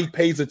anybody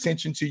pays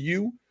attention to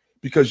you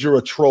because you're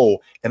a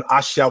troll and I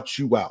shout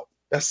you out.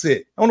 That's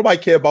it. Don't nobody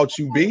care about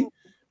you, B.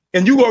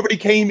 And you already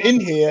came in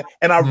here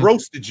and I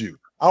roasted you.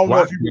 I don't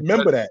know if you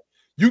remember that.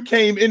 You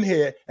came in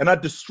here and I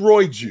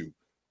destroyed you.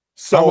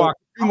 So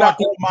you're not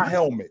on my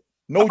helmet.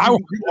 No, you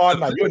are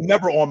not. You're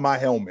never on my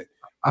helmet.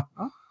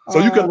 So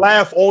you can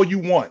laugh all you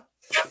want.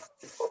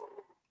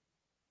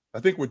 I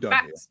think we're done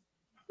here.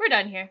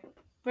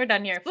 We're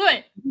done here.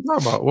 Fluent.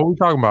 What are we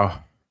talking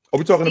about? Are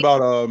we talking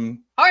about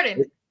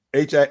Harden?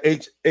 H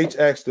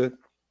asked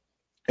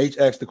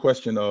the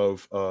question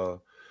of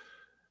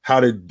how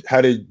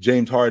did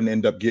James Harden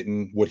end up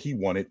getting what he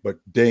wanted, but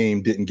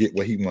Dame didn't get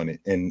what he wanted?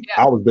 And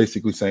I was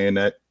basically saying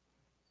that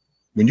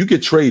when you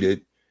get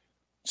traded,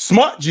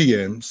 smart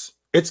GMs,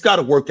 it's got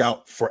to work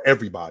out for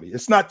everybody.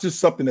 It's not just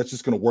something that's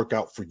just going to work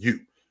out for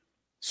you.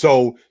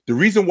 So the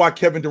reason why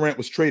Kevin Durant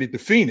was traded to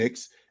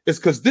Phoenix is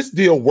because this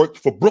deal worked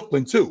for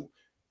Brooklyn too.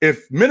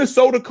 If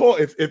Minnesota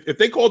if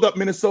they called up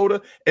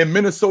Minnesota and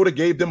Minnesota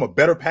gave them a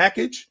better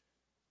package,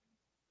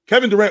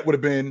 Kevin Durant would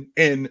have been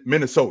in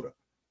Minnesota.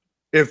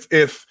 If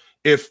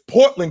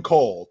Portland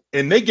called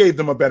and they gave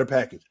them a better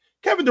package,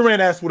 Kevin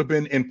Durant ass would have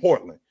been in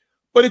Portland.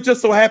 But it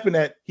just so happened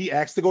that he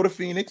asked to go to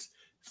Phoenix.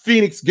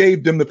 Phoenix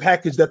gave them the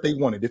package that they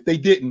wanted. If they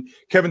didn't,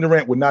 Kevin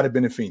Durant would not have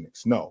been in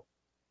Phoenix. No.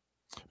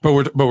 But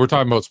we're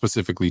talking about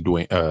specifically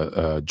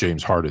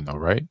James Harden, though,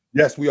 right?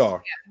 Yes, we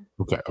are.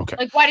 Yeah. Okay.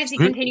 Like, why does he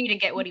continue to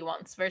get what he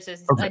wants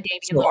versus Damian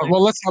Lillard?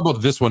 Well, let's talk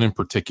about this one in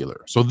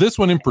particular. So this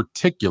one in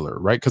particular,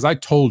 right? Because I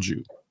told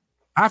you,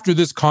 after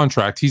this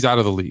contract, he's out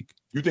of the league.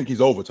 You think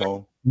he's over,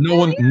 Tone? No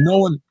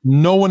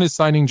one is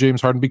signing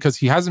James Harden because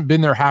he hasn't been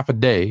there half a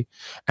day,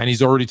 and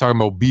he's already talking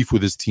about beef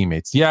with his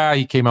teammates. Yeah,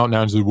 he came out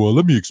now and said, "Well,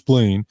 let me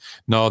explain."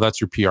 No, that's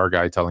your PR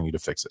guy telling you to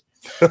fix it.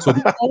 So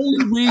the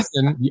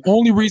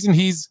only reason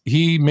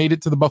he made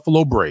it to the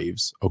Buffalo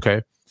Braves,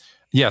 okay?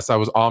 Yes, I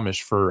was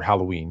Amish for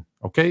Halloween.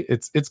 Okay,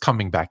 it's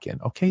coming back in.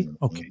 Okay.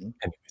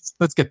 Anyways,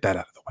 let's get that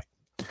out of the way.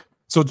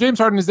 So James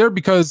Harden is there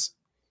because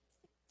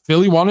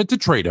Philly wanted to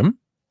trade him,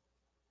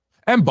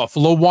 and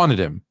Buffalo wanted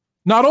him.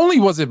 Not only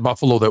was it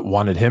Buffalo that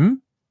wanted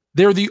him,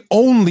 they're the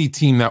only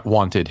team that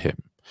wanted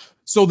him.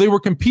 So they were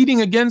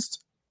competing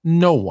against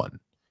no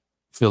one.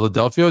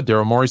 Philadelphia,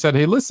 Daryl Morey said,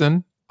 "Hey,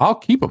 listen, I'll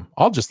keep him.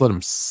 I'll just let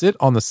him sit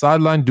on the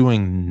sideline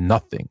doing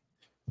nothing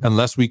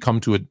unless we come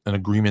to an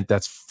agreement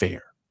that's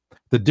fair."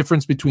 The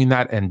difference between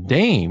that and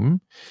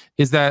Dame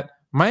is that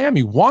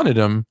Miami wanted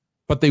him,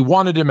 but they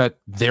wanted him at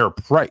their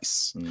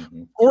price.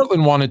 Mm-hmm.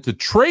 Portland wanted to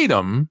trade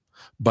him,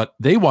 but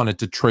they wanted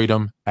to trade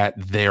him at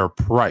their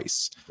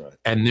price. Right.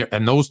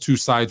 And those two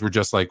sides were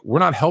just like, we're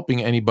not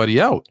helping anybody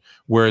out.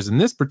 Whereas in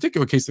this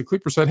particular case, the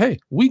Clippers said, hey,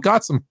 we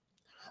got some.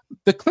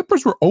 The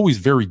Clippers were always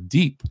very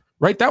deep,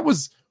 right? That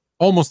was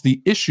almost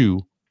the issue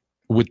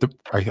with the,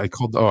 I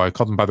called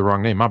them by the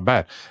wrong name. My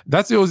bad.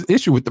 That's the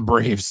issue with the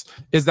Braves,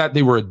 is that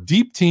they were a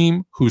deep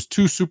team whose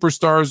two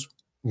superstars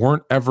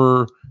weren't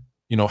ever,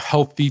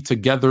 healthy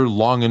together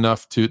long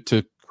enough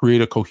to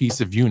create a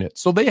cohesive unit.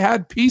 So they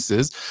had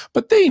pieces,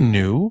 but they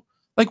knew,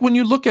 like when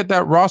you look at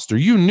that roster,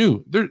 you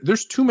knew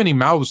there's too many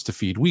mouths to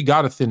feed. We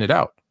got to thin it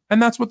out.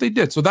 And that's what they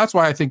did. So that's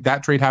why I think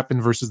that trade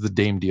happened versus the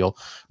Dame deal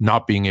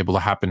not being able to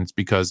happen. It's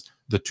because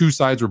the two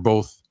sides were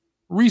both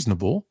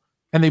reasonable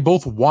and they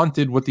both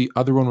wanted what the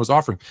other one was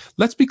offering.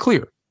 Let's be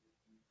clear.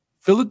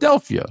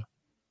 Philadelphia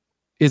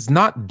is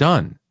not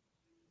done.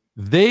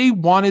 They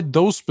wanted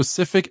those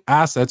specific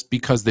assets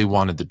because they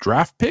wanted the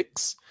draft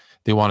picks,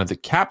 they wanted the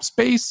cap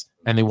space,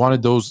 and they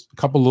wanted a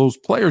couple of those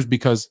players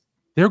because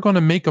they're going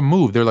to make a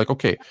move. They're like,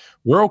 okay,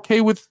 we're okay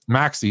with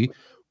Maxey.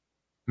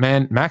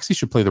 Man, Maxey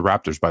should play the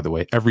Raptors, by the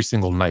way, every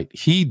single night.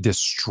 He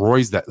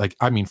destroys that.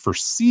 For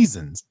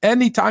seasons.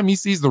 Anytime he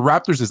sees the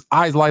Raptors, his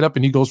eyes light up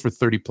and he goes for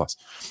 30 plus.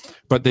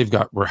 But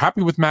we're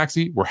happy with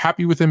Maxey. We're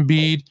happy with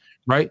Embiid,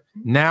 right?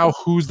 Now,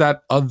 who's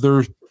that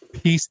other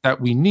piece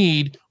that we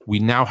need? We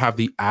now have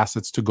the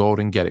assets to go out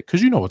and get it.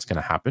 Because you know what's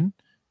going to happen.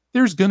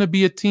 There's going to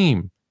be a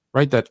team,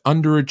 right, that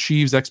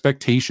underachieves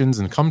expectations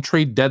and come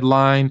trade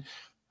deadline.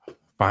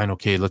 Fine,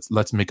 okay,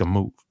 let's make a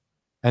move.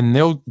 And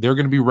they're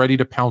going to be ready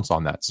to pounce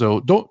on that.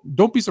 So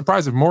don't be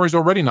surprised if Morey's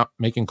already not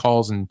making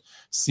calls and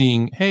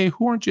seeing, hey,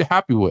 who aren't you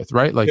happy with,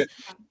 right? Like,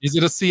 is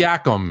it a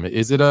Siakam?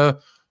 Is it a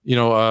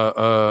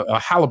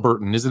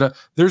Halliburton?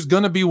 There's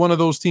going to be one of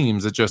those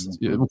teams that just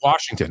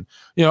Washington.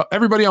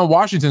 Everybody on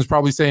Washington is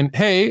probably saying,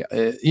 hey,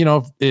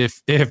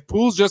 if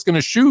Poole's just going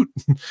to shoot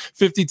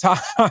 50 times,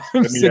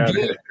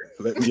 Imagine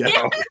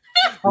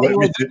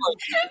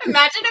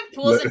if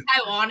Poole's in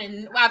Taiwan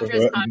and after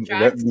his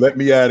contract. Let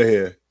me out of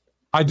here.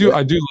 I do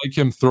like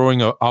him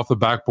throwing off the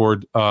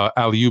backboard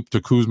alley-oop to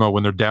Kuzma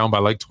when they're down by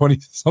like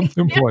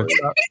 20-something points.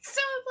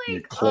 So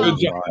get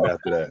closed on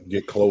after that.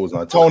 Get closed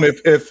on. Tone,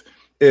 if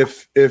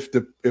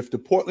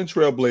the Portland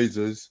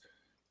Trailblazers,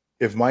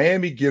 if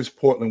Miami gives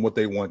Portland what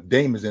they want,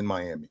 Dame is in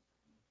Miami.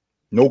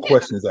 No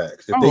questions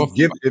asked.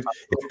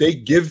 If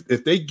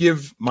they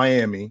give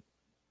Miami,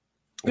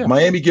 if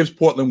Miami gives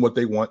Portland what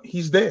they want,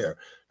 he's there.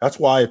 That's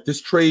why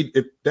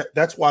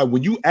that's why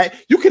when you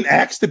can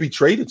ask to be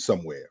traded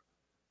somewhere.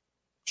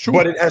 Sure.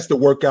 But it has to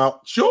work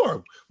out.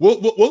 Sure.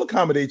 We'll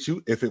accommodate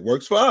you if it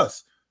works for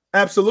us.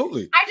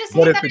 Absolutely. I just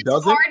hate that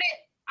it's hard.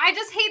 I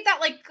just hate that,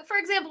 like, for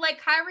example,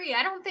 like Kyrie,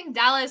 I don't think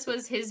Dallas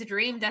was his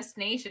dream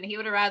destination. He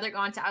would have rather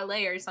gone to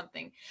LA or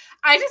something.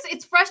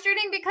 It's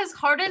frustrating because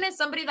Harden is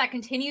somebody that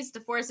continues to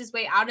force his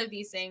way out of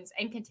these things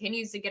and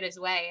continues to get his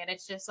way. And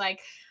it's just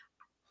like,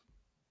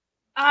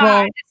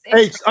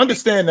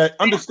 understand that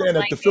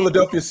the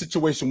Philadelphia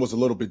situation was a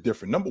little bit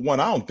different. Number one,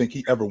 I don't think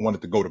he ever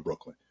wanted to go to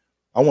Brooklyn.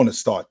 I want to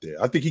start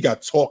there. I think he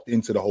got talked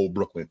into the whole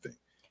Brooklyn thing.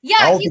 Yeah,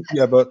 I don't think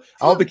he ever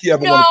wanted to go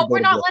to Brooklyn. We're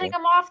not letting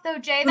him off though,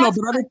 Jay. No, but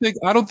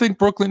I don't think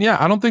Brooklyn. Yeah,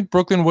 I don't think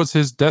Brooklyn was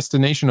his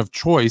destination of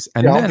choice.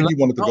 And I don't think he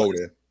wanted to go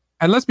there.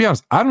 And let's be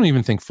honest, I don't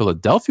even think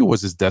Philadelphia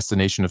was his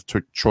destination of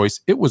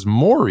choice. It was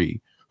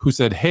Morey who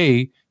said,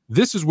 "Hey,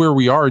 this is where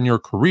we are in your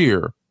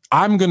career.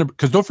 I'm gonna,"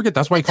 because don't forget,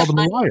 that's why he called him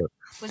a liar.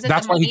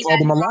 That's why he called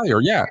him a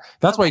liar. Yeah,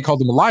 that's why he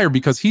called him a liar,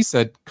 because he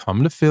said,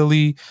 "Come to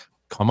Philly.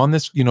 Come on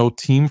this,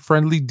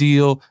 team-friendly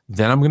deal.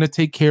 Then I'm going to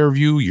take care of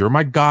you. You're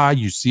my guy.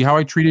 You see how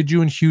I treated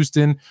you in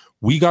Houston.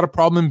 We got a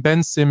problem in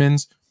Ben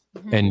Simmons,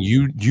 and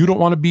you don't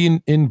want to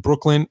be in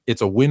Brooklyn.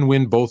 It's a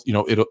win-win. Both,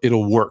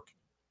 it'll work.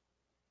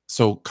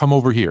 So come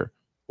over here."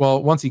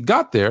 Well, once he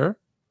got there,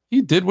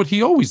 he did what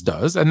he always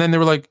does, and then they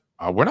were like,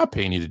 "We're not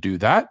paying you to do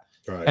that."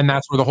 Right. And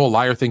that's where the whole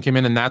liar thing came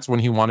in, and that's when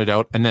he wanted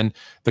out. And then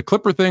the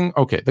Clipper thing.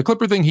 Okay, the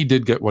Clipper thing, he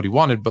did get what he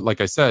wanted, but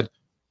like I said,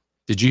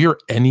 did you hear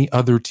any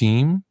other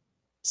team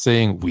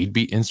saying we'd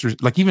be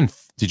interested? Like, even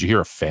did you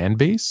hear a fan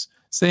base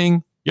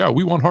saying, "Yeah,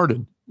 we want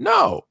Harden"?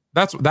 No,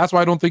 that's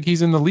why I don't think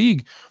he's in the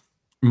league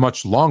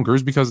much longer,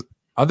 is because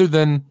other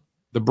than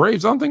the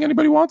Braves, I don't think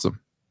anybody wants him.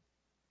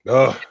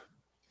 Yeah.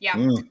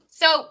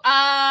 So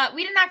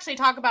we didn't actually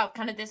talk about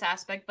kind of this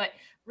aspect, but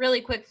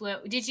really quick,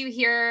 Flo, did you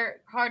hear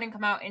Harden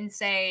come out and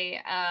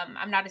say,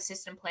 "I'm not a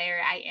system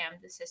player, I am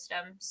the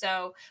system"?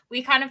 So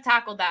we kind of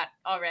tackled that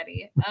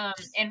already.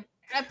 And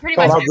pretty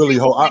much. I really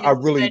hope. I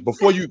really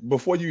before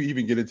you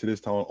even get into this,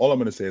 Tone, all I'm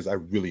going to say is I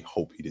really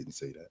hope he didn't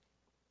say that.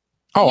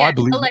 Oh, yeah,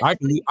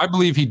 I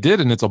believe he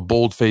did, and it's a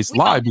bold-faced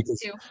lie, because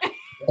the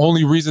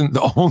only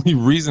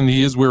reason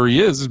he is where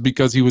he is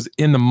because he was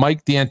in the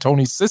Mike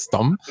D'Antoni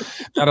system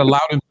that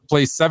allowed him to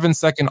play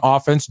 7-second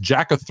offense,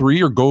 jack a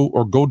three, or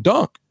go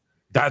dunk.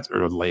 That's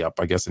or layup,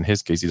 I guess. In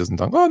his case, he doesn't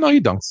dunk. Oh no,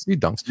 he dunks.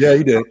 Yeah,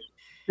 he did.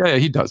 Yeah,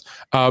 he does.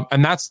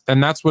 And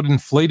that's what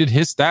inflated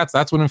his stats.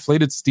 That's what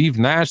inflated Steve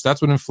Nash.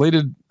 That's what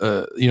inflated,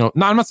 no,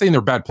 I'm not saying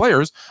they're bad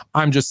players.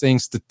 I'm just saying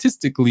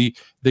statistically,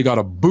 they got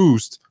a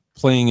boost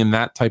playing in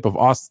that type of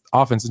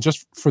offense. And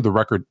just for the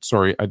record,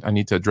 sorry, I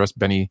need to address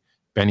Benny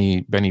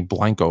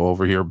Blanco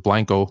over here.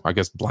 Blanco, I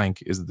guess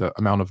blank is the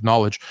amount of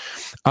knowledge.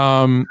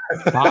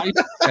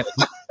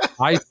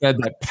 I said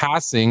that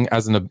passing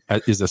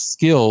is a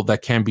skill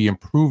that can be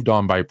improved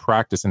on by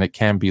practice, and it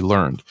can be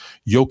learned.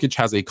 Jokic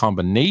has a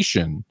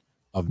combination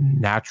of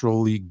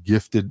naturally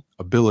gifted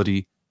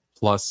ability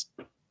plus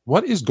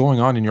what is going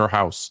on in your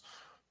house.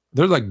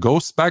 There's like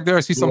ghosts back there.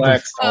 I see something.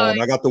 Relax,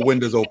 I got the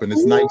windows open.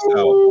 It's nice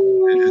out.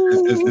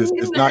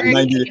 It's not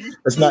 90.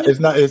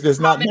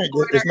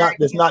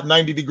 It's not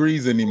 90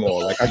 degrees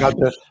anymore. Like I got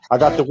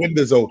the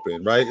windows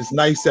open, right? It's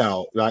nice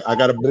out. Like I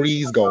got a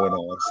breeze going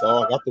on,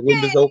 so I got the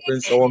windows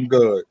open, so I'm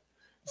good.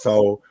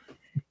 So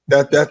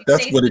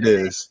that's what it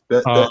is.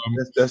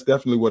 That's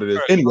definitely what it is.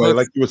 Anyway,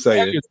 like you were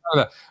saying.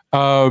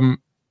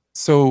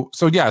 So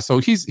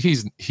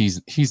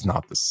he's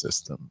not the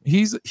system.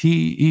 He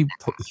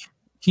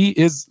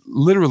is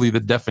literally the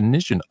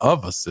definition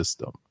of a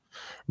system,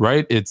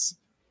 right? It's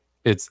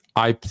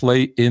I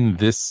play in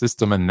this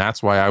system, and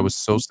that's why I was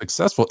so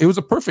successful. It was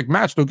a perfect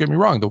match. Don't get me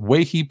wrong. The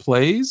way he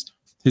plays,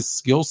 his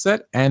skill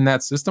set, and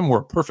that system were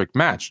a perfect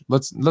match.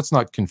 Let's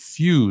not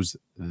confuse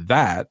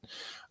that.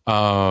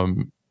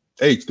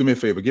 H, do me a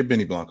favor. Get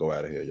Benny Blanco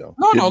out of here, yo.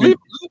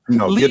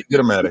 Get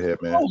him out of here,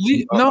 man.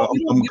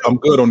 I'm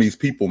good on these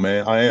people,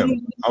 man. I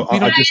am.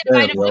 I just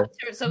am, yo.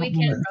 So we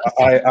can.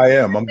 I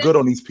am. I'm good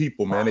on these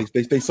people, man.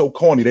 They so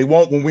corny. They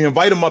won't, when we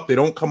invite them up, they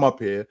don't come up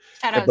here.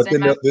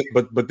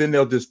 But then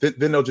they'll just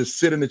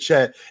sit in the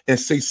chat and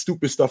say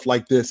stupid stuff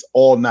like this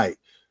all night.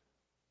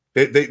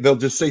 They'll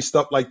just say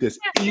stuff like this.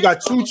 You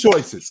got two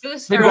choices.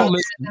 You got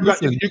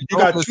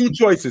two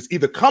choices.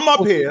 Either come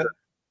up here,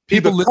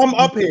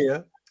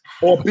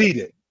 or beat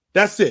it.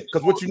 That's it.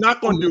 Because what you're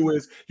not going to do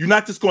is you're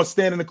not just going to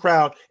stand in the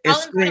crowd and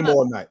scream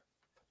all night.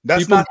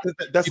 That's not going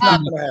to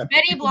happen.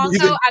 Benny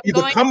Blanco,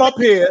 either come up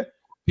here.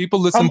 People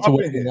listen to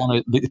what they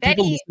want.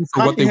 People listen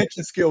to what they want.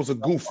 Skills are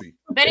goofy.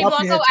 Benny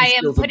Blanco, I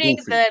am putting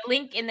the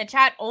link in the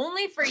chat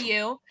only for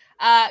you.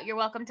 You're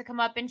welcome to come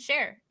up and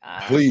share.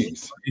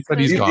 Please. He said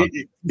he's gone.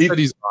 He said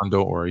he's gone.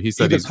 Don't worry. He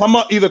said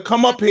either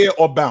come up here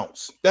or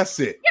bounce. That's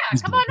it. Yeah,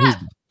 come on up.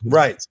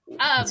 Right.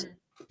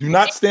 Do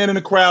not stand in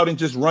the crowd and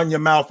just run your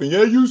mouth and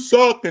you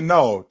suck. And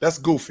no, that's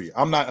goofy.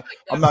 I'm not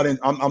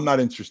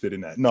interested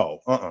in that.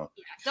 No. Yeah,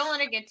 don't let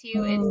it get to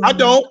you. I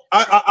don't.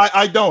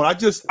 I don't. I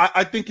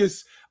think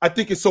it's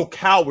so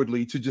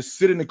cowardly to just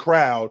sit in the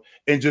crowd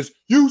and just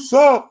you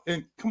suck.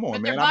 And come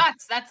on, man.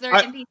 Bots. That's their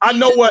NPC. I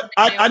know what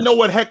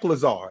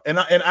hecklers are, and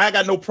I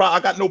got no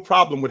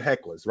problem with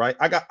hecklers, right?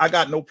 I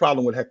got no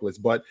problem with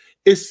hecklers, but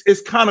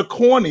it's kind of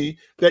corny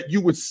that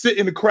you would sit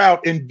in the crowd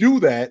and do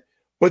that.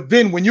 But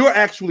then when you're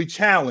actually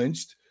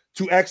challenged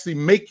to actually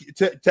make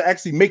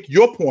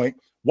your point,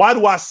 why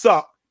do I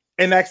suck?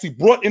 And actually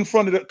brought in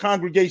front of the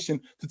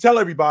congregation to tell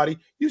everybody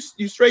you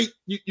straight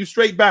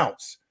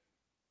bounce.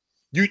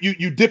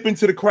 You dip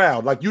into the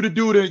crowd like you the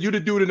dude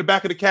in the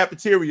back of the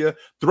cafeteria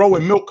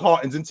throwing milk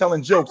cartons and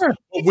telling jokes.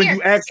 But when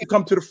you actually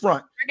come to the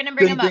front, we're gonna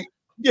bring him up.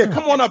 Yeah,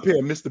 come on up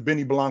here, Mr.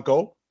 Benny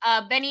Blanco.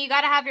 Benny, you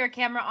gotta have your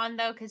camera on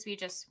though, because we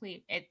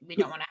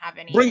don't want to have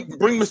any.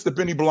 Bring Mr.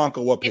 Benny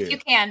Blanco up here. If you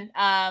can,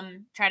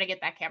 try to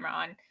get that camera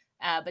on.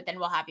 But then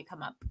we'll have you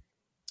come up.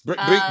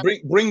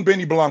 Bring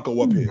Benny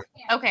Blanco up here.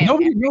 Okay.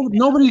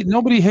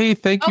 Nobody. Hey,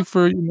 thank you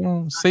for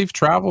safe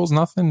travels.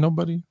 Nothing.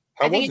 Nobody.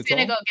 I think he's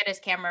gonna go get his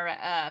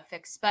camera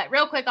fixed. But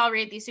real quick, I'll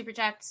read these super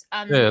chats.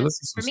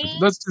 Let's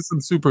do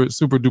some super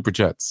duper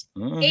chats.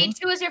 H,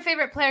 who was your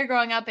favorite player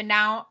growing up and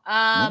now?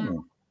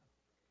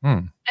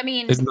 I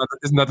mean, isn't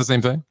that the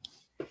same thing?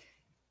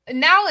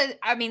 Now,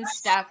 I mean,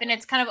 Steph, and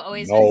it's kind of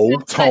always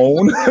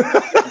Tone.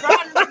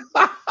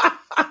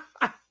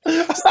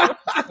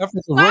 Steph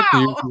was a rookie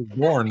when he was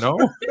born, no?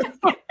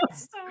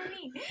 That's so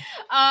mean.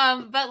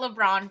 But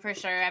LeBron for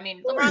sure. I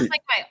mean, LeBron's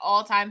like my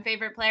all-time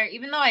favorite player.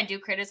 Even though I do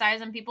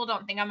criticize him, people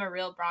don't think I'm a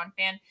real LeBron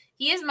fan.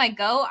 He is my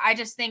GOAT. I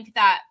just think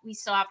that we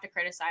still have to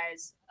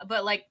criticize.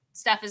 But like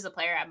Steph is the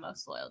player I'm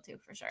most loyal to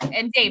for sure.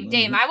 And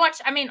Dame,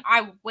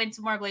 I went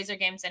to more Blazer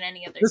games than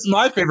any other. This is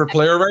my favorite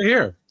player right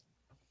here.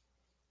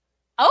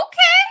 Okay.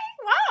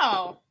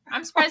 Wow.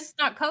 I'm surprised it's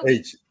not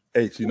Kobe.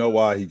 H, you know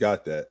why he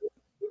got that?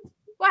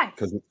 Why?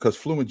 Because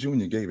Fluent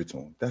Jr. gave it to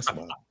him. That's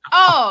why.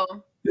 Oh.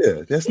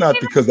 Yeah, that's not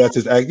because that's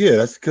his act. Yeah,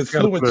 that's because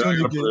Fluent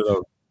Jr.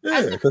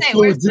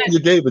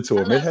 gave it to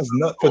him. It has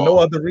not for no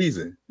other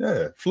reason.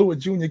 Yeah,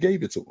 Fluent Jr.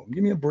 gave it to him.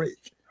 Give me a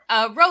break.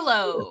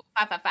 Rolo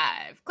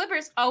 555.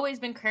 Clippers always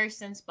been cursed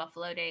since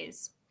Buffalo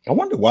days. I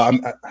wonder why.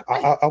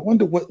 I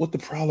wonder what the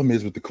problem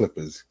is with the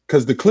Clippers.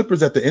 Because the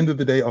Clippers at the end of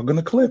the day are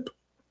gonna clip.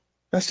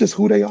 That's just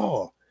who they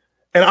are.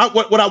 And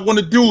what I want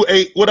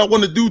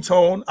to do,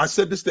 Tone. I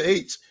said this to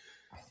H.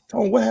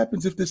 Tone, what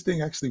happens if this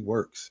thing actually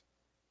works?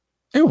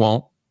 It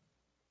won't.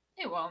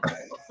 It won't.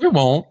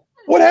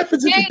 What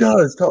happens if it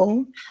does,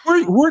 Tone?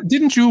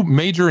 Didn't you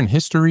major in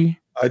history?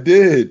 I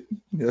did.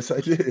 Yes,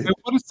 I did. And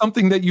what is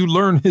something that you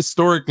learn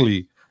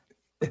historically?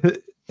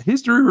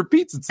 History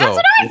repeats itself.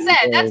 That's what I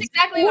said. That's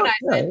exactly what I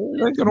said.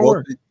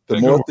 The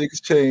more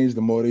things change,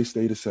 the more they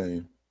stay the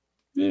same.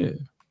 Yeah.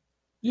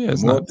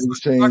 The more things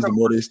change, the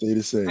more they stay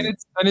the same.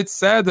 And it's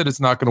sad that it's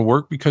not going to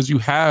work because you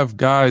have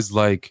guys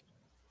like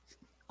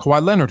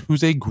Kawhi Leonard,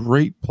 who's a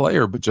great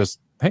player, but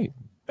just, hey,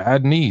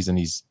 bad knees, and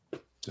he's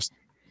just,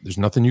 there's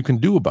nothing you can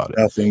do about it.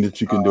 Nothing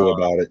that you can do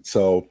about it.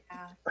 So,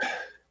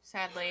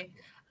 sadly,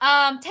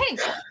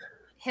 Tank,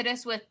 hit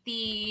us with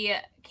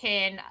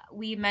can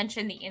we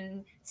mention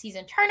the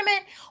season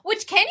tournament,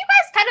 which can you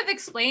guys kind of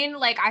explain?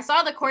 Like, I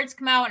saw the courts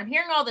come out and I'm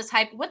hearing all this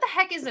hype. What the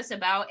heck is this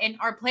about? And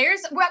our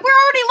players, we're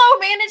already low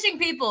managing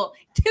people.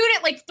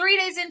 3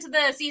 days into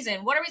the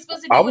season. What are we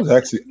supposed to do? I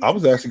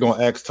was actually going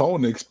to ask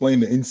Tone to explain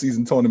the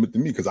in-season tournament to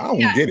me because I don't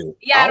get it.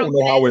 Yeah, I don't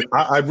know how it.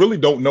 I really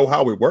don't know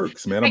how it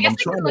works, man. I'm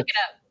trying to look it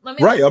up.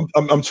 Right,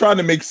 I'm trying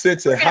to make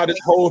sense of how this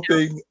whole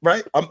thing.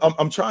 Right,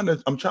 I'm trying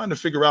to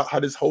figure out how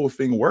this whole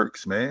thing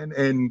works, man.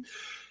 And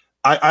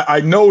I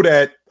know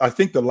that I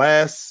think the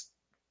last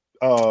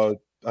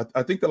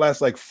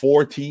like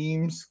 4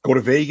 teams go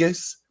to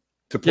Vegas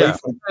to play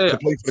for the cup.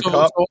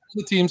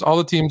 So all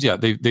the teams, yeah,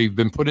 they've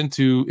been put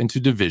into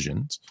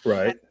divisions.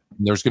 Right.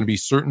 There's going to be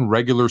certain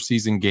regular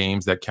season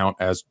games that count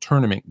as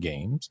tournament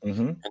games.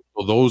 Mm-hmm. And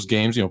so those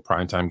games,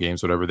 primetime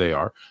games, whatever they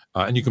are,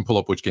 and you can pull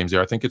up which games they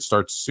are. I think it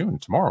starts soon,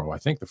 tomorrow. I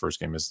think the first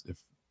game is, if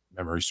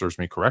memory serves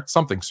me correct,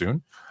 something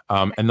soon.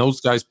 And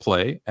those guys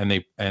play,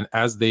 and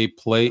as they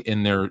play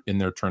in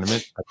their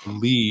tournament, I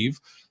believe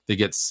they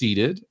get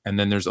seeded, and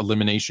then there's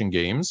elimination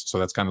games. So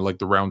that's kind of like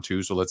the round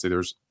 2. So let's say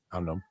there's, I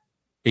don't know,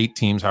 8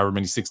 teams, however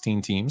many,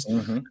 16 teams.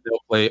 Mm-hmm. They'll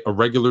play a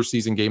regular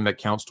season game that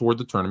counts toward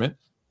the tournament.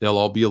 They'll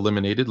all be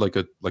eliminated like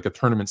a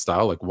tournament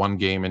style, like one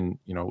game and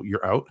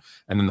you're out.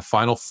 And then the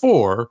final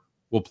 4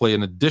 will play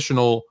an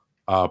additional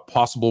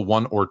possible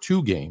 1 or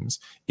 2 games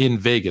in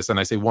Vegas. And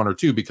I say 1 or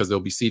 2 because they'll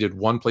be seeded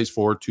 1 plays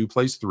 4, 2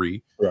 plays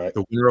 3. Right.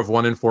 The winner of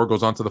 1 and 4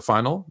 goes on to the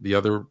final.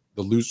 1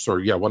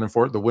 and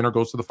 4. The winner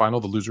goes to the final.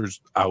 The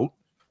loser's out.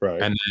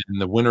 Right. And then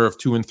the winner of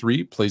 2 and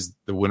 3 plays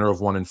the winner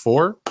of 1 and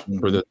 4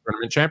 for the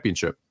tournament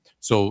championship.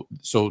 So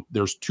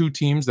there's 2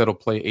 teams that'll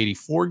play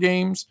 84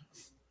 games,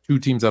 2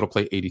 teams that'll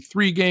play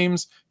 83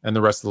 games, and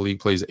the rest of the league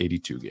plays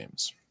 82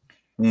 games.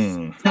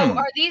 So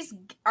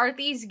are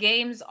these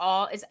games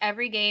is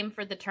every game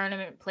for the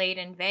tournament played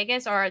in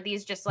Vegas, or are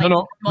these just like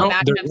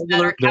matchups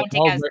that are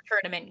counting as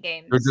tournament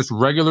games? They're just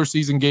regular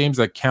season games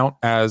that count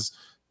as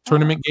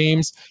tournament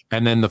games,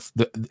 and then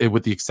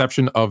with the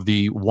exception of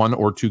the 1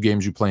 or 2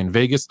 games you play in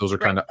Vegas, those are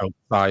kind of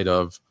outside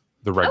of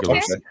the regular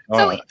season.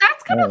 So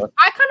that's kind of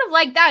I kind of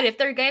like that. If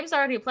their game's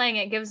already playing,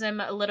 it gives them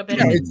a little bit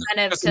of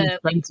incentive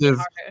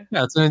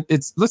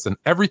to listen,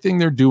 everything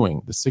they're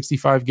doing, the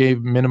 65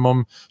 game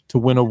minimum to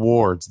win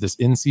awards, this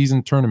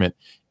in-season tournament,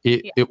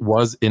 it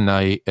was in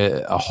a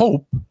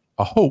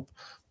hope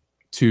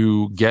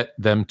to get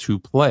them to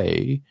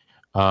play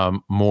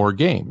more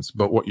games.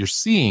 But what you're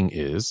seeing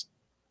is,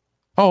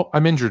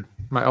 I'm injured.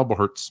 My elbow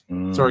hurts.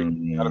 Sorry,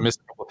 I missed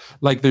a couple.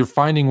 Like, they're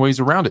finding ways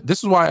around it. This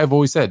is why I've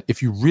always said,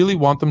 if you really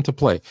want them to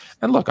play,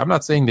 and look, I'm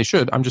not saying they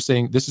should. I'm just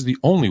saying this is the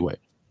only way.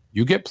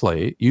 You get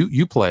you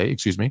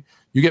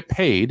get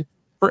paid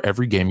for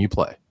every game you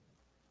play.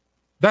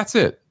 That's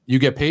it. You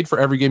get paid for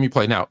every game you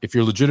play. Now, if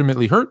you're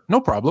legitimately hurt,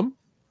 no problem.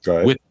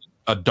 Right. With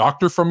a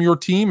doctor from your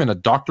team and a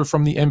doctor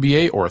from the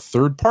NBA or a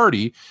third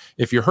party,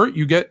 if you're hurt,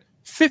 you get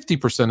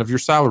 50% of your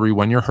salary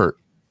when you're hurt.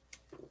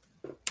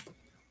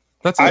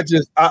 That's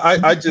it.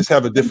 I just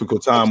have a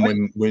difficult time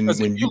when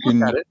you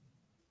can.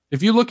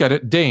 If you look at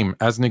it, Dame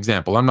as an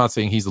example, I'm not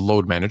saying he's a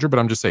load manager, but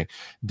I'm just saying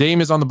Dame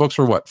is on the books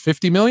for what,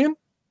 50 million?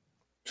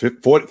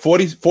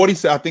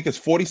 40, I think it's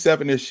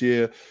 47 this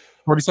year.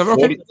 47,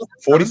 okay.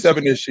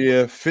 47 this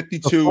year,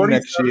 52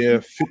 next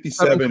year,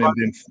 57,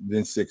 and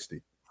then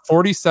 60.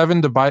 47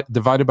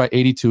 divided by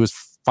 82 is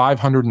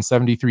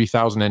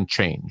 573,000 and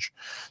change.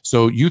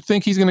 So you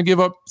think he's going to give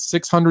up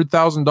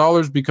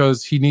 $600,000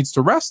 because he needs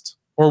to rest?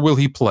 Or will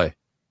he play?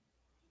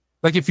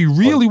 Like, if he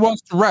really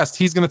wants to rest,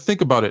 he's going to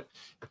think about it.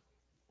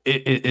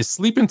 Is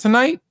sleeping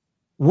tonight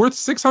worth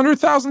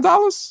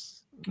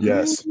 $600,000?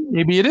 Yes.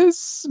 Maybe it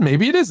is.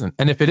 Maybe it isn't.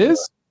 And if it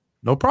is,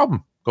 no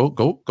problem.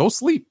 Go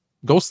sleep.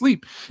 Go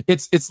sleep.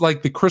 It's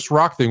like the Chris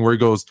Rock thing where he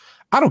goes,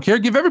 I don't care.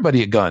 Give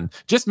everybody a gun.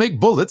 Just make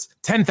bullets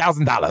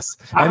 $10,000.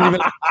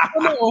 And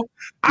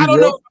I don't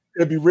know.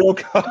 They'll be real.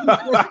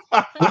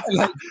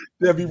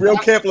 They'll be real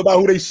careful about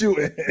who they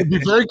shooting. Be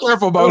very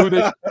careful about who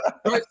they.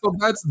 Right, so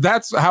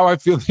that's how I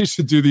feel they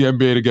should do the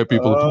NBA to get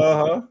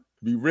people.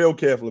 Be real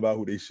careful about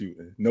who they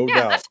shooting. No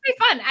doubt. That should be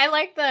fun. I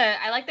like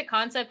the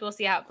concept. We'll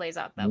see how it plays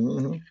out though.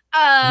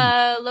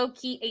 Low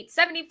key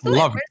 870 fluid.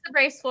 Where's the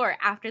Braves floor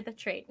after the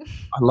trade?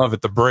 I love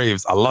it. The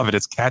Braves. I love it.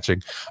 It's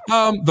catching.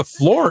 The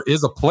floor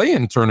is a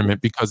play-in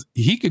tournament because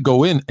he could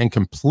go in and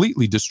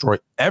completely destroy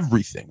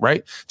everything.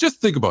 Right? Just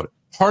think about it.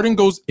 Harden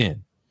goes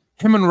in.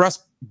 Him and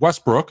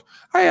Westbrook,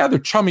 they're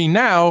chummy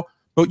now,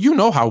 but you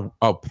know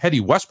how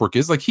petty Westbrook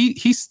is. Like,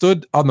 he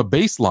stood on the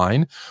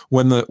baseline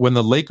when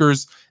the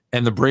Lakers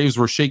and the Braves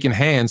were shaking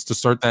hands to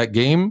start that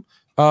game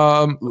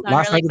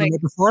last night or the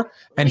night before,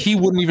 and he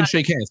wouldn't even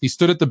shake hands. He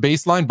stood at the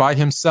baseline by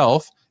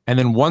himself, and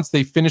then once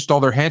they finished all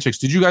their handshakes,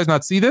 did you guys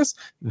not see this?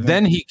 Mm-hmm.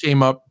 Then he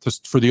came up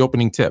for the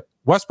opening tip.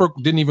 Westbrook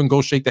didn't even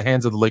go shake the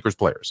hands of the Lakers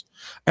players.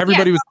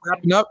 Everybody was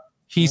clapping up.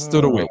 He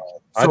stood away.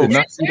 I did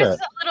not see that.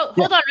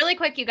 Hold on really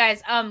quick, you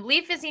guys.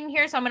 Leaf is in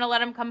here, so I'm going to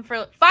let him come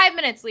for 5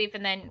 minutes, Leaf,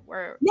 and then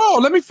we're... No,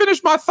 let me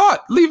finish my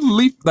thought.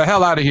 Leave the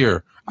hell out of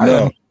here.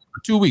 No.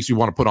 for 2 weeks. You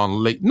want to put on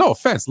late? No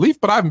offense, Leaf,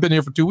 but I haven't been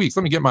here for 2 weeks.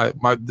 Let me get my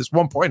this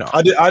 1 point off.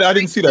 I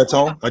didn't see that,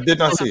 Tom. I did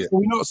not see it.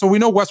 So we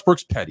know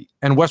Westbrook's petty,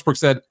 and Westbrook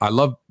said, "I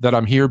love that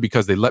I'm here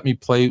because they let me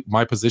play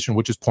my position,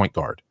 which is point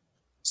guard."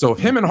 So if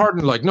him and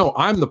Harden are like, "No,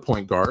 I'm the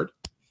point guard,"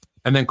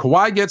 and then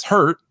Kawhi gets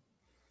hurt,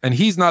 and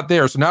he's not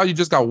there. So now you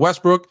just got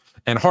Westbrook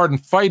and Harden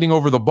fighting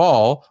over the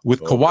ball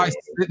with Kawhi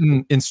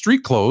sitting in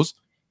street clothes.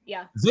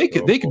 Yeah, they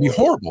could be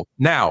horrible.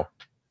 Now,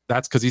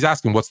 that's because he's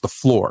asking, "What's the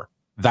floor?"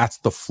 That's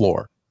the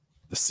floor.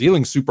 The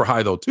ceiling's super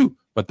high though too,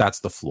 but that's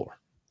the floor.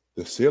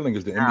 The ceiling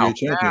is the NBA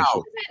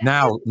championship.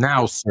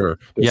 Now, sir.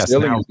 The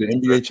ceiling is the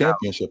NBA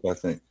championship, I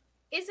think.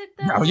 Is it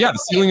the? Yeah, the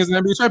ceiling is an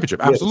NBA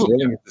championship.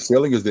 Absolutely. The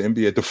ceiling is the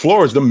NBA. The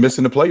floor is them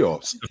missing the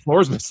playoffs. The floor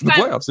is missing the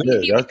playoffs.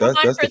 Yeah, that's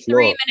for the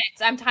 3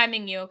 minutes. I'm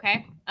timing you,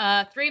 okay?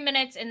 3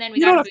 minutes, and then we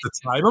don't have to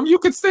time them. You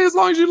can stay as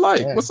long as you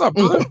like. Yeah. What's up,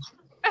 brother?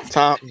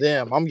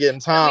 Damn, I'm getting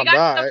timed. All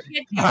right.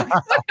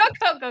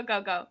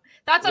 Go.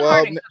 That's on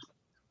Harden.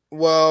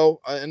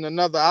 Well, in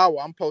another hour,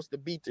 I'm supposed to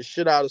beat the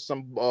shit out of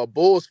some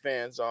Bulls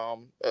fans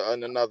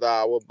in another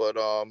hour. But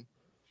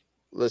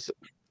listen,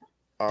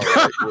 all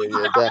right,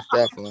 yeah,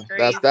 definitely.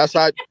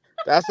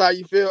 That's how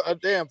you feel.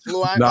 Damn,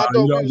 Flu. I thought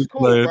we was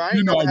cool, bro. I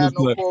ain't never had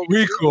no problem.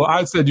 We cool.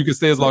 I said you can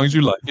stay as long as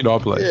you like. I'll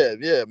play.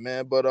 Yeah,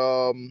 man. But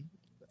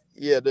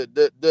yeah,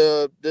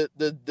 the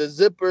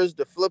zippers,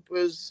 the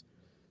flippers.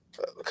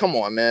 Come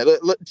on, man.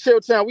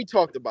 Chill Town. We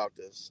talked about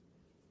this.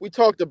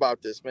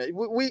 Man.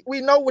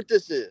 We know what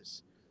this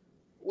is.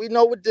 We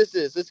know what this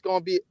is. It's gonna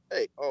be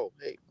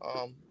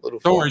little.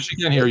 Don't worry, she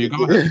can't hear you.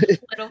 Go ahead.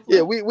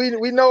 Yeah,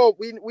 we know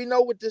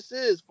what this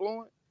is,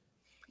 Fluent.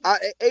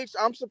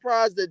 I'm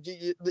surprised that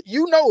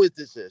you know what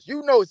this is.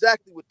 You know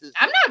exactly what this is.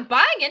 I'm not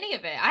buying any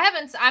of it.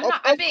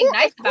 I'm being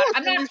nice about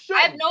it.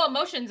 I have no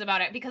emotions about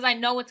it because I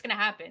know what's gonna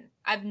happen.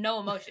 I have no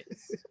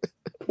emotions.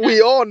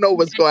 We all know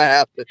what's gonna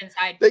happen.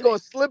 They're gonna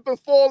slip and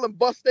fall and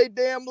bust their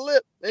damn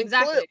lip and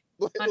exactly.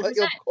 Clip. Like,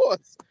 of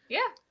course. Yeah.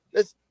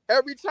 It's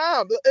every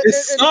time. It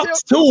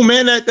sucks too,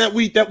 man. That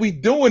we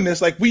doing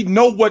this. Like we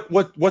know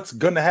what's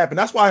gonna happen.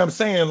 That's why I'm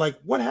saying, like,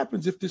 what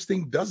happens if this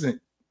thing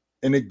doesn't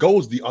and it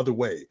goes the other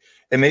way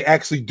and they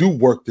actually do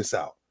work this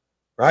out,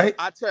 right?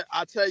 I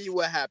tell you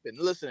what happened.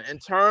 Listen, in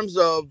terms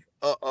of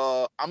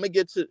I'm gonna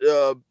get to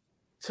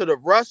the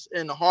Russ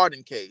and the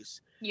Harden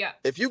case. Yeah.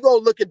 If you go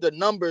look at the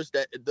numbers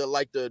that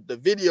the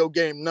video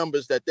game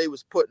numbers that they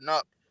was putting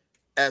up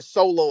as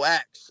solo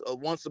acts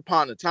once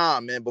upon a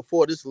time, man,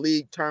 before this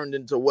league turned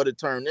into what it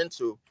turned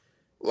into,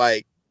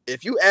 like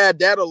if you add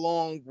that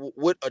along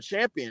with a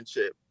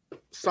championship,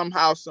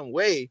 somehow, some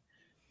way,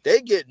 they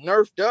get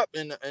nerfed up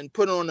and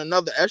put on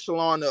another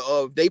echelon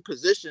of their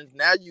positions.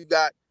 Now you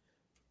got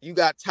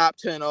top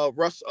 10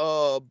 Russ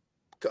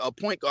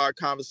point guard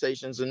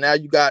conversations, and now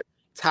you got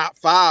top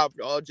 5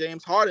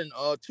 James Harden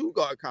 2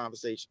 guard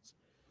conversations.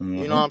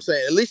 Mm-hmm. You know what I'm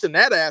saying? At least in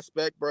that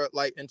aspect, bro.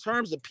 Like in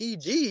terms of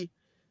PG,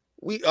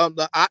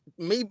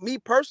 me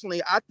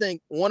personally, I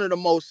think one of the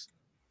most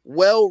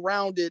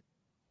well-rounded,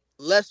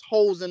 less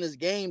holes in his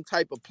game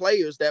type of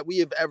players that we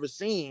have ever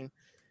seen.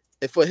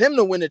 And for him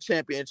to win a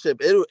championship,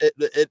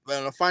 it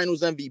a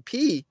finals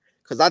MVP,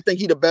 because I think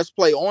he's the best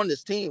player on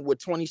this team with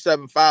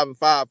 27, 5 and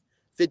 5,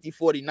 50,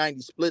 40,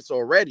 90 splits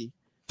already.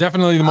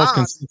 Definitely the most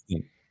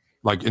consistent.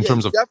 Like in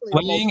terms of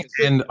playing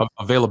and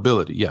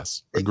availability.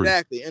 Yes. Agreed.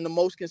 Exactly. And the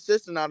most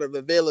consistent out of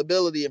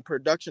availability and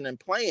production and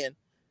playing.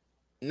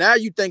 Now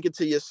you thinking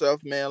to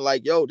yourself, man,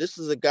 like, yo, this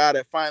is a guy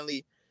that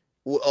finally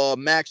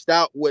maxed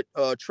out what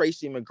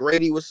Tracy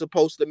McGrady was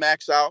supposed to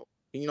max out.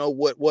 You know,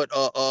 what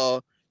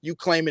you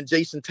claiming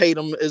Jason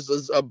Tatum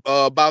is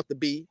about to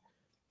be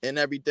and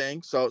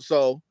everything.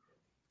 So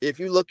if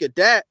you look at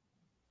that,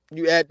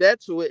 you add that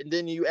to it, and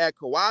then you add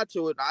Kawhi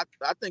to it,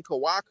 I think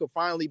Kawhi could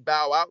finally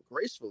bow out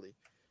gracefully,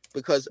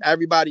 because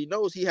everybody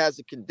knows he has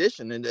a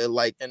condition, and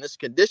this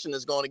condition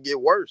is going to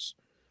get worse,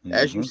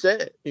 as you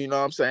said. You know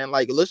what I'm saying?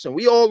 Like, listen,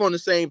 we all on the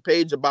same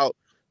page about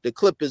the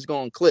clip is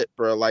going to clip,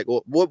 bro. Like,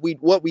 what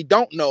we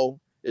don't know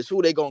is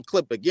who they going to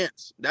clip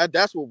against.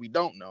 That's what we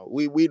don't know.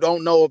 We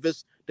don't know if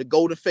it's the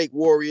Golden Fake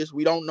Warriors.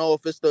 We don't know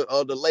if it's the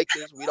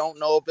Lakers. We don't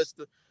know if it's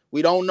the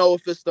we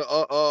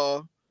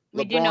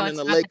do know it's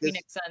not the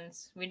Phoenix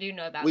Suns. We do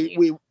know that.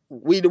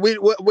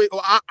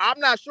 I'm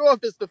not sure if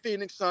it's the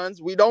Phoenix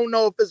Suns. We don't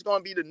know if it's going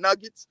to be the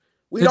Nuggets.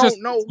 We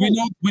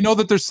know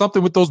that there's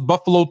something with those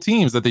Buffalo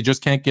teams that they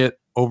just can't get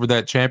over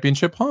that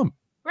championship hump.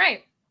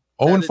 Right.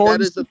 0-4.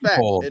 That is a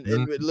fact.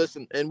 And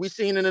listen, and we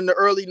seen it in the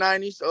early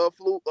 90s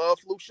flu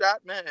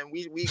shot, man, and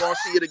we gonna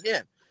see it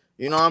again.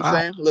 You know what I'm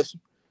saying? Listen.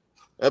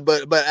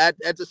 But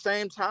at the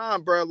same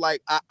time, bro,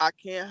 like I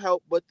can't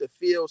help but to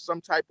feel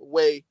some type of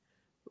way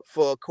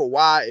for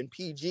Kawhi and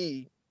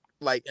PG,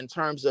 like in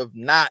terms of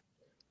not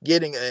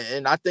getting,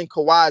 and I think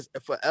Kawhi is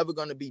forever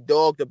going to be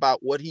dogged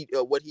about what he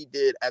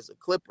did as a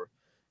Clipper.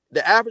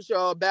 The average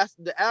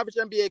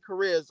NBA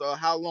career is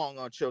how long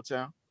on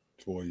Chilltown?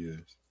 4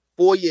 years.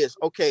 4 years.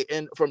 Okay,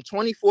 and from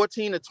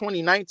 2014 to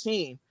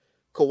 2019,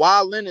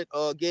 Kawhi Leonard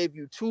gave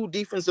you 2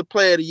 Defensive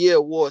Player of the Year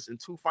awards and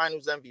 2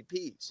 Finals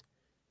MVPs.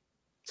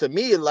 To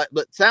me,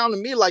 sound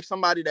to me like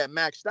somebody that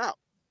maxed out.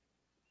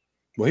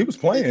 Well, he was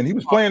playing. He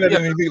was playing at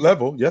an elite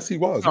level. Yes, he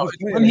was. No, he was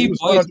playing. when he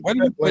plays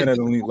playing at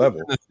an elite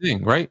level. The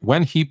thing, right?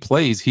 When he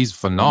plays, he's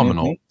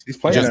phenomenal. Mm-hmm. He's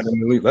playing at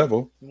an elite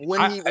level.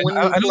 When he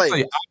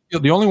plays.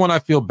 The only one I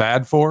feel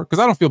bad for, because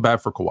I don't feel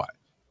bad for Kawhi.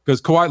 Because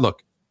Kawhi,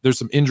 look, there's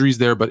some injuries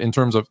there, but in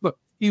terms of, look,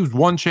 he's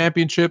won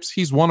championships.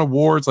 He's won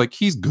awards. Like,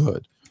 he's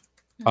good.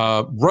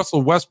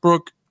 Russell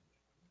Westbrook,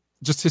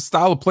 just his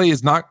style of play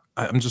is not,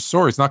 I'm just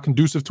sorry, it's not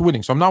conducive to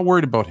winning. So I'm not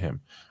worried about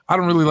him. I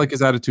don't really like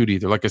his attitude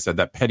either. Like I said,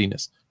 that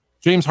pettiness.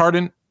 James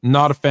Harden,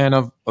 not a fan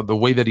of the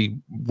way that he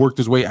worked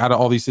his way out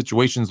of all these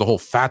situations, the whole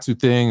Fatsu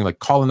thing, like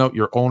calling out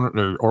your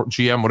owner or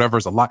GM, whatever,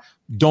 is a lot.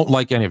 Don't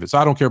like any of it. So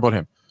I don't care about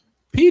him.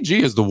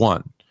 PG is the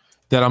one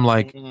that I'm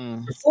like,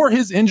 before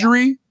his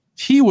injury,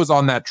 he was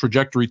on that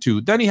trajectory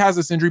too. Then he has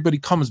this injury, but he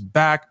comes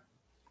back.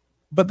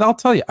 But I'll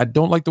tell you, I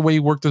don't like the way he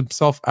worked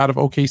himself out of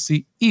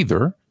OKC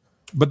either.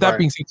 But that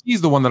being said,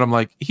 he's the one that I'm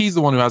like, he's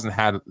the one who hasn't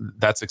had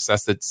that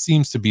success that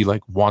seems to be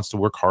like, wants to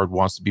work hard,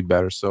 wants to be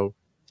better. So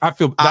I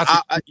feel that's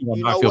I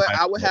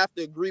would have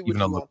to agree with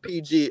you on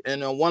PG.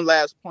 And one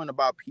last point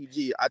about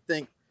PG, I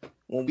think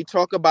when we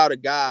talk about a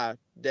guy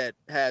that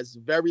has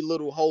very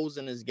little holes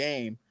in his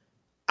game,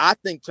 I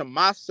think to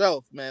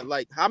myself, man,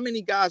 like how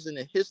many guys in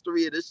the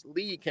history of this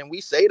league can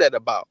we say that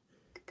about?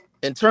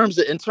 In terms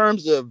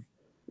of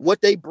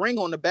what they bring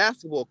on the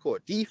basketball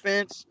court,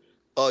 defense.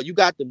 You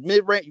got the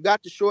mid-range, you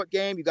got the short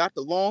game, you got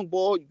the long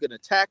ball, you can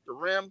attack the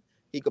rim,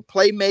 he could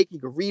play make, he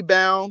could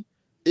rebound.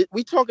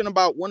 We talking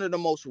about one of the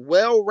most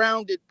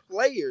well-rounded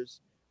players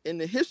in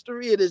the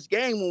history of this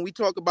game when we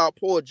talk about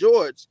Paul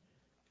George,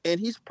 and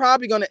he's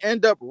probably going to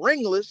end up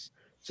ringless,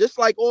 just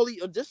like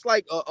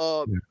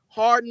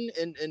Harden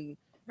and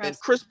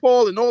Chris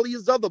Paul and all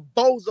these other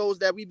bozos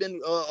that we've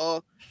been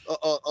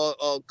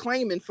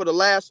claiming for the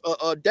last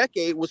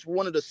decade was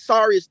one of the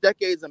sorriest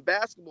decades in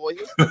basketball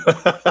history.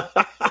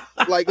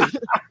 Like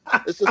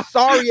it's a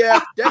sorry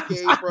ass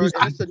decade, bro,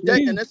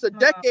 and it's a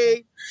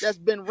decade that's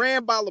been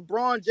ran by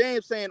LeBron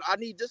James saying, "I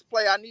need this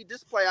play, I need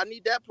this play, I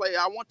need that play,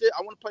 I want to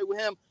play with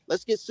him.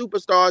 Let's get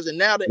superstars." And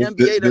now the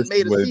NBA done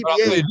made a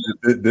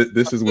CBA.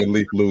 This is when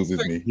Leaf loses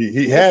me.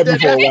 He had me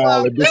for a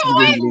while, and this is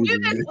when he loses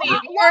me.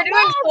 You're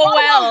doing so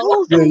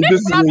well. When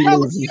I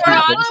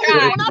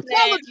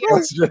tell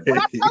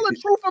the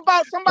truth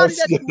about somebody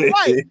that you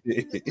like,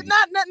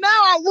 now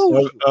I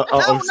lose. When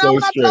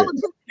I tell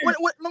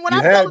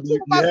the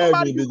truth about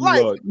somebody you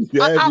like,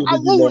 I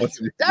lose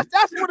you.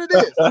 That's what it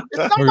is.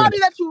 It's somebody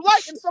that you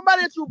like and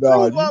somebody that you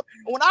approve of.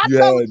 And when I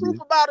tell the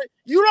truth about it,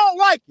 you don't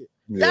like it.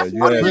 That's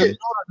what it is.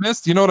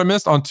 You know what I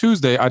missed? On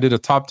Tuesday, I did a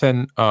top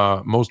 10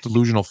 most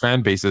delusional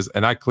fan bases,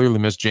 and I clearly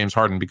missed James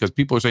Harden because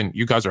people are saying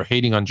you guys are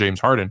hating on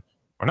James Harden.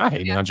 We're not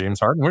hating on James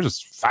Harden. We're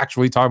just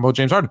factually talking about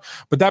James Harden.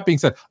 But that being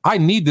said, I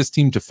need this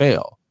team to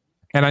fail.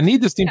 And I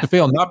need this team to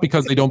fail not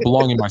because they don't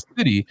belong in my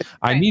city.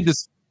 I need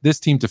this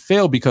team to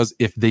fail because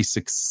if they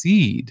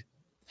succeed,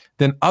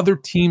 then other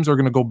teams are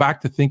going to go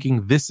back to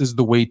thinking this is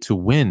the way to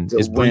win.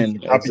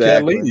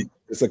 Copycat league.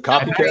 It's a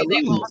copycat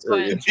league.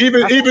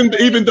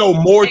 Even though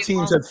more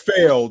teams have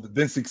failed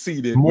than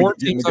succeeded, more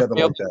teams have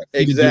failed. Like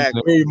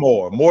exactly. Way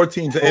more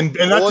teams, and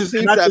not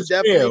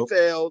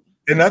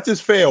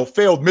just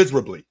failed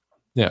miserably.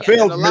 Yeah,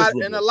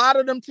 and a lot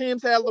of them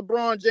teams had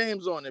LeBron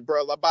James on it,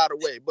 bro. By the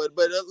way, but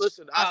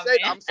listen, I'm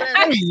saying,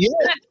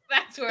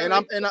 that's where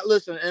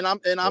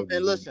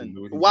listen.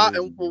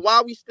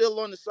 While we still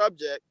on the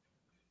subject,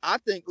 I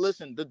think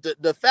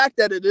the fact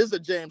that it is a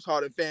James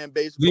Harden fan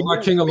base. Leave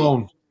my king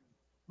alone.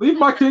 Leave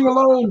my king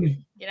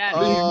alone. Get out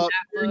of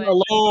here.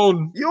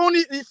 Alone. You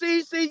don't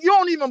see. You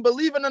don't even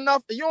believe in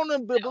enough. You don't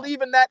even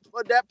believe in that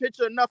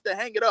picture enough to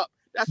hang it up.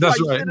 That's why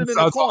you sit in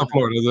the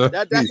corner.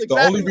 That's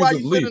exactly why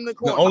you sit in the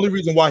corner. The only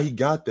reason why he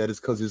got that is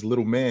because his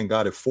little man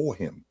got it for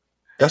him.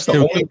 That's the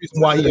only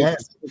reason why he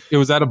asked. It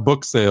was at a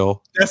book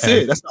sale. That's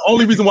it. That's the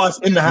only reason why it's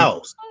in the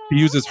house. He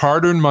used his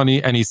hard-earned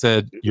money, and he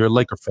said, "You're a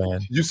Laker fan."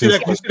 You see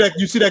that?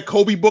 You see that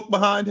Kobe book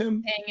behind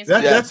him?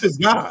 That's his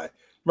guy,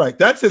 right?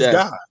 That's his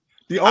guy.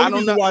 The only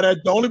reason why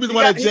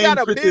that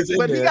James Fitz is in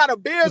there, he got a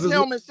Bears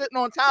helmet sitting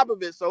on top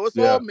of it, so it's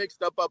all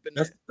mixed up in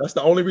there. That's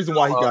the only reason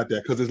why he got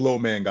that, because his little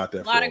man got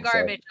that. A lot of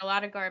garbage. All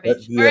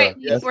right,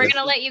 we're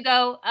gonna let you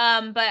go.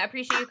 But I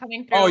appreciate you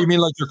coming through. Oh, you mean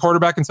like your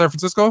quarterback in San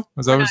Francisco?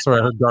 Sorry, I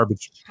heard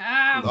garbage.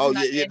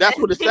 That's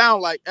what it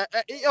sounds like.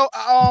 Did y'all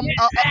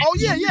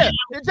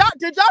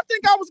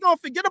think I was gonna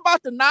forget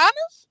about the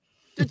Niners?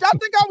 Did y'all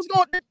think I was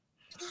going?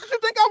 Did you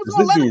think I was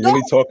going to let it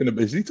go?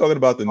 Really is he talking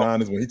about the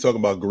Niners when he's talking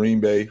about Green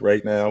Bay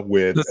right now?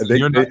 Where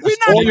we're not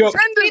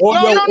contenders.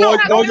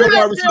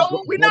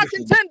 We're not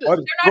contenders.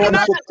 They're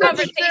not in the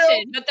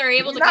conversation, but they're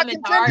able to come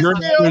into our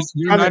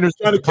Niners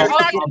trying to come.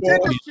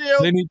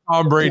 They need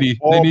Tom Brady.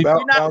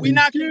 We're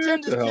not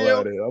contenders.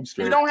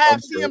 We don't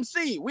have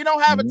CMC. We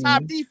don't have a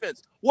top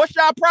defense. What's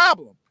your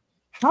problem?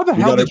 How the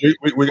hell?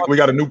 We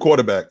got a new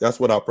quarterback. That's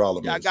what our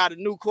problem is. I got a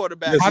new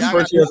quarterback. This is his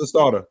first year as a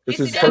starter. This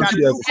is his first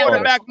year as a starter.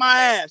 Quarterback my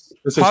ass.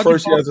 This is his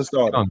first year as a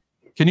starter.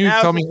 Can you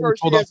tell me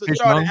first year as a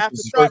starter after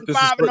starting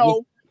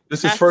 5-0?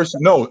 This is first.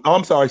 No,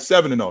 I'm sorry,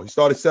 7-0. He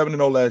started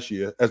 7-0 last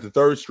year as the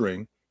third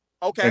string.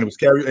 Okay. And it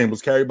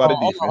was carried by the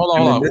defense. Hold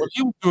on. When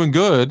he was doing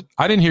good,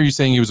 I didn't hear you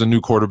saying he was a new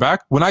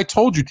quarterback. When I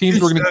told you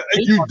teams were going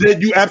to,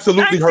 you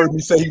absolutely heard me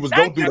say he was.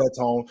 Don't do that,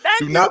 Tone.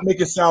 Do not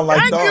make it sound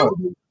like that.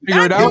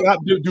 Figure it out.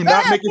 Do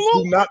not make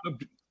it. Do not.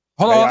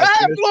 Hold on.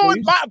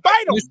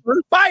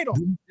 Bite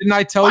him. Didn't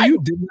I tell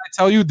you? Didn't I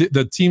tell you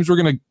the teams were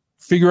going to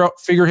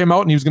figure him out,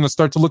 and he was going to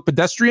start to look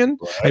pedestrian?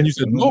 Right. And you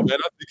said, "No, man,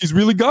 I think he's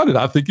really got it.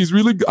 I think he's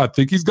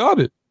got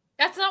it."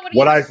 That's not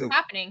what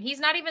happening.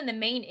 He's not even the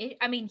main.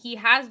 I mean, he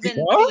has been.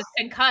 He was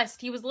concussed.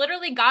 He was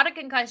literally got a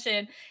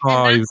concussion,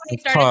 and that's when he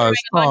started throwing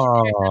a bunch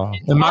of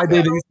interceptions. In my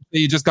day, they used to say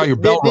you just got your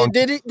belt wrong.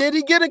 Did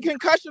he get a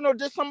concussion, or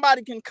did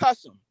somebody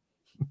concuss him?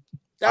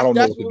 I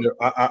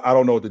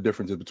don't know what the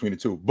difference is between the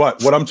two.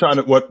 But what I'm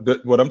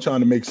trying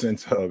to make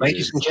sense of,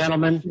 ladies and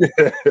gentlemen,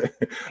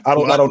 I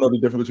don't know the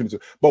difference between the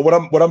two.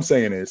 But what I'm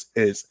saying is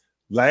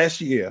last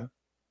year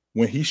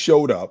when he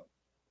showed up,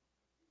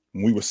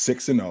 when we were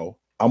 6-0.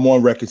 I'm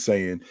on record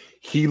saying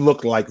he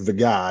looked like the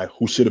guy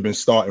who should have been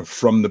starting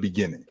from the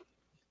beginning.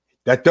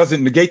 That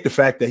doesn't negate the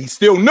fact that he's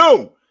still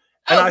new,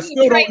 and I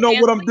still don't know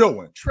what I'm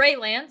doing. Trey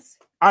Lance.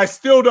 I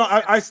still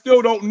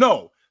don't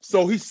know.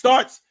 So he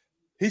starts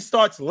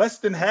less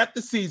than half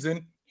the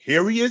season.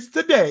 Here he is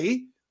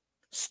today,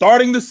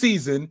 starting the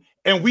season,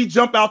 and we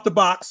jump out the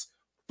box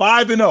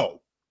 5-0.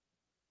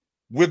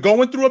 We're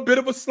going through a bit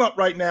of a slump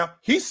right now.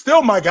 He's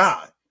still my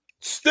guy.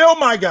 Still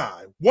my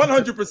guy.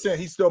 100%.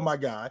 He's still my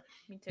guy.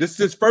 This is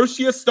his first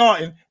year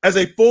starting as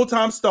a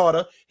full-time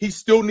starter. He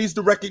still needs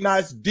to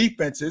recognize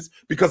defenses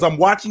because I'm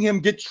watching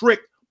him get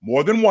tricked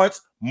more than once,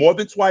 more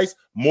than twice,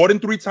 more than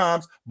 3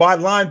 times by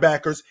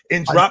linebackers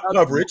in drop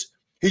coverage.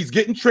 He's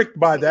getting tricked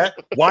by that.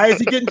 Why is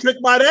he getting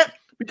tricked by that?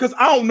 Because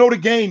I don't know the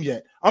game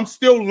yet. I'm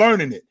still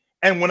learning it.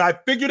 And when I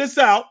figure this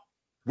out,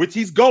 which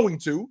he's going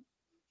to,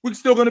 we're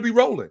still going to be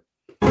rolling.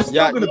 We're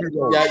still going to be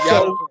rolling.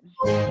 So,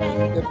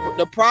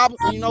 the problem,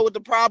 you know what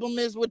the problem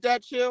is with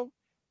that, Chill?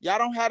 Y'all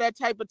don't have that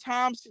type of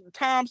time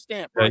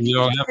stamp. Bro. You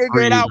don't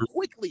figure it out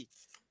quickly.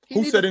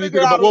 Who said anything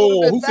about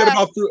who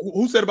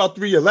said about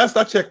 3 years? Last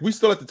I checked, we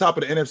still at the top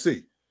of the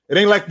NFC. It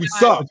ain't like we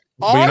suck.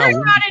 Are we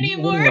not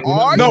anymore?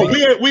 No,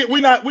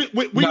 we're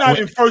not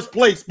in first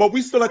place, but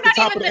we still at the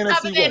top of the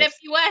NFC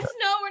West.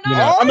 No, we're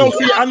not.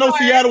 I know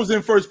Seattle was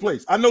in first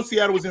place. But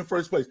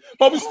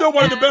we still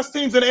one of the best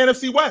teams in the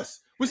NFC West.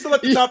 We still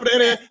at the top of the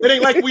NFC. It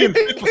ain't like we in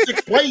 5th or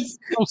 6th place.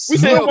 We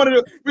still one of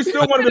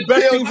the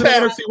best teams in the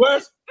NFC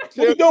West. What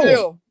are we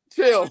doing?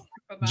 Chill.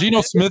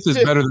 Geno Smith is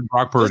better than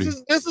Brock Purdy.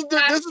 This is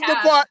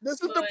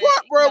the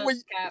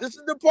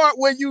part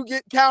where you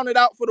get counted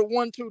out for the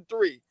 1, 2,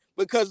 3.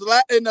 Because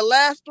in the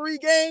last 3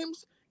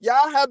 games,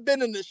 y'all have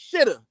been in the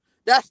shitter.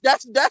 That's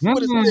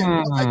what it's been.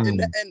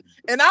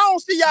 And I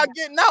don't see y'all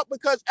getting out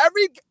because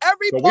every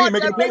part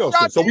that makes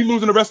y'all so we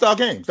losing the rest of our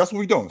games. That's what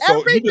we doing. So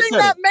everything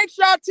that makes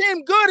y'all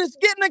team good is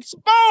getting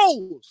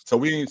exposed. So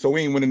we ain't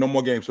winning no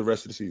more games for the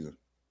rest of the season.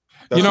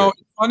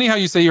 It's funny how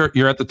you say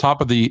you're at the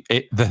top of the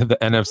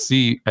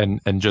NFC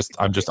and I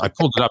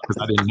pulled it up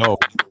because I didn't know.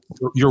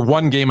 You're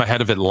 1 game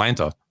ahead of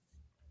Atlanta.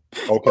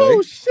 Okay.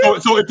 Oh,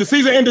 so if the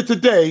season ended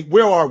today,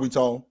 where are we,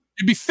 Tom?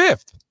 You'd be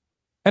 5th.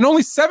 And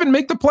only 7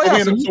 make the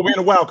playoffs. So we're in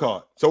a wild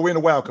card. You're in a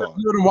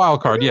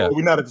wild card, yeah.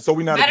 We're not at the top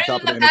of the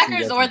NFC.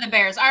 Packers or the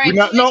Bears. All right.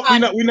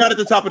 We're not at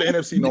the top of the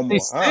NFC no more. They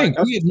stink.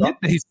 We admit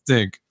they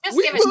stink.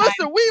 We are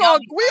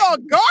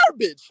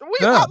garbage.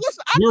 I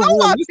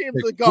know our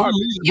teams are garbage.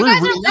 You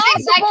guys are living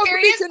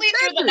vicariously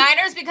through the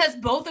Niners because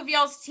both of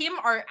y'all's team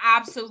are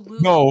absolutely.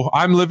 No,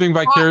 I'm living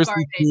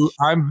vicariously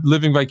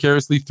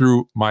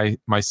through my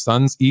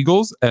son's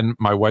Eagles and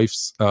my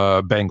wife's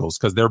Bengals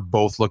because they're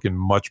both looking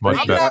much better.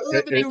 I'm not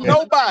living through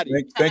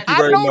nobody. Thank you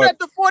very much.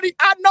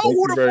 I know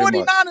who the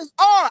 49ers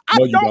are. I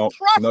don't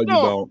trust them.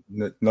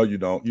 No, you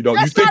don't. You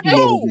Yes, think you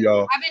know who we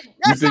are.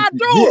 Yes, I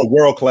do. You're a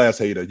world-class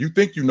hater. You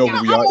think you know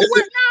who we are.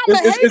 I'm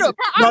a hater.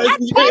 No, you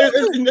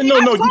didn't.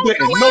 No, you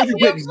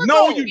didn't.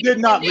 No, you did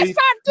not, Lee. Yes,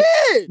 I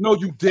did. No,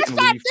 you didn't. Yes,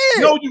 I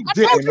did. No, you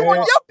didn't. I told you on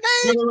your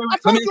page. I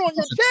told you on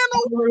your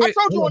channel. I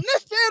told you on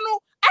this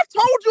channel. I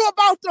told you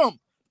about them.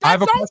 I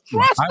don't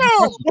trust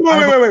them.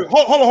 Wait.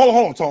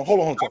 Hold on, Tom.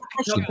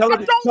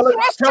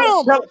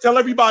 Tell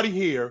everybody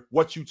here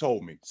what you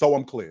told me, so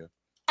I'm clear.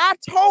 I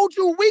told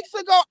you weeks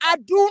ago I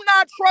do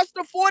not trust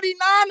the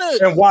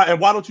 49ers. And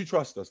why don't you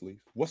trust us, Lee?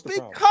 What's the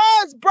problem?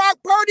 Because Brock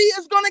Purdy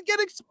is going to get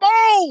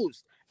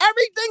exposed.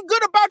 Everything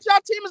good about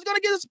y'all team is going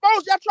to get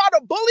exposed. Y'all try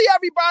to bully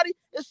everybody.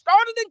 It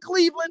started in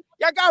Cleveland.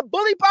 Y'all got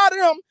bullied by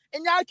them,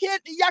 and y'all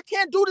can't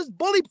do this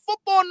bully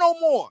football no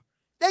more.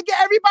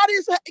 Everybody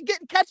is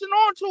catching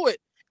on to it.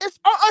 It's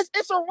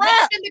a wrap.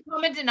 What's been the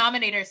common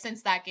denominator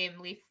since that game,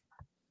 Leaf?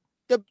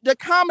 The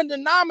common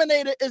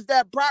denominator is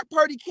that Brock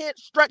Purdy can't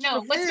stretch the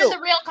field. What's been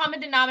the real common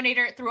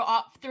denominator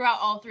throughout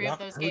all 3 of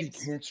those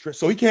games? Can't stretch,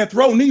 so he can't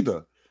throw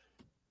neither.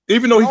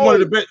 Even though he's one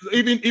of the best,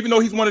 even though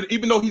he's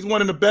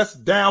one of the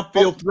best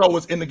downfield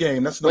throwers in the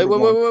game. That's number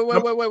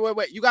one.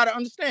 Wait. You got to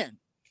understand.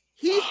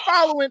 He's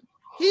following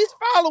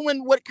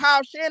what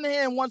Kyle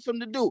Shanahan wants him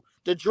to do.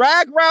 The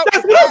drag route.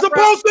 That's what I'm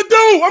supposed to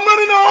do. I'm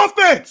running the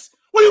offense.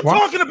 What are you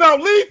talking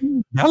about, Lee?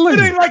 It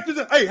ain't like this.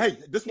 Hey,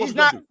 this is what He's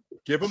we're not. gonna do.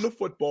 Give him the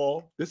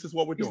football. This is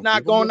what we're doing. This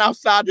is give him the football.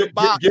 This is what we're doing. He's not going outside the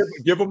box.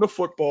 Give him the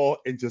football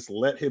and just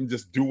let him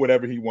just do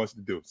whatever he wants to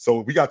do.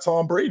 So we got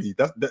Tom Brady.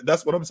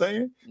 That's what I'm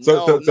saying.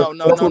 So we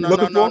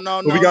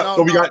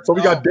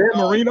got Dan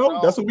Marino.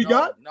 That's what we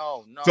got.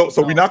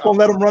 So we're not gonna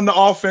let him run the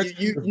offense.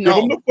 Give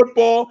him the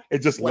football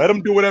and just let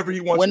him do whatever he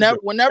wants to do.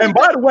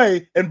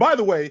 And by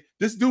the way,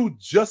 this dude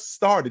just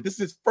started. This is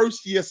his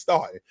first year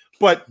starting.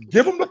 But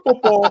give him the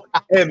football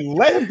and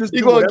let him just.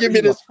 You're gonna give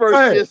me this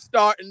first year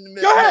start in the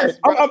middle. Go ahead.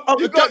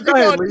 Go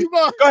ahead,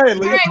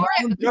 Lee.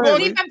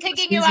 Lee, I'm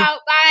kicking you out.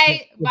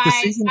 Bye. I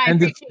have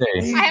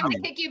to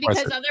kick you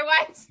because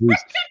otherwise.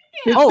 This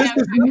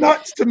is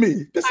nuts to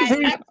me. This is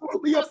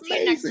absolutely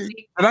amazing.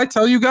 Did I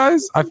tell you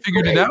guys I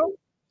figured it out?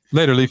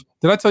 Later, Leaf.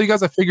 Did I tell you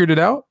guys I figured it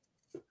out?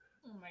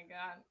 Oh my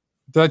god.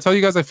 Did I tell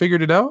you guys I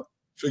figured it out?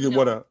 Figured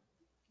what out?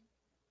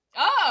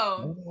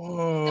 Oh.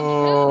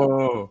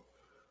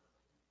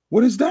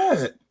 What is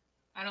that?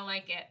 I don't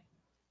like it.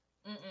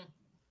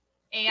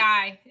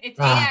 AI. It's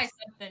AI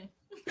something.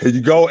 Here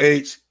you go,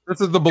 H.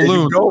 This is the balloon.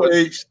 Here you go,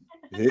 H.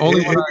 Here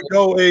you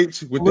go,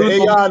 H. With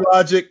the AI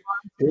logic.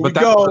 Here we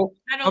go.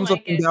 I don't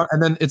like it. Down,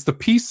 and then it's the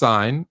peace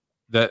sign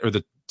or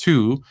the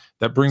 2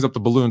 that brings up the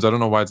balloons. I don't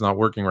know why it's not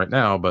working right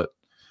now, but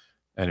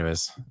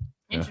anyways.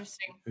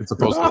 Interesting. It's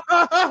supposed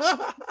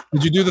to.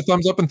 Did you do the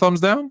thumbs up and thumbs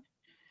down?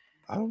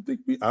 I don't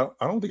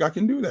think I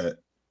can do that.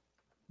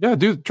 Yeah,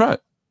 dude, try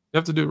it. You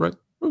have to do it right.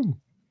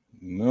 Boom.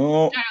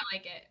 No. I don't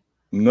like it.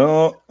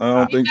 No, I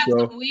don't think so.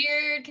 Some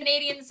weird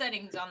Canadian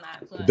settings on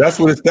that. That's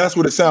what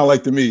it sounds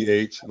like to me,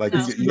 H. Like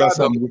you got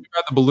something.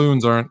 The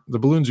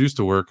balloons used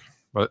to work,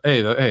 but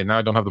hey, now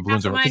I don't have the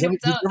balloons. Ever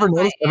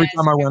noticed every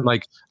time I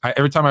went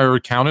every time I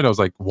counted, I was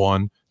like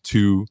 1,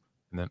 2,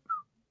 and then.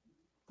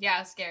 Yeah,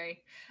 it was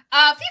scary.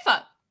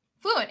 FIFA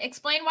Fluent.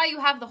 Explain why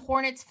you have the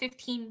Hornets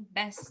 15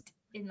 best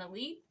in the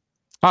league.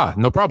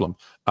 No problem.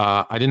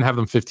 I didn't have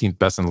them 15th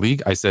best in the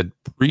league. I said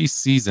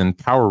preseason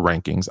power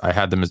rankings. I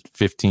had them as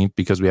 15th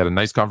because we had a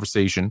nice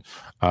conversation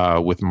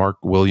with Mark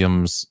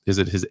Williams. Is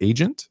it his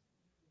agent?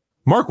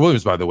 Mark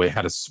Williams, by the way,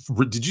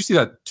 did you see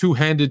that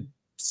 2-handed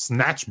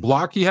snatch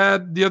block he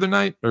had the other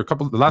night or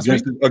last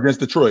week against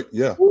Detroit?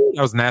 Yeah,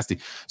 that was nasty.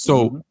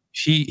 So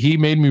he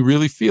made me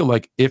really feel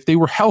like if they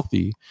were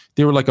healthy,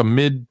 they were like a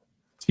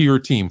mid-tier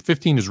team.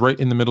 15 is right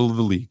in the middle of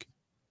the league,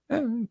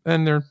 and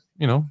they're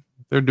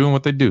they're doing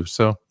what they do.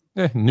 So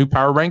new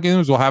power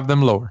rankings will have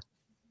them lower.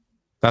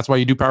 That's why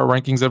you do power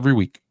rankings every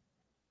week.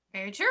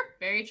 Very true.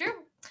 Very true.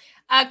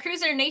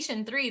 Cruiser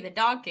Nation 3, the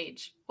dog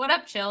cage. What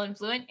up, Chill and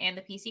Fluent and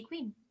the PC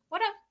Queen?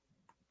 What up?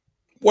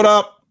 What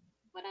up?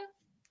 What up?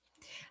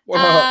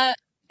 What up?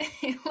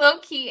 Low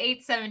key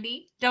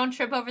 870. Don't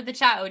trip over the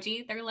chat,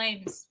 OG. They're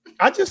lames.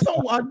 I just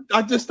don't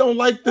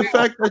like the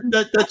fact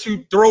that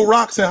you throw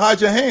rocks and hide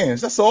your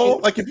hands. That's all.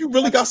 Like if you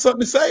really got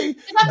something to say,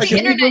 it's not the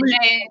internet,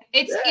 Jay.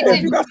 It's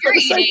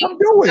infuriating. Come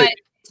do it.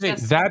 Hey,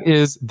 that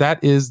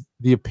is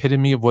the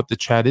epitome of what the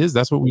chat is.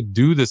 That's what we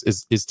do. This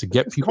is to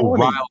get people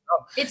riled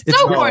up. It's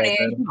so corny.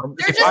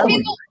 They're just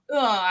people.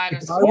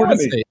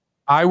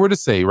 I were to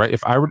say, right?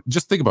 If I were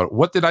just think about it,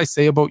 what did I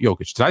say about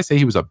Jokic? Did I say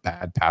he was a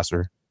bad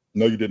passer?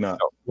 No, you did not.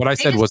 No. What I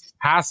said was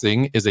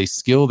passing is a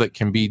skill that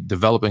can be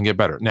developed and get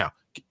better. Now,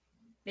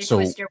 they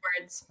twist your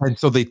words. And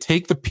so they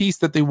take the piece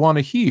that they want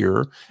to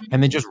hear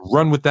and they just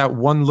run with that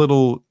one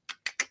little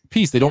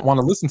piece. They don't want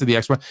to listen to the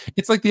extra.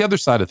 It's like the other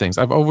side of things.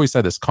 I've always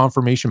said this,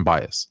 confirmation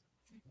bias.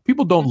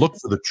 People don't look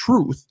for the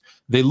truth.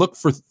 They look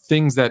for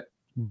things that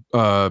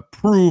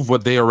prove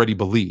what they already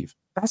believe.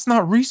 That's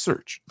not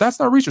research.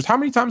 How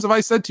many times have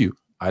I said to you,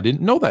 I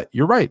didn't know that.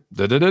 You're right.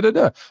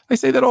 I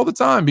say that all the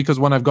time because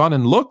when I've gone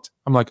and looked,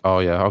 I'm like, oh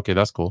yeah, okay,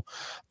 that's cool.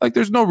 Like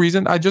there's no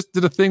reason. I just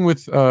did a thing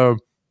with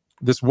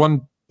this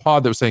one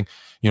pod that was saying,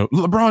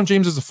 LeBron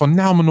James is a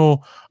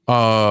phenomenal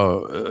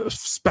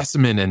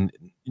specimen and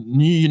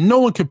no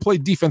one could play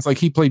defense like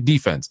he played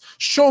defense.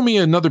 Show me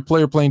another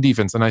player playing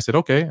defense. And I said,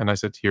 okay. And I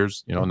said,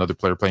 here's, another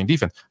player playing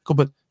defense. Cool,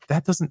 but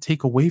that doesn't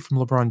take away from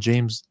LeBron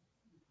James'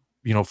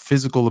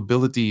 physical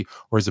ability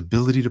or his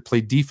ability to play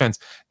defense,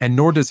 and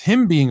nor does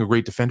him being a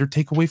great defender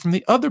take away from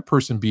the other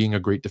person being a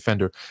great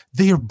defender.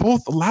 They are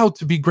both allowed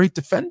to be great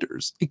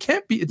defenders. It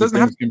can't be. It doesn't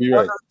have to be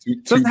right.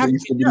 Two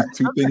things can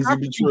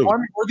be true.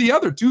 One or the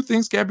other. Two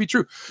things can't be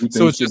true.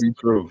 So it's just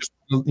true.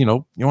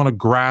 You want to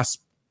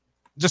grasp.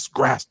 Just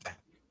grasp that.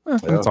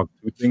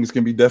 Two things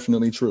can be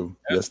definitely true.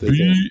 Yes, they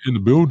can. In the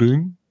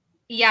building.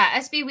 Yeah,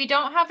 SB. We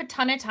don't have a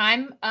ton of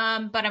time,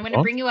 but I'm going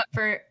to bring you up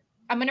for.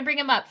 I'm going to bring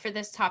him up for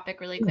this topic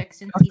really quick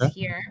since he's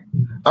here.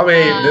 I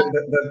mean,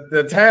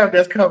 the time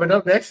that's coming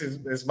up next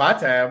is my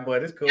time,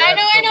 but it's cool. I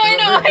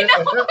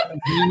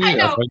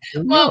know.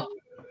 Well,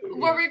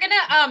 we're going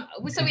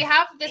to, so we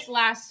have this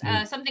last,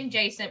 something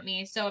Jay sent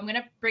me. So I'm going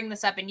to bring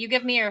this up and you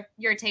give me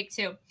your take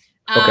too.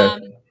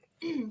 Okay.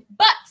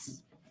 But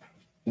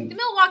the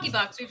Milwaukee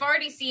Bucks, we've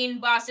already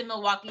seen Boston,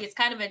 Milwaukee. It's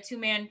kind of a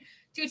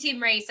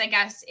two-team race, I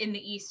guess, in the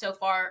East so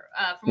far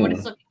from what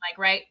it's looking like,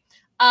 right?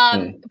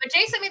 But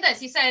Jay sent me this.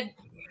 He said,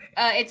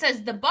 It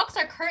says the Bucks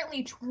are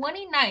currently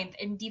 29th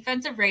in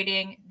defensive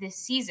rating this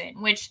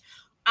season, which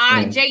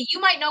Jay, you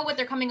might know what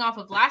they're coming off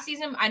of last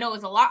season. I know it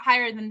was a lot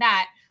higher than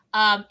that.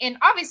 And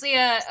obviously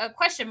a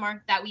question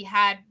mark that we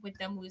had with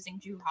them losing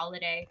Drew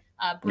Holiday,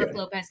 Brooke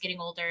Lopez getting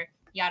older,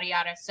 yada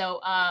yada.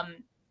 So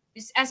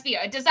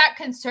SB, does that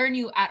concern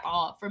you at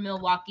all for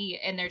Milwaukee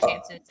and their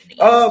chances in the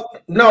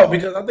East? No,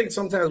 because I think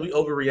sometimes we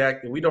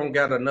overreact and we don't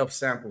got enough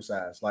sample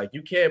size. Like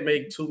you can't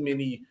make too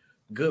many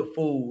good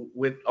food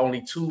with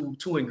only two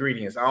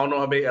ingredients. I don't know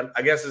how many.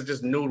 I guess it's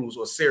just noodles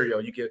or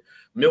cereal. You get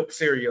milk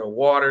cereal,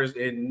 waters,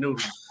 and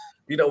noodles.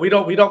 We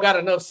don't got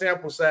enough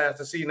sample size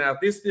to see. Now if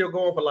this still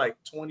going for like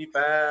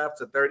 25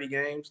 to 30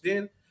 games,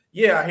 then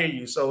yeah, I hear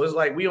you. So it's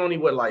like we only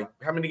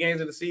how many games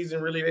in the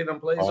season really they don't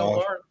play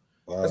so far?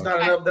 That's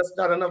not enough. That's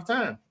not enough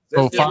time.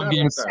 So 5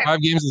 games.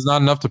 5 games is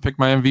not enough to pick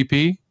my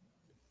MVP.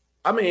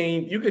 I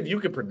mean, you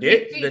could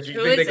predict that you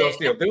think they're gonna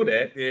still do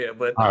that. Yeah,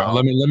 but all right,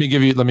 let me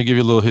give you a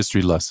little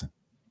history lesson.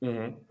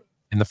 Mm-hmm.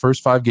 In the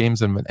first 5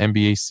 games of an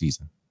NBA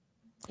season,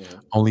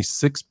 only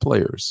 6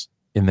 players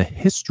in the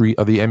history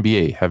of the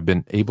NBA have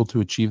been able to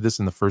achieve this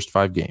in the first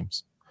 5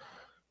 games.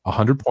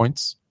 100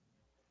 points,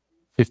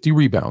 50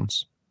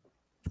 rebounds,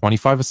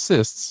 25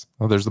 assists.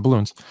 Oh, there's the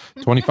balloons.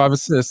 25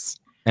 assists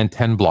and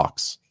 10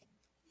 blocks.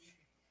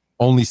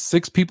 Only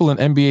 6 people in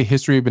NBA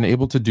history have been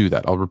able to do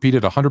that. I'll repeat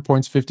it: 100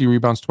 points, 50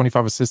 rebounds,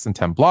 25 assists, and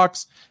 10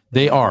 blocks.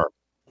 They are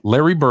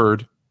Larry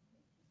Bird,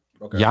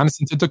 Giannis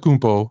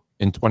Antetokounmpo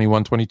in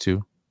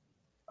 21-22.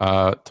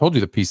 Told you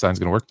the peace sign's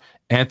going to work.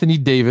 Anthony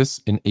Davis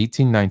in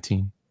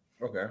 18-19.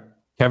 Okay.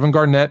 Kevin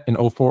Garnett in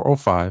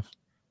 04-05.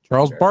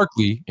 Charles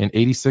Barkley in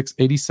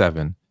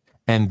 86-87.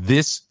 And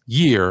this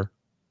year,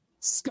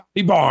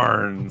 Scotty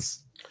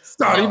Barnes.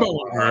 Scotty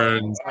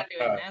Barnes. All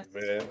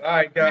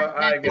right, guys.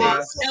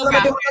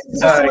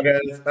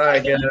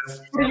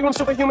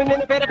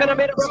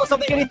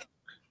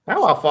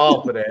 How I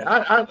fall for that?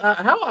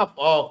 How I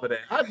fall for that?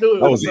 I knew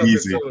it was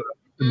easy.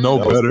 No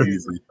better.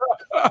 Easy.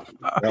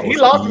 He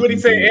lost when he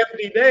said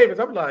Anthony Davis.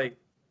 I'm like,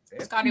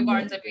 Scotty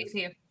Barnes at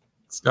BC.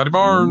 Scotty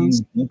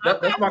Barnes.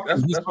 That's my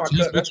cousin.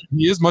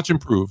 He is much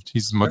improved.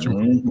 He's much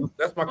improved.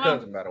 That's my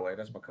cousin, by the way.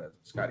 That's my cousin,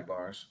 Scotty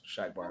Barnes.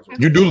 Shaq Barnes.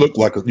 You do look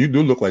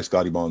like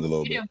Scotty Barnes a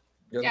little bit.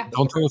 Yeah.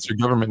 Don't tell us your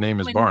government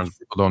name is Barnes.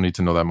 People don't need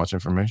to know that much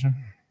information.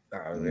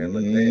 Oh, man,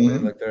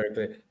 look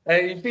everything.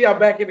 Hey, you see, I'm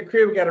back in the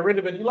crib. We got rid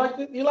of it. You like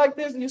this? You like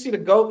this? You see the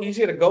goat? You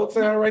see the goat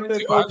sound right there?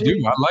 I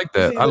do. I like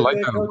that. I like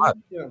that a lot.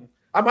 Yeah.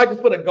 I might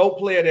just put a GOAT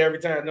player there every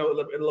time. No,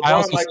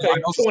 LeBron might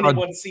take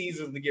 21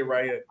 seasons to get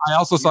right in. I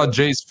also saw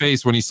Jay's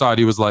face when he saw it.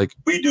 He was like,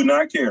 "We do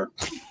not care."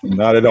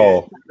 Not at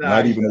all.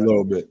 Not even a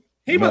little bit.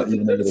 See,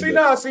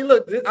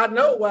 look, I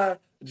know why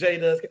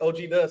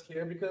OG does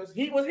care, because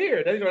he was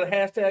here. That's the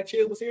hashtag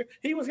Chill was here.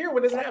 He was here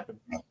when this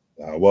happened.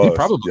 I was. He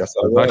probably. Yes,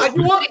 I was.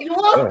 You was?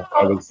 Yeah,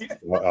 I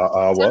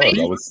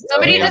was.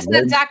 Somebody just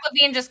said Zach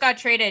LaVine just got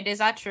traded. Is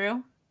that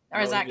true?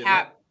 Or is that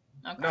Cap?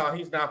 Okay. No,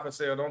 he's not for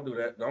sale. Don't do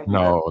that.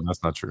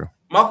 That's not true.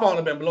 My phone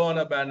has been blowing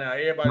up by now.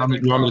 Everybody.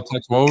 You want me to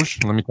text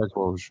Woj? Let me text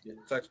Woj. Yeah,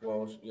 text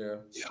Woj. Yeah.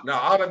 No,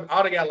 I'd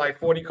have got like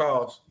 40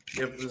 calls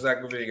if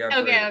Zach LaVine got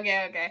traded.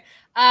 Okay.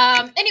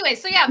 Anyway,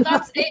 so yeah,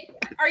 thoughts.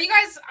 Are you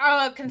guys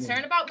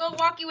concerned about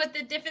Milwaukee with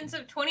the difference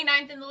of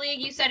 29th in the league?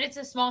 You said it's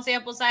a small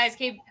sample size,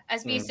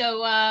 KSB.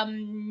 So,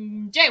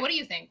 Jay, what do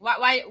you think?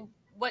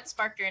 What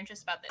sparked your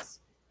interest about this?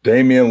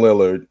 Damian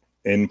Lillard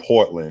in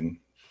Portland.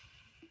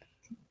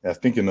 I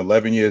think in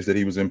 11 years that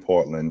he was in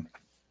Portland,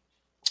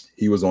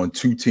 he was on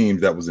 2 teams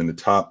that was in the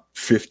top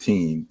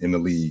 15 in the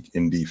league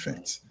in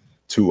defense,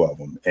 2 of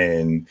them.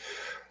 And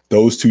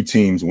those 2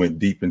 teams went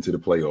deep into the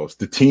playoffs.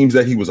 The teams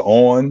that he was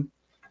on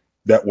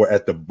that were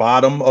at the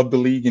bottom of the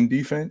league in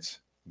defense,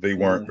 they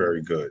weren't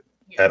very good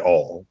at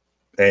all.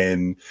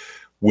 And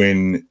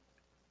when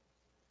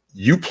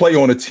you play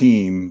on a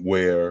team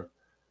where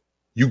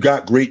you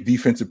got great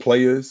defensive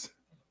players,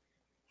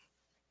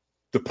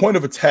 the point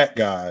of attack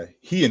guy,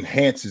 he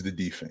enhances the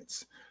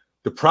defense.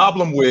 The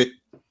problem with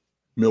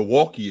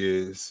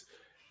Milwaukee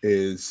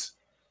is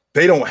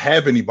they don't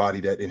have anybody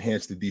that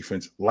enhanced the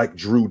defense like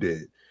Drew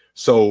did.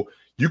 So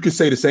you could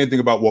say the same thing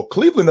about,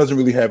 Cleveland doesn't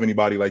really have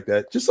anybody like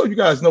that. Just so you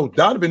guys know,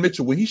 Donovan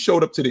Mitchell, when he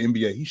showed up to the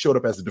NBA, he showed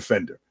up as a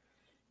defender.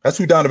 That's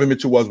who Donovan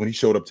Mitchell was when he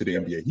showed up to the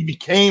NBA. He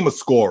became a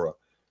scorer.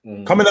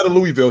 Coming out of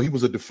Louisville, he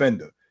was a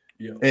defender.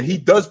 Yeah. And he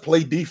does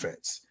play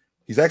defense.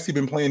 He's actually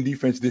been playing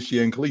defense this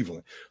year in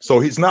Cleveland.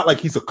 So it's not like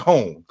he's a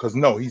cone, because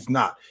no, he's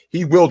not.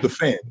 He will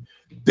defend.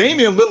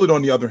 Damian Lillard,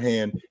 on the other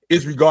hand,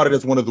 is regarded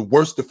as one of the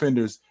worst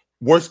defenders,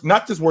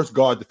 not just worst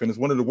guard defenders,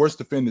 one of the worst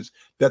defenders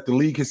that the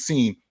league has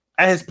seen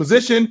at his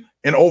position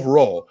and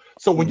overall.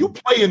 So when you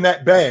play in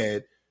that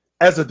bad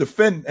as a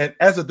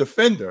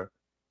defender,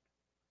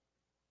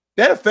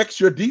 that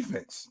affects your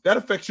defense. That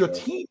affects your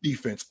team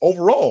defense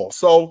overall.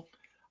 So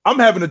I'm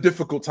having a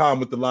difficult time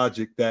with the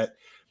logic that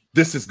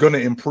this is going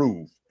to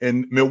improve.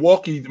 And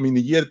Milwaukee, I mean,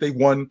 the year that they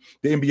won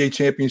the NBA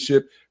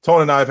championship,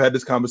 Tony and I have had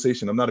this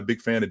conversation. I'm not a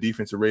big fan of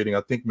defensive rating.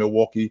 I think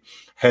Milwaukee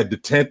had the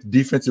 10th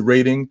defensive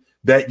rating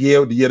that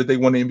year, the year that they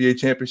won the NBA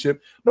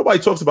championship. Nobody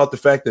talks about the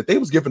fact that they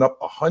was giving up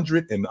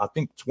 100 and I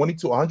think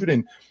 22,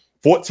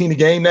 114 a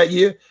game that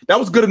year. That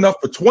was good enough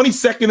for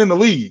 22nd in the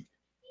league.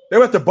 They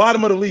were at the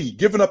bottom of the league,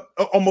 giving up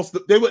almost.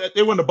 They were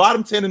in the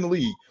bottom 10 in the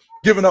league,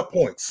 giving up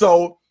points.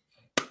 So,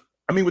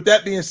 I mean, with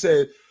that being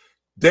said,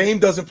 Dame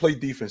doesn't play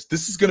defense.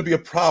 This is going to be a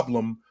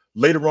problem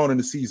later on in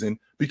the season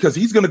because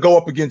he's going to go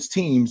up against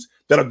teams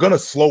that are going to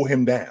slow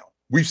him down.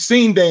 We've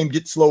seen Dame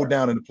get slowed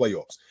down in the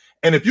playoffs.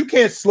 And if you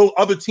can't slow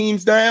other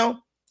teams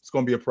down, it's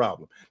going to be a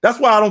problem. That's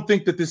why I don't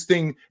think that this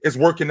thing is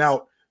working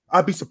out.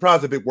 I'd be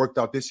surprised if it worked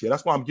out this year.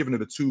 That's why I'm giving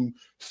it a 2-3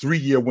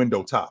 year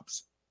window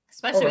tops.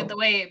 Especially with the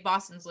way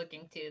Boston's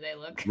looking too. They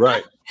look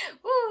right.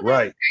 Ooh,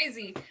 right.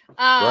 Crazy.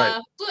 Right.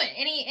 Fluent,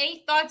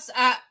 any thoughts?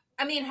 I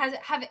mean,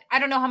 I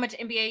don't know how much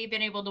NBA you've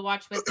been able to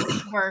watch with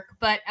work,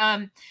 but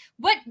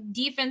what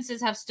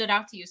defenses have stood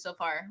out to you so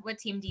far? What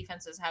team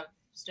defenses have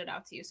stood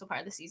out to you so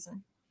far this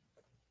season?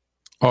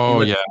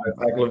 Oh yeah,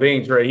 Zach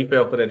LaVine trade. He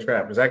fell for that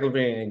trap. Zach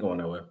LaVine ain't going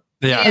nowhere.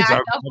 Yeah, go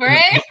for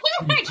it.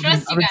 I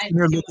trust you guys.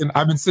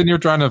 I've been sitting here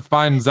trying to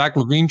find Zach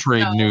LaVine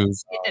trade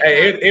news.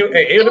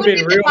 It would have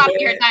been real bad.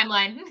 Your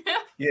timeline.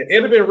 Yeah,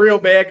 it'd have been real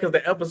bad because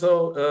the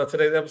episode,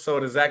 today's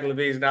episode is Zach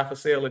LaVine's not for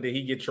sale, and did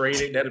he get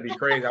traded? That'd be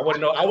crazy. I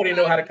wouldn't know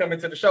how to come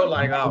into the show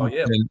like, oh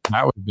yeah,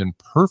 that would have been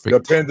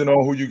perfect. Depending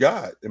on who you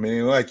got. I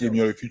mean, like if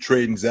you're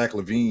trading Zach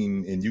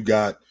LaVine and you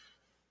got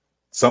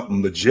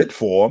something legit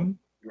for him,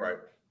 right?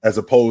 As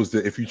opposed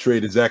to if you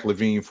traded Zach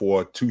LaVine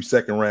for 2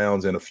 second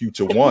rounds and a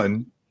future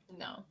one.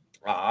 No.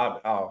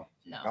 I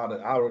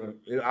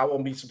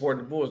won't be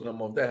supporting the Bulls no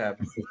more if that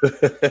happens.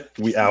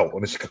 We out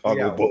on the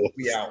Chicago Bulls.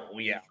 We out.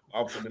 We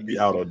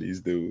out on these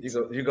dudes.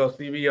 You go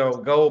see me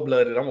on Gold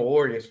Blooded. I'm a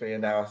Warriors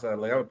fan now. So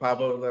like I'm gonna pop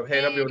over and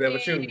hey, I'll be over there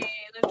with you.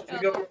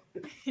 Let's go.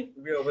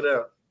 We over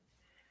there.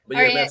 But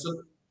yeah, man,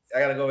 so I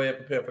gotta go ahead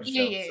and prepare for the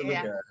show.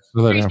 Yeah. Guys.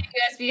 Appreciate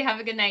you, SB. Have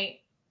a good night.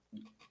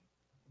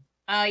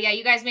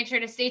 You guys make sure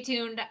to stay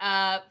tuned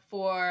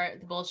for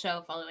the Bull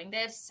Show following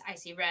this. I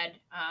See Red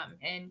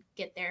and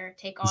get their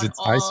take on. Is it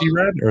I See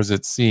Red or is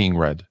it Seeing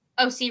Red?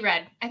 Oh, See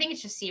Red. I think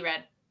it's just See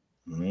Red.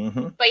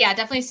 Mm-hmm. But yeah,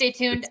 definitely stay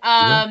tuned.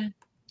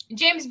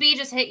 James B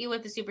just hit you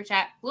with the super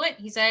chat. Fluent.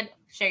 He said,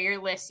 share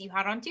your list you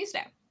had on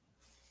Tuesday.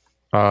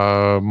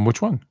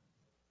 Which one?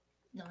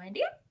 No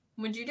idea.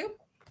 What'd you do?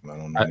 I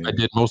don't know. I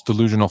did most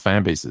delusional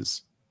fan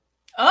bases.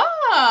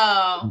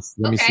 Oh,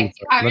 let me okay. See. You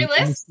have your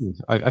list?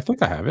 I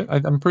think I have it.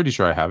 I'm pretty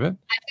sure I have it.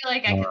 I feel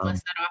like I could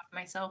list that off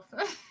myself.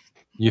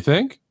 You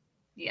think?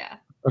 Yeah.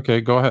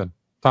 Okay, go ahead.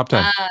 Top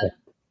 10.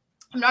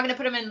 I'm not going to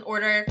put them in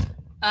order.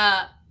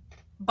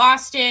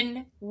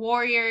 Boston,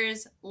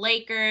 Warriors,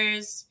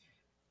 Lakers,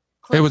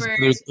 Clippers.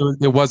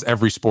 It was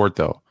every sport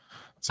though.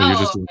 So you're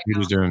just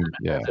doing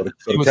So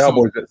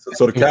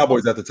the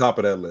Cowboys at the top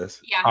of that list.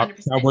 Yeah,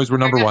 100%. Cowboys were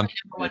number one.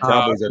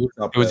 Cowboys at the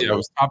top. It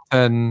was top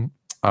 10.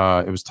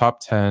 It was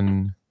top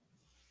 10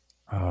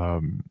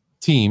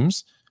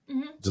 teams,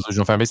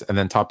 delusional fan base, and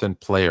then top 10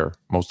 player,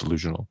 most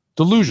delusional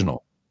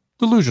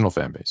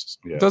fan bases.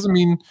 Yeah. It doesn't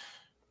mean,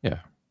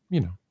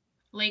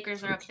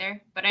 Lakers are up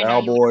there, but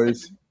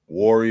Cowboys,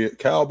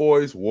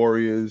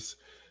 Warriors.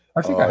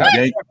 I think I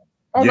have it.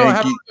 Oh no, I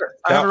have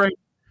it right.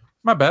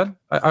 My bad.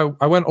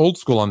 I went old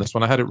school on this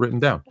one. I had it written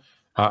down.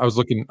 I was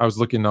looking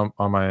on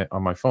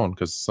my phone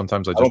because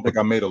sometimes I don't think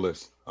I made a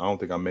list. I don't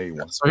think I made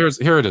one. So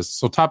here it is.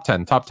 So top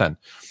 10.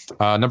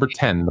 Number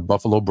 10, the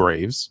Buffalo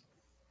Braves.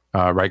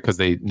 Right, because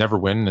they never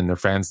win and their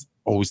fans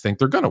always think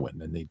they're gonna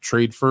win, and they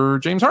trade for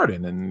James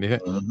Harden. And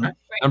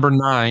number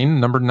nine,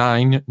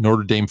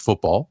 Notre Dame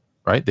football.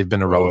 Right, they've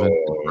been irrelevant.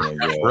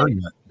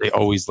 They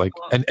always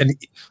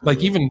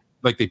even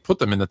they put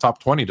them in the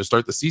top 20 to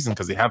start the season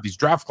because they have these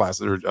draft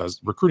classes or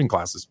recruiting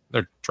classes.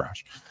 They're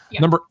trash.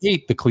 Yeah. Number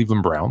 8, the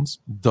Cleveland Browns,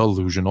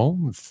 delusional,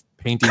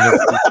 painting their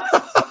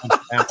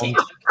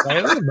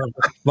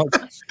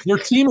their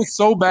team is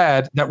so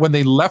bad that when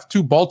they left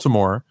to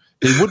Baltimore,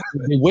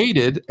 they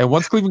waited, and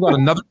once Cleveland got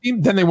another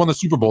team, then they won the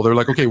Super Bowl. They're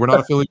like, okay, we're not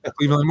affiliated with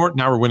Cleveland anymore.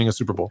 Now we're winning a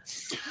Super Bowl.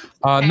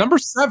 Number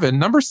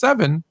seven.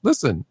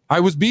 Listen, I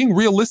was being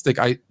realistic.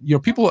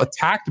 People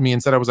attacked me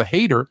and said I was a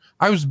hater.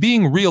 I was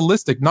being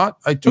realistic.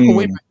 I took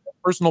away my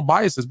personal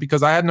biases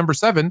because I had number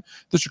 7,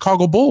 the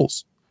Chicago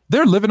Bulls.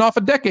 They're living off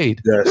a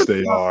decade. Yes,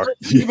 they are.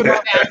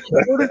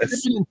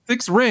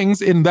 6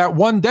 rings in that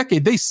one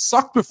decade. They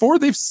sucked before.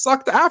 They've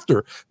sucked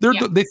after.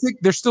 They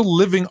think they're still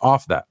living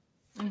off that.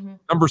 Mm-hmm.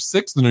 Number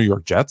 6, the New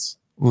York Jets.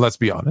 Let's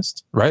be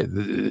honest, right?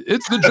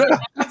 It's the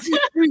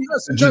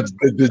Jets.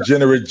 The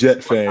degenerate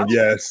Jet fan.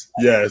 Yes.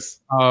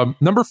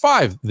 Number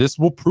 5. This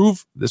will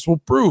prove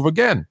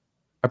again.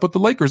 I put the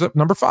Lakers up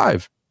number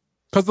 5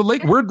 because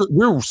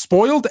we're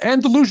spoiled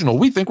and delusional.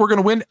 We think we're going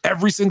to win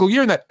every single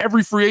year, and that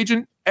every free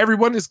agent,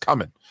 everyone is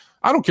coming.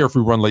 I don't care if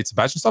we run late,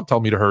 Sebastian. Stop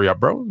telling me to hurry up,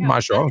 bro. My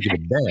show. I don't give a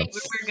damn.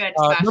 We're good.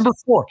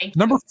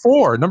 Number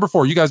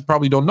four. You guys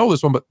probably don't know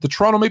this one, but the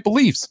Toronto Maple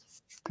Leafs.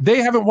 They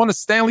haven't won a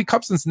Stanley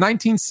Cup since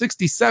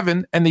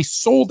 1967, and they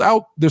sold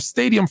out their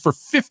stadium for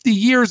 50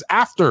 years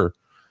after.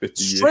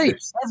 50 straight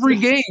years. Every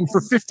game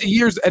for 50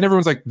 years, and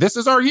everyone's like, this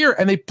is our year,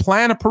 and they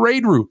plan a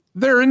parade route.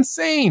 They're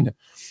insane.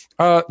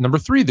 Number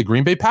 3, the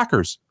Green Bay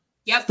Packers.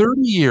 Yep.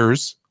 30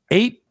 years,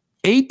 eight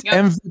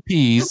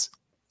MVPs,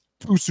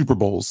 2 Super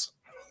Bowls.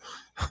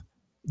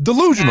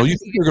 Delusional. You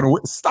think you're going to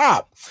win?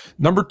 Stop.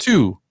 Number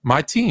 2,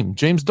 my team,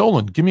 James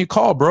Dolan. Give me a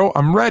call, bro.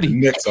 I'm ready. The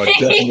Knicks are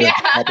definitely at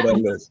the top of that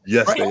list.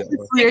 Yes, they are.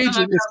 Free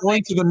agent is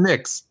going to the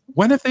Knicks.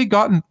 When have they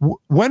gotten?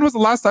 When was the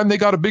last time they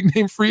got a big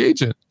name free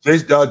agent?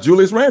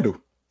 Julius Randle.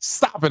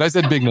 Stop it. I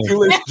said big name.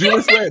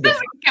 Julius Randle.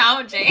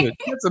 Count, Jay.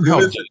 He's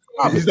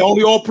the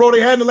only All-Pro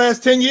they had in the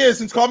last 10 years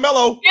since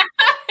Carmelo.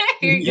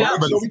 Here you go.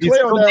 So we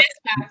clear on that.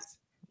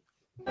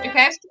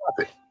 Okay.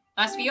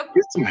 Last for you.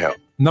 Get some help.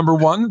 Number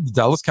 1, the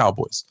Dallas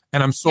Cowboys.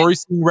 And I'm sorry,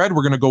 seeing red,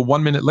 we're going to go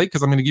 1 minute late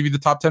because I'm going to give you the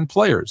top 10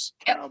 players.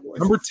 Yep.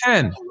 Number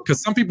 10,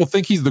 because some people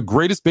think he's the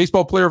greatest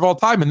baseball player of all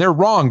time, and they're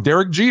wrong.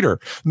 Derek Jeter.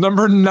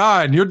 Number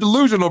 9, you're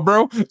delusional,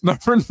 bro.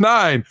 Number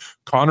 9,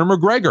 Conor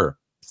McGregor.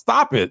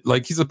 Stop it.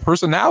 Like, he's a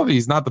personality.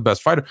 He's not the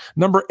best fighter.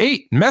 Number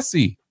 8,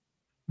 Messi.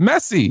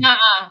 What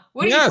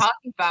are you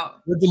talking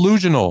about? They're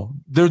delusional.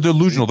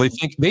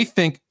 They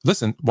think,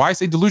 listen, why I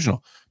say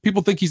delusional?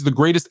 People think he's the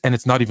greatest, and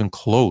it's not even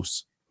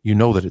close. You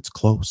know that it's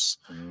close.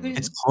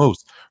 It's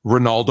close.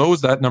 Ronaldo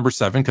is that number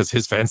 7 because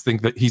his fans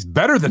think that he's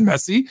better than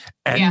Messi.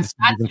 And that's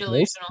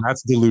delusional.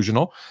 That's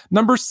delusional.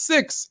 Number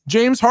 6,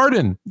 James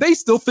Harden. They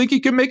still think he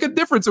can make a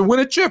difference and win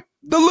a chip.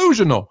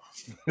 Delusional.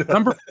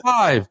 Number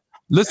 5.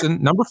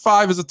 Listen, number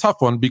 5 is a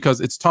tough one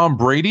because it's Tom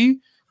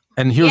Brady.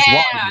 And here's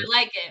why. I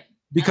like it.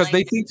 Because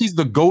they think he's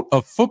the GOAT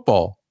of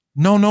football.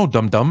 No,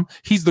 dum-dum.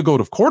 He's the GOAT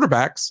of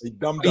quarterbacks.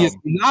 He is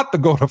not the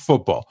GOAT of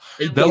football.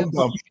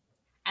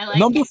 I like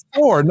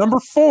Number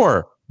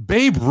 4,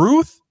 Babe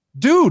Ruth.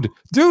 Dude,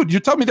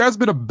 you're telling me there hasn't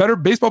been a better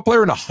baseball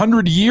player in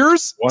 100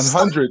 years?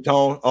 100,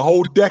 Tone. A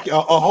whole decade,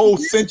 a whole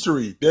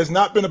century. There's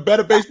not been a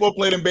better baseball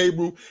player than Babe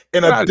Ruth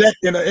in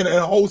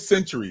a whole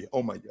century.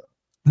 Oh my God.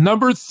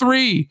 Number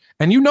 3,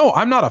 and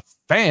I'm not a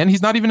fan.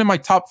 He's not even in my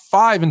top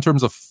 5 in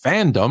terms of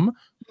fandom.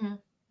 Mm-hmm.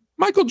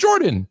 Michael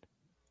Jordan.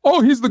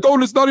 Oh, he's the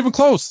GOAT. It's not even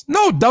close.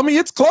 No, dummy,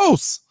 it's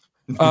close.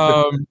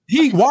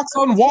 He walks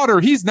on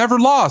water. He's never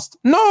lost.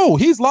 No,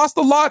 he's lost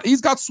a lot.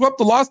 He's got swept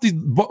a lot. He's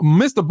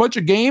missed a bunch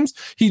of games.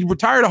 He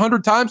retired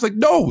 100 times. Like,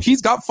 no,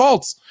 he's got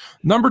faults.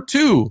 Number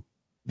 2,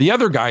 the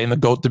other guy in the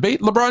GOAT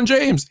debate, LeBron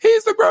James.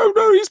 He's the GOAT.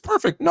 No, he's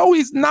perfect. No,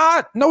 he's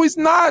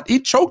not. He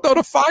choked out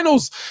of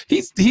finals.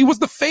 He was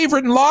the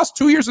favorite and lost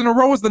 2 years in a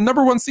row as the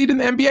number 1 seed in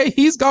the NBA.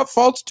 He's got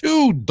faults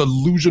too.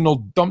 Delusional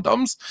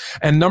dum-dums.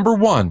 And number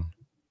one.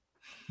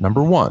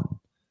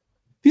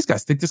 These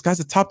guys think this guy's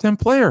a top 10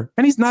 player,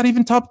 and he's not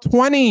even top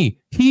 20.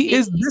 He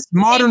is this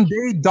modern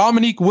day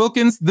Dominique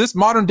Wilkins, this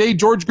modern day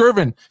George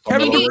Gervin.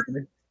 Kevin I knew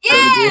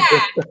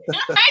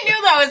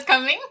that was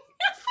coming.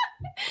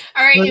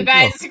 All right, you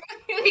guys,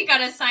 we got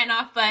to sign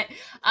off, but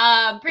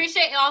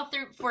appreciate y'all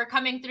for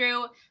coming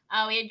through.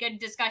 We had good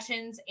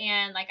discussions,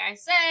 and like I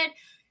said,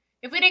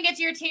 if we didn't get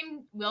to your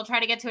team, we'll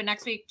try to get to it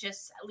next week.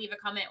 Just leave a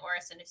comment or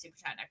send a super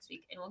chat next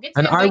week, and we'll get to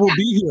it. And I will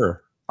be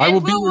here. I will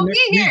be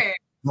here.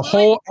 The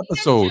whole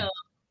episode.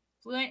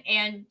 Fluent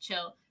and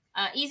chill.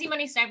 Easy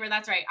money sniper.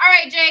 That's right. All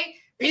right, Jay.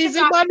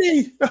 Easy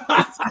money.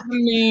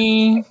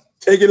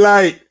 Take it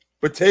light,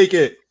 but take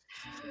it.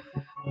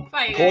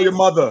 Bye, Call your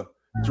mother.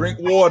 Drink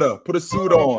water. Put a suit on.